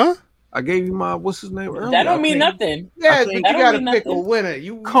 Huh? I gave you my what's his name earlier. That don't I mean think- nothing. Yeah, I but you think- That don't gotta mean pick a nothing. winner.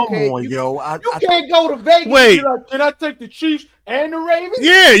 You Come can't- on, you, yo. You can't go to Vegas. Wait. And be like, can I take the Chiefs and the Ravens?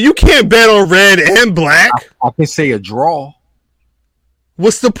 Yeah, you can't bet on red and black. I can say a draw.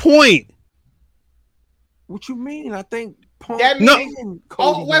 What's the point? What you mean? I think Punk That No. means- and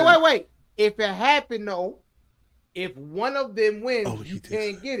Oh, Cody wait. If it happened though, if one of them wins, Oh, he you did.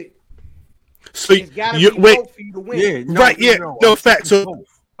 can't get it. So It's gotta you be wait. both for you to win. Yeah, Right, yeah, no, I'm fact, saying so- it's both.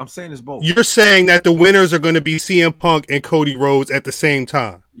 I'm saying it's both. You're saying that the winners are going to be CM Punk and Cody Rhodes at the same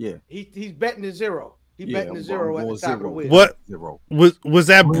time. Yeah. He's betting the zero. He's Yeah, betting the I'm zero at going the top of the zero. wheel. What Zero. was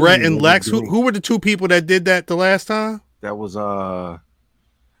that? What Brett are and you Lex? doing? Who were the two people that did that the last time? That was It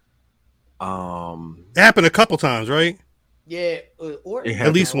happened a couple times, right? Yeah, or it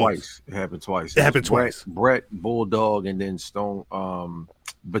happened least twice. It happened twice. It happened was twice. Brett, Bulldog, and then Stone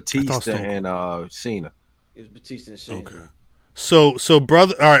Batista Stone- and Cena. it was Batista and Shane. Okay. So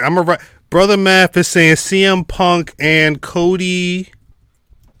brother, all right, I'm gonna write. Brother Math is saying CM Punk and Cody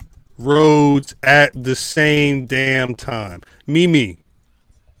Rhodes at the same damn time. Mimi,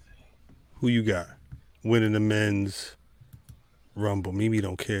 who you got winning the men's rumble? Mimi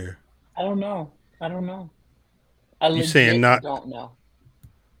don't care. I don't know. I You saying legit not- don't know.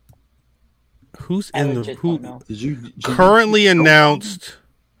 Who's I in the legit who don't know. Did you currently announced?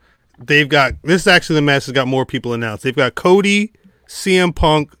 They've got this. Is actually, the match has got more people announced. They've got Cody, CM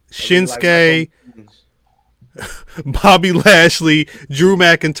Punk, Shinsuke, Bobby Lashley, Drew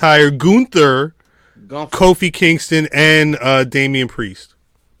McIntyre, Gunther, Kofi Kingston, and Damian Priest.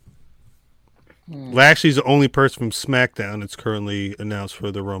 Lashley's the only person from SmackDown that's currently announced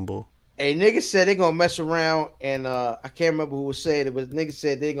for the Rumble. Hey, niggas said they're gonna mess around, and I can't remember who was saying it, but niggas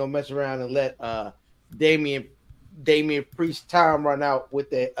said they're gonna mess around and let Damian Priest time run out with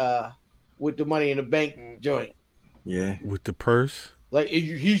the Money in the Bank joint. Yeah. With the purse? Like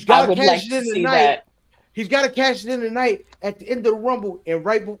he's I got to would cash like it to in see tonight. that. He's got to cash it in tonight at the end of the Rumble, and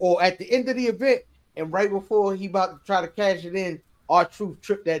or at the end of the event, and right before he about to try to cash it in R-Truth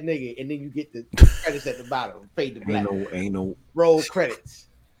tripped that nigga, and then you get the credits at the bottom. Fade to black. Ain't no Roll credits.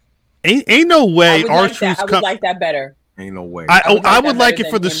 Ain't no way I would like that. I would like that better. Ain't no way. I would like it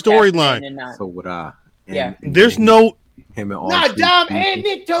for the storyline. So would I. Yeah. There's no. Him and Nah, R-Truth Dom beefing. and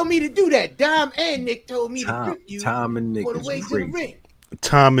Nick told me to do that. Dom and Nick told me to Tom, trip you Tom and Nick for the is way to the crazy. ring.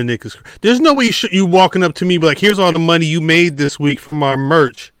 Tom and Nick is. There's no way you walking up to me be like, here's all the money you made this week from our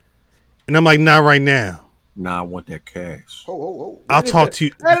merch, and I'm like, not right now. Nah, I want that cash. Ho, ho, ho. I'll talk to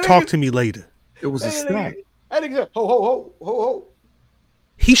you. Talk to me later. It was a stack. That nigga said, ho, ho, ho, ho, ho.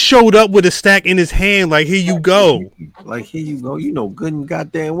 He showed up with a stack in his hand, like, here you go. Like, here you go. You know good and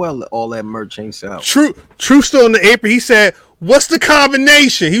goddamn well all that merch ain't sell. True still in the apron. He said, what's the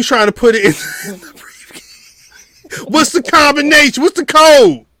combination? He was trying to put it in the briefcase. What's the combination? What's the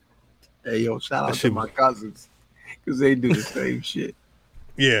code? Hey, yo, shout out to my cousins because they do the same shit.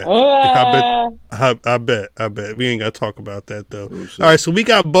 Yeah. Uh, I bet. We ain't got to talk about that, though. All right, so we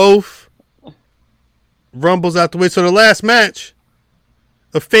got both Rumbles out the way. So the last match,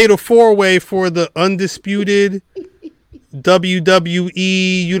 a fatal four-way for the undisputed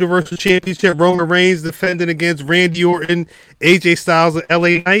WWE Universal Championship. Roman Reigns defending against Randy Orton, AJ Styles, and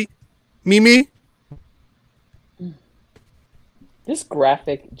LA Knight. Mimi? this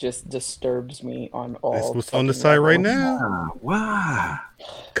graphic just disturbs me on all. That's what's on the site right now. Why?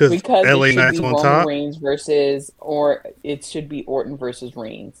 Because Because LA it should Knight's be on Roman top. Reigns versus, or it should be Orton versus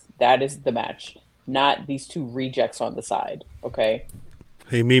Reigns. That is the match, not these two rejects on the side. Okay.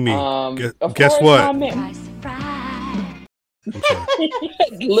 Hey, Mimi, Of guess course, what? my man. Surprise.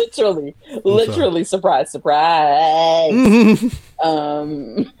 literally, surprise.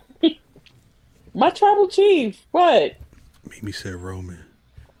 My tribal chief. What? Mimi said Roman.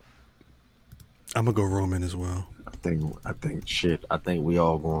 I'm gonna go Roman as well. I think we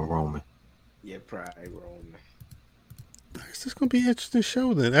all going Roman. Yeah, pride, Roman. This is gonna be an interesting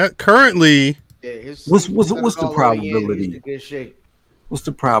show then. Currently, Yeah, What's the probability? Good shape. What's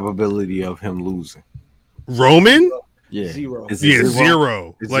the probability of him losing? Roman? Yeah, Zero. Is it Yeah,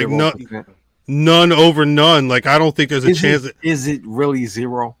 zero. Is Like 0%? none over none. Like I don't think there's a chance. Is it really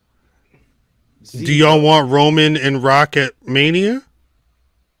zero? Do y'all want Roman and Rock at Mania?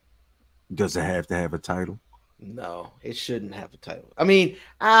 Does it have to have a title? No, it shouldn't have a title. I mean,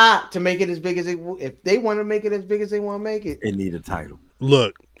 to make it as big as if they want to make it as big as they want to make it, It need a title.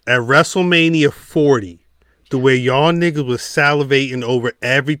 Look, at WrestleMania 40, the way y'all niggas was salivating over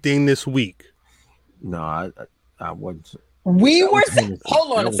everything this week. No, I wasn't. We That were. was Hennessy.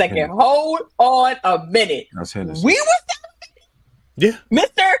 Hold on That a was second. Hennessy. Hold on a minute. That's Hennessy. We were, Yeah.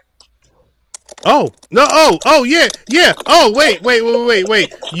 Mister. Oh no! Oh yeah. Oh wait.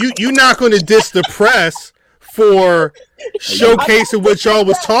 You not going to diss the press for showcasing what y'all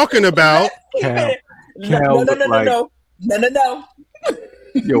was talking about? Cal No. looked like- No.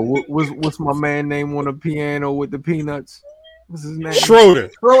 Yo, what's my man name on the piano with the peanuts? What's his name? Schroeder.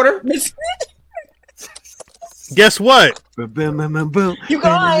 Guess what? You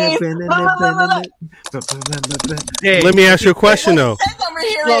guys. Let me ask you a question though. Over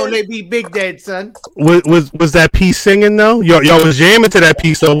here Bro, is- they be big dead, son. Was that piece singing though? Y'all was jamming to that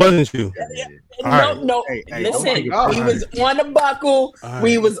piece though, wasn't you? All right. No. Hey, Listen, don't take it we was on the buckle.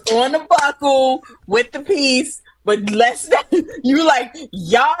 We was on the buckle with the piece, but less than you like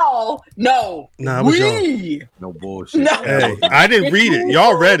y'all. No, Nah, it was we. No bullshit. No. Hey, I didn't read it.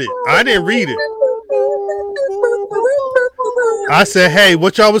 Y'all read it. I didn't read it. I said, hey,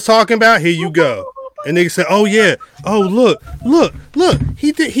 what y'all was talking about? Here you go. And nigga said, oh yeah. Oh look.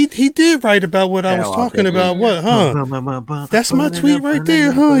 He did write about what I was talking about. What, huh? That's my tweet right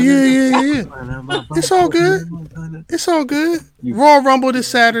there, huh? Yeah. It's all good. Raw Rumble this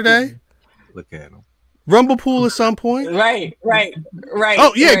Saturday. Look at him. Rumble pool at some point. Right.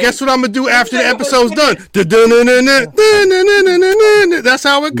 Oh yeah, right. guess what I'm gonna do after the episode's done? That's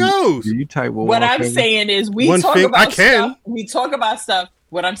how it goes. Do you type with What one I'm finger? saying is we One talk thing- about I can. stuff. We talk about stuff.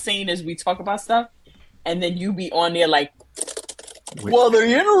 What I'm saying is we talk about stuff, and then you be on there like, well, the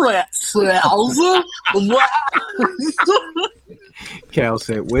internet sells. Cal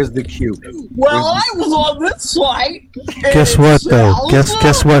said, "Where's the cue?" Well, I was on this site. and Guess it what though? sells.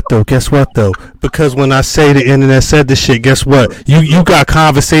 Guess what though? Because when I say the internet said this shit, guess what? You got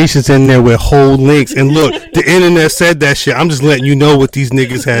conversations in there with whole links. And look, the internet said that shit. I'm just letting you know what these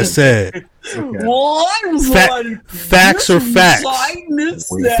niggas has said. Well, I was on Facts are this facts. site and it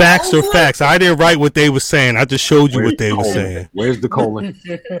sells. Facts are facts. I didn't write what they were saying. I just showed you what they were saying. Where's the colon?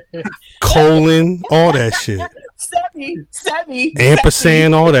 Colon, all that shit. Semi.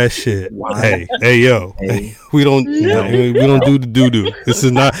 Ampersand, all that shit. Wow. Hey, yo. Hey. We don't do the doo doo. This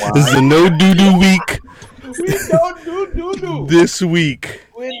is a no doo doo week. We don't do doo-doo. this week.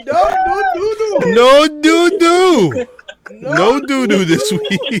 With no doo-doo. No doo-doo. No doo-doo this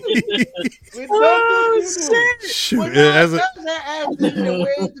week. With no doo-doo. Shoot. Well, As a- that was that average and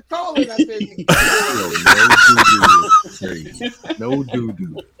where's the calling, I think. No doo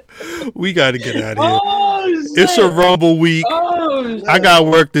doo. we got to get out of here. Oh, It's a Rumble week. Oh, I got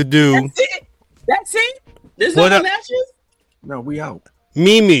work to do. that's it. That's it. There's no What more up? matches. No, we out.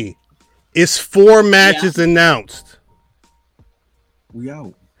 Mimi, it's 4 matches announced. We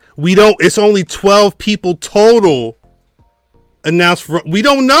out. We don't. It's only 12 people total announced. We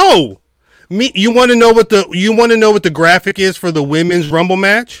don't know. You want to know what the graphic is for the women's Rumble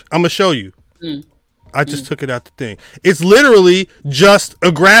match? I'm gonna show you. I just took it out the thing. It's literally just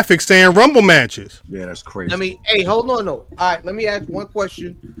a graphic saying Rumble matches. Yeah, that's crazy. Hey, hold on, no. All right, let me ask one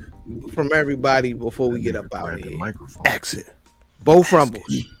question from everybody before we get up out of Grab the here. microphone. Exit. Both Rumbles.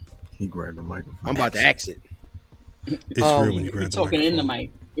 He grabbed the microphone. I'm about to exit It's real when you You're grab the talking in the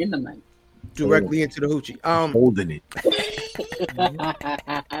microphone. mic. In the mic. directly into the hoochie. Holding it.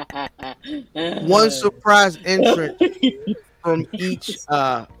 One surprise entrant from each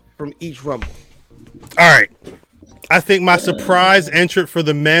Rumble. All right. I think my surprise entrant for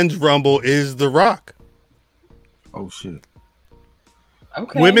the men's Rumble is The Rock. Oh shit.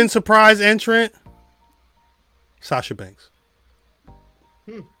 Okay. Women's surprise entrant, Sasha Banks.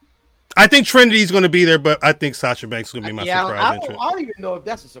 I think Trinity's going to be there, but I think Sasha Banks is going to be my surprise I entrant. don't even know if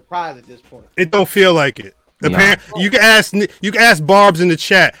that's a surprise at this point. It don't feel like it. Nah. You can ask Barb's in the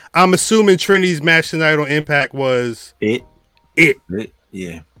chat. I'm assuming Trinity's match tonight on Impact was It.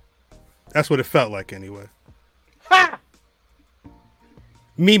 Yeah. That's what it felt like anyway.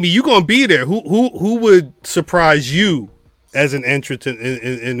 Mimi, you gonna be there? Who would surprise you as an entrant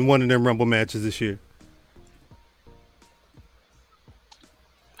in one of them Rumble matches this year?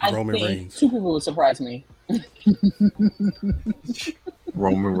 I Roman think Reigns. 2 people would surprise me.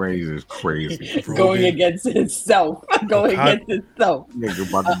 Roman Reigns is crazy. Going against himself. Going I- against himself. Nigga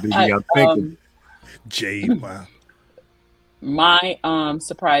about to do me out thinking. Jade. Wow. My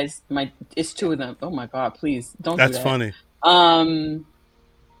surprise, it's 2 of them. Oh my god, please don't That's do that. funny.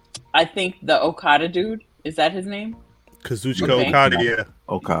 I think the Okada dude, is that his name? Kazuchika Okay. Okada, yeah.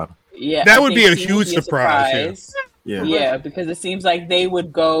 Okada. Yeah. That I would think be a he huge would be surprise, Yeah. Yeah, because it seems like they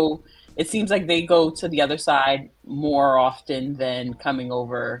would go. It seems like they go to the other side more often than coming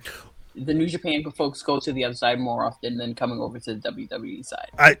over. The New Japan folks go to the other side more often than coming over to the WWE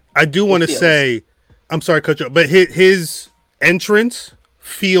side. I do want to feels. say, I'm sorry, cut you off, but his entrance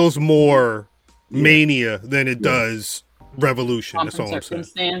feels more Mania than it does Revolution. That's all I'm saying.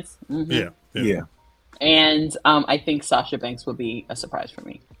 Circumstance. Mhm. Yeah. And I think Sasha Banks would be a surprise for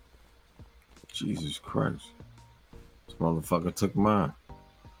me. Jesus Christ. This motherfucker took mine.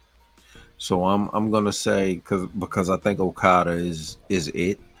 So I'm gonna say because I think Okada is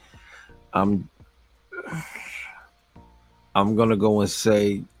it. I'm gonna go and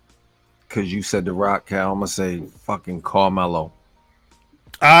say because you said The Rock, Cal. I'm gonna say fucking Carmelo.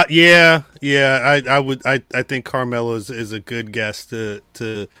 Yeah. I think Carmelo is a good guess to.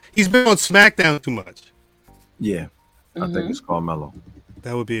 He's been on SmackDown too much. Yeah, I think it's Carmelo.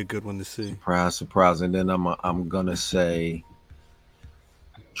 That would be a good one to see. Surprise, and then I'm gonna say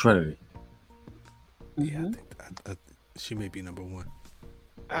Trinity. Yeah, I think she may be number 1.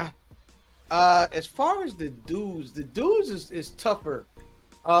 As far as the dudes is tougher,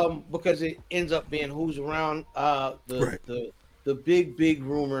 because it ends up being who's around. The big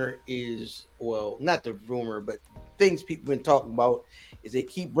rumor is, well, not the rumor, but things people been talking about is they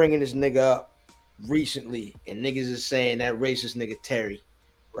keep bringing this nigga up recently, and niggas is saying that racist nigga Terry,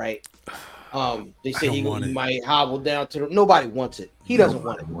 right? They say he might hobble down to the. Nobody wants it. He doesn't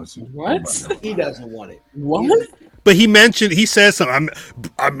want it. What? He doesn't want it. What? But he said something.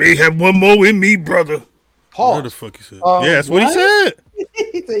 I may have one more in me, brother. Pause. What the fuck he said? Yeah, that's what he what? said.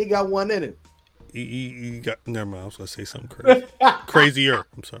 He said he got one in him. He got. Never mind. I was gonna say something crazy. Crazier.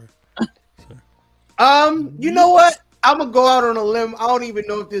 I'm sorry. You know what? I'm gonna go out on a limb. I don't even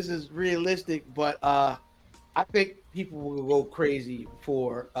know if this is realistic, but I think people will go crazy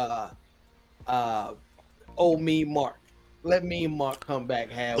for old me Mark. Let me Mark come back.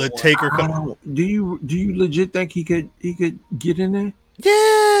 Let Taker come. Do you legit think he could get in there?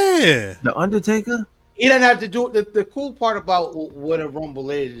 Yeah. The Undertaker? He doesn't have to do it. The cool part about what a Rumble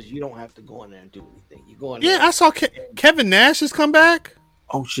is you don't have to go in there and do anything. You go in there. Yeah, I saw Kevin Nash has come back.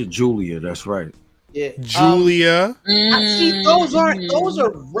 Oh shit, Julia, that's right. Yeah, Julia. I see those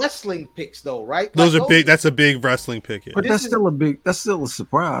are wrestling picks though, right? Those are big. That's a big wrestling pick. Yeah. But that's still a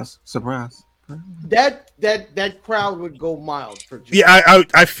surprise. Surprise. that crowd would go mild for Julia. Yeah,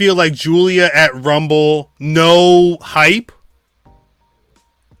 I feel like Julia at Rumble, no hype.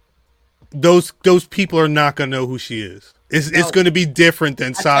 Those people are not gonna know who she is. It's going to be different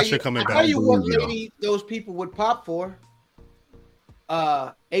than Sasha coming back. I tell you what lady those people would pop for.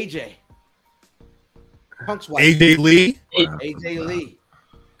 AJ. Punk's wife. AJ Lee. AJ Lee.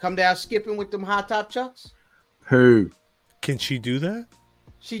 Come down skipping with them high top chucks. Who? Can she do that?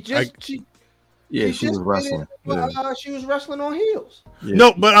 She was wrestling. She was wrestling on heels. Yeah.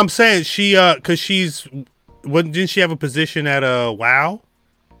 No, but I'm saying she because didn't she have a position at WoW?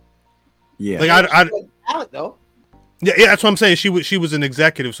 Yeah. Like though. Yeah, that's what I'm saying. She was an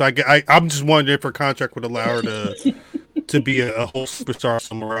executive, so I'm just wondering if her contract would allow her to be a whole superstar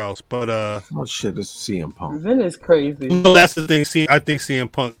somewhere else. But oh shit, it's CM Punk. That is crazy. No, that's the thing. I think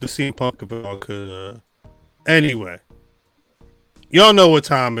CM Punk of it all could. Anyway, y'all know what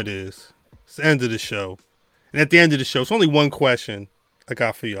time it is. It's the end of the show, and at the end of the show, it's only one question I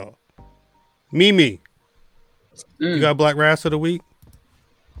got for y'all. Mimi, you got Black Rass of the Week?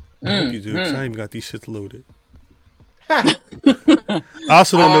 I hope you do. 'Cause I ain't even got these shits loaded. I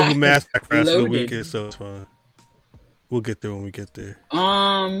also don't know who Mass Black Rass of the Week is, so it's fine. We'll get there when we get there.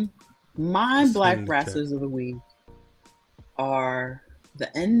 My Black Rasses of the Week are the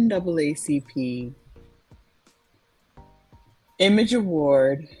NAACP Image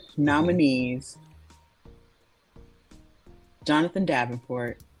Award nominees Jonathan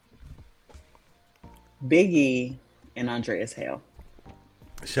Davenport, Big E, and Andreas Hale.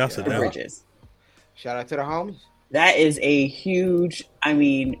 Shouts to Bridges. Shout out to the homies. That is a huge,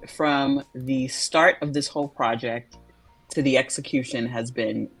 from the start of this whole project to the execution has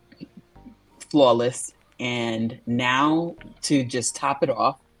been flawless. And now to just top it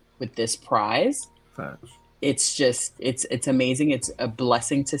off with this prize, it's just, it's amazing. It's a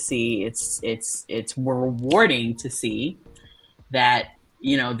blessing to see. It's rewarding to see that,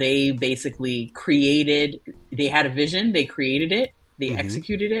 they basically they had a vision, they created it, they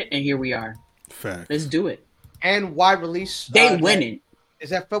executed it, and here we are. Facts. Let's do it. And wide release. They winning.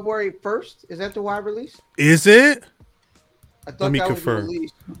 Is that February 1st? Is that the wide release? Is it? I thought Let me that confirm. was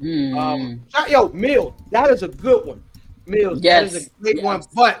released. Mills, that is a good one. Mills, yes. That is a great one.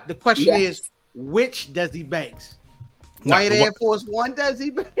 But the question is, which Desi Banks? White Air Force One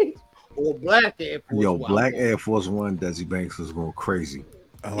Desi Banks or Black Air Force One? Black Air Force One Desi Banks was going crazy.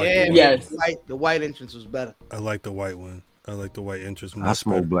 I like the white entrance was better. I like the white one. I like the white entrance. I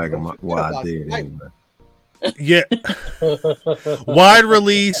smoked black in my I did anyway. Yeah. Wide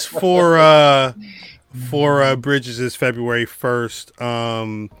release for Bridges is February 1st.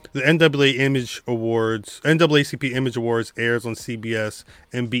 The NAACP Image Awards airs on CBS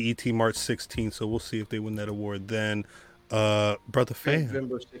and BET March 16th. So we'll see if they win that award then. Brother Fan.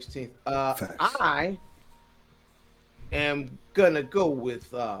 November 16th. I am gonna go with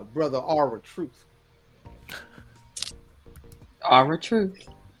Brother Aura Truth. Aura Truth.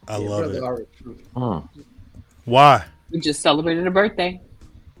 I love it. Aura Truth. Why? We just celebrated a birthday.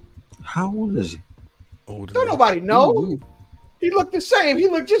 How old is he? Older. Don't nobody know. Mm-hmm. He looked the same. He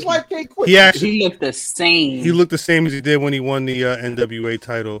looked just like K Quick. He looked the same. He looked the same as he did when he won the NWA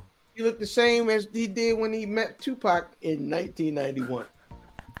title. He looked the same as he did when he met Tupac in 1991.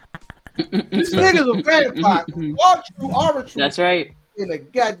 This nigga's a vampire. Aura Truth. That's right. In a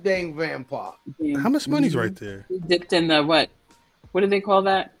goddamn vampire. How much money's right there? He dipped in the what? What do they call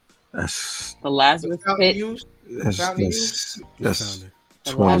that? That's the Lazarus pit. That's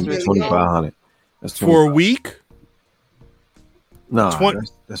 2,500. That's for a week. No,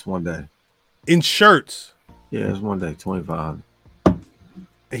 that's one day. In shirts. Yeah, it's one day. 2,500.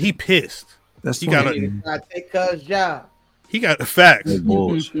 He pissed. That's he got a take his job. He got the facts.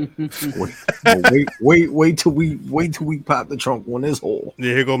 wait till we pop the trunk on this hole.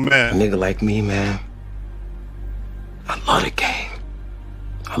 Yeah, here go Matt. A nigga like me, man. I love the game.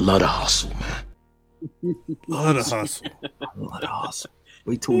 I love the hustle, man. Love the hustle. I love the hustle.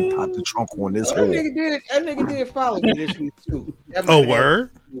 Wait till we pop the trunk on this hole. That nigga did follow me this week too. Oh,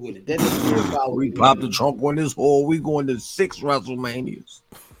 word? That nigga did follow we me. pop the trunk on this hole. We going to 6 WrestleManias.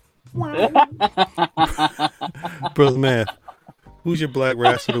 Brother Man, who's your Black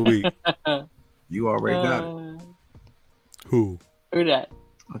Rass of the Week? You already got it. Who that?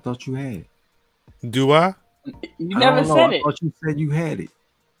 I thought you had it. Do I? You never said it. I thought you said you had it.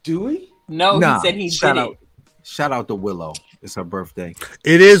 Do we? No, he said he did it. Shout out to Willow. It's her birthday.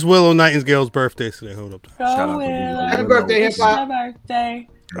 It is Willow Nightingale's birthday today. Hold up. Shout out to Willow. Happy birthday, hip hop. Birthday.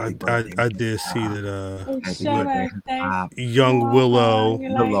 I did see that It's your birthday. young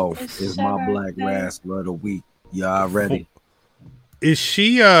Willow is my Black Wrestler of the Week. Y'all ready? Is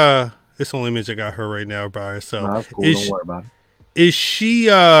she It's the only image I got her right now by herself. Nah, that's cool. Is Don't she- worry about it. Is she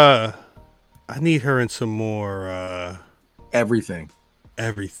I need her in some more Everything.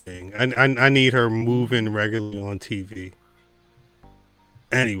 everything. I need her moving regularly on TV.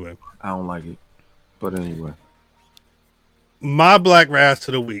 Anyway, I don't like it. But anyway. my Black Razz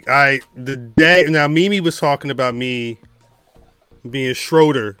of the week. Now Mimi was talking about me being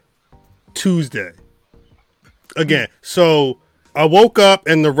Schroeder Tuesday. Again, so I woke up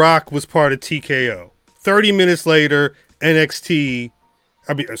and The Rock was part of TKO. 30 minutes later, 30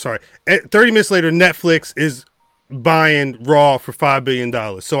 minutes later, Netflix is buying Raw for $5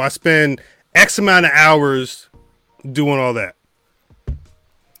 billion. So I spend X amount of hours doing all that.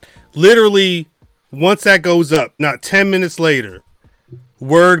 Literally, once that goes up, not 10 minutes later,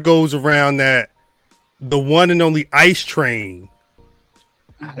 word goes around that the one and only Ice Train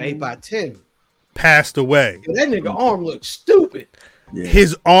 8x10. passed away. That nigga arm looks stupid. Yeah.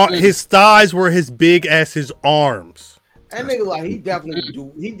 His thighs were as big as his arms. That nigga like he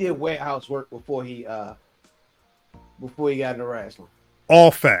definitely he did warehouse work before he got into wrestling.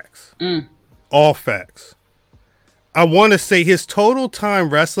 All facts. All facts. I want to say his total time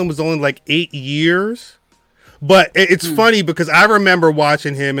wrestling was only like 8 years. But it's funny because I remember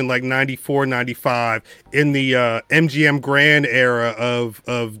watching him in like 94, 95 in the MGM Grand era of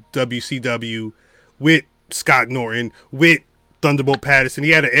WCW with Scott Norton, with Thunderbolt Patterson. He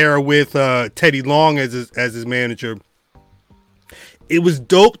had an era with Teddy Long as his manager. It was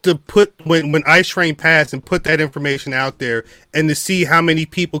dope to put when Ice Train passed and put that information out there and to see how many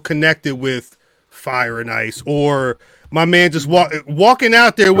people connected with Fire and Ice, or my man just walking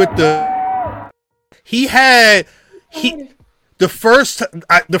out there with the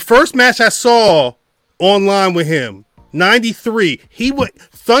first match I saw online with him, 93.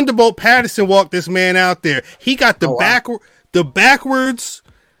 Thunderbolt Patterson walked this man out there. He got the backwards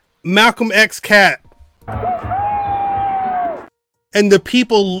Malcolm X cap. And the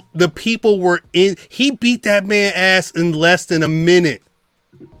people were in. He beat that man ass in less than a minute.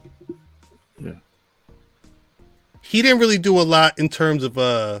 Yeah. He didn't really do a lot in terms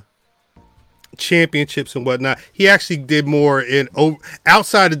of championships and whatnot. He actually did more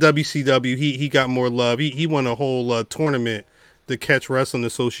outside of WCW. He got more love. He won a whole tournament, the Catch Wrestling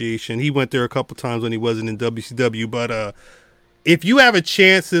Association. He went there a couple times when he wasn't in WCW. But if you have a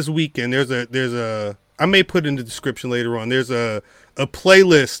chance this weekend, there's a I may put in the description later on. There's a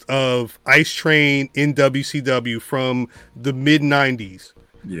playlist of Ice Train in WCW from the mid 90s.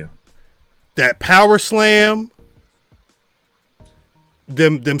 Yeah. That power slam,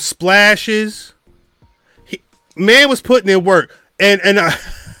 them splashes. Man was putting in work. And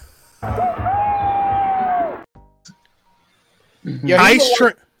Yeah, Ice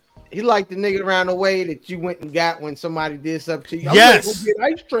Train. He liked the nigga around the way that you went and got when somebody did something to you. Yes. I'm gonna go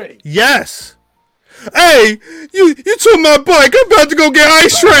get Ice Train. Yes. Hey, you took my bike. I'm about to go get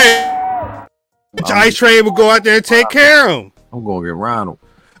Ice Train. Ice Train will go out there and take care of him. I'm going to get Ronald.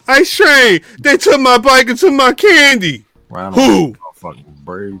 Ice Train, they took my bike and took my candy. Ronald. Who? Fucking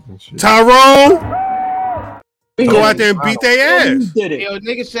braids and shit. Tyrone? Go out there and beat their ass. Who did it? Yo,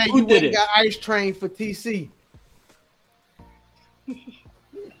 nigga say Who you did went and it? got Ice Train for TC.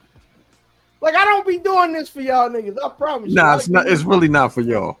 Like, I don't be doing this for y'all niggas. I promise you. Nah, I it's do not. this- It's really not for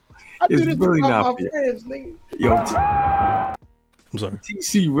y'all. I do it's this really to not my for you. friends, nigga. Yo, I'm sorry.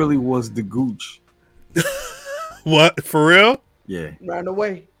 TC really was the gooch. What? For real? Yeah. Around the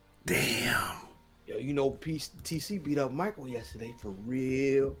way. Damn. Yo, you know, TC beat up Michael yesterday for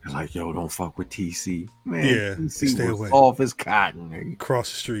real. Like, yo, don't fuck with TC. Man, Yeah, TC stay was away. off his cotton, nigga. Across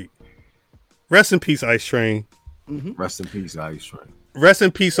the street. Rest in peace, Ice Train. Rest in peace, Ice Train. Rest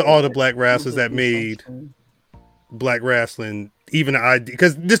in peace to all the black wrestlers that made black wrestling even an idea.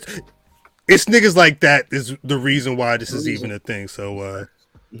 Because it's niggas like that is the reason why this is even a thing. So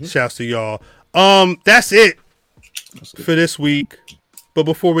shouts to y'all. That's it for this week. But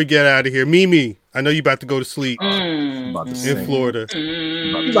before we get out of here, Mimi, I know you about to go to sleep About to in sing. Florida.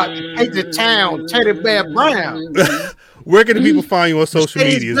 You about to take the town, Teddy Bear Brown. Where can the people find you on social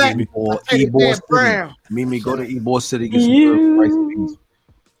Stays media, back. Mimi? Or Teddy Ybor Bear City. Brown. Mimi, go to Ybor City, get some good rice and beans.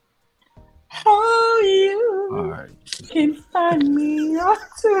 Oh, you All right. can find me on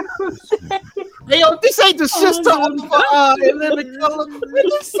Tuesday. Hey, yo, this ain't the sister of Atlantic Color.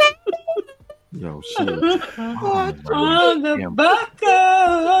 Yo, shit. On the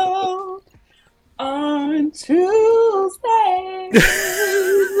buckle on Tuesday.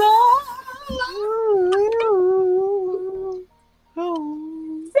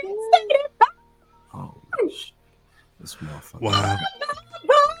 Oh, shit. This motherfucker. Wow.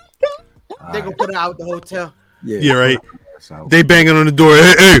 They gonna put her out the hotel. Yeah, right. So, They banging on the door.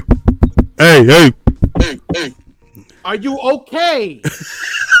 Hey, hey. Hey. Are you okay?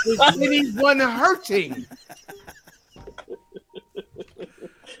 Is anyone hurting?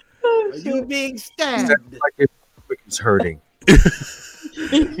 Are you being stabbed? Like it's hurting.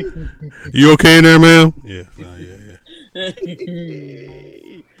 You okay in there, man? Yeah.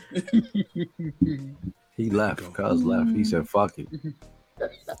 He left. Cuz left. He said, "Fuck it."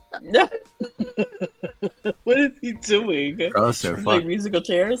 What is he doing? Cuz said, "Fuck Play it." musical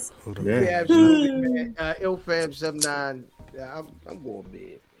chairs? Yeah, Yeah. absolutely, man. Ilfam79. Yeah, I'm going to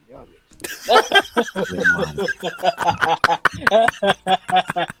bed. Y'all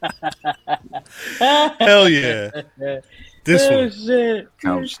Hell yeah. This Oh, one. shit.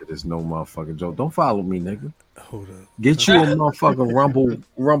 Couch shit is no motherfucking joke. Don't follow me, nigga. Hold up. Get you a motherfucking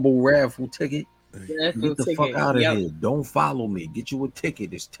Rumble raffle ticket. Raffle Get the fuck ticket. out of Yep. here. Don't follow me. Get you a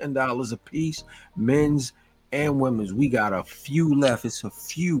ticket. It's $10 a piece. Men's and women's. We got a few left. It's a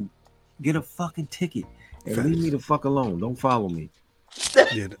few. Get a fucking ticket. And leave me the fuck alone. Don't follow me.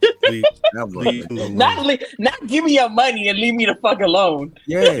 Yeah, leave alone. Not give me your money and leave me the fuck alone.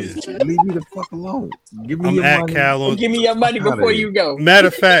 Yeah, leave me the fuck alone. Give me I'm your at money. Cal on. Give me your money Fuck outta before here. you go. Matter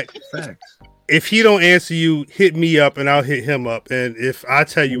of fact, Facts. if he don't answer you, hit me up and I'll hit him up. And if I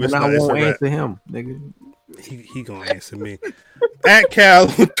tell you it's And I not, it's a won't wrap. answer him, nigga. He gonna answer me. At Cal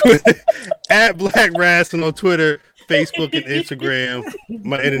on Twitter, at Black Wrestling on Twitter, Facebook, and Instagram.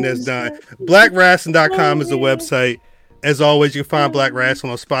 My internet's dying. BlackWrestling.com is the website. As always, you can find Black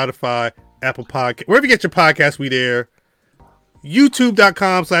Wrestling on Spotify, Apple Podcast, wherever you get your podcast, we there.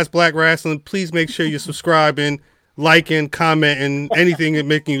 YouTube.com/Black Wrestling. Please make sure you're subscribing, liking, commenting, anything that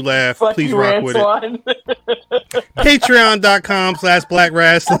making you laugh. Fuck Please you, rock with it. Antoine. Patreon.com/Black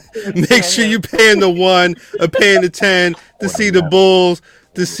Wrestling. Make sure you're paying the 1 or paying the 10 to see the Bulls,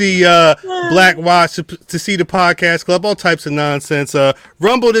 to see Black Watch, to see the podcast club, all types of nonsense.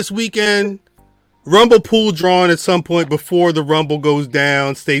 Rumble this weekend. Rumble pool drawing at some point before the Rumble goes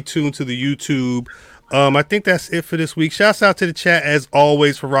down. Stay tuned to the YouTube. I think that's it for this week. Shouts out to the chat as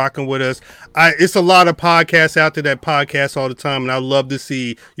always for rocking with us. It's a lot of podcasts out there that podcast all the time, and I love to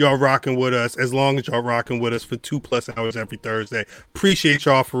see y'all rocking with us as long as y'all rocking with us for 2+ hours every Thursday. Appreciate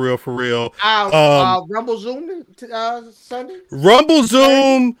y'all for real, for real. Rumble Zoom Sunday? Rumble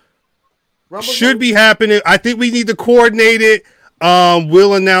Zoom Rumble should Zoom? be happening. I think we need to coordinate it.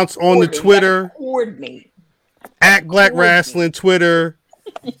 We'll announce on the Twitter. Coordinate. At Black Wrestling Twitter.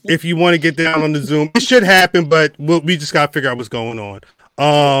 If you want to get down on the Zoom, it should happen, but we just gotta figure out what's going on.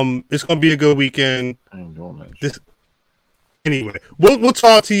 It's gonna be a good weekend. I ain't doing that. Anyway, we'll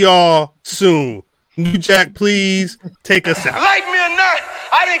talk to y'all soon. New Jack, please take us out. Like me or not,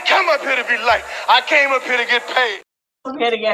 I didn't come up here to be liked. I came up here to get paid. Okay, together.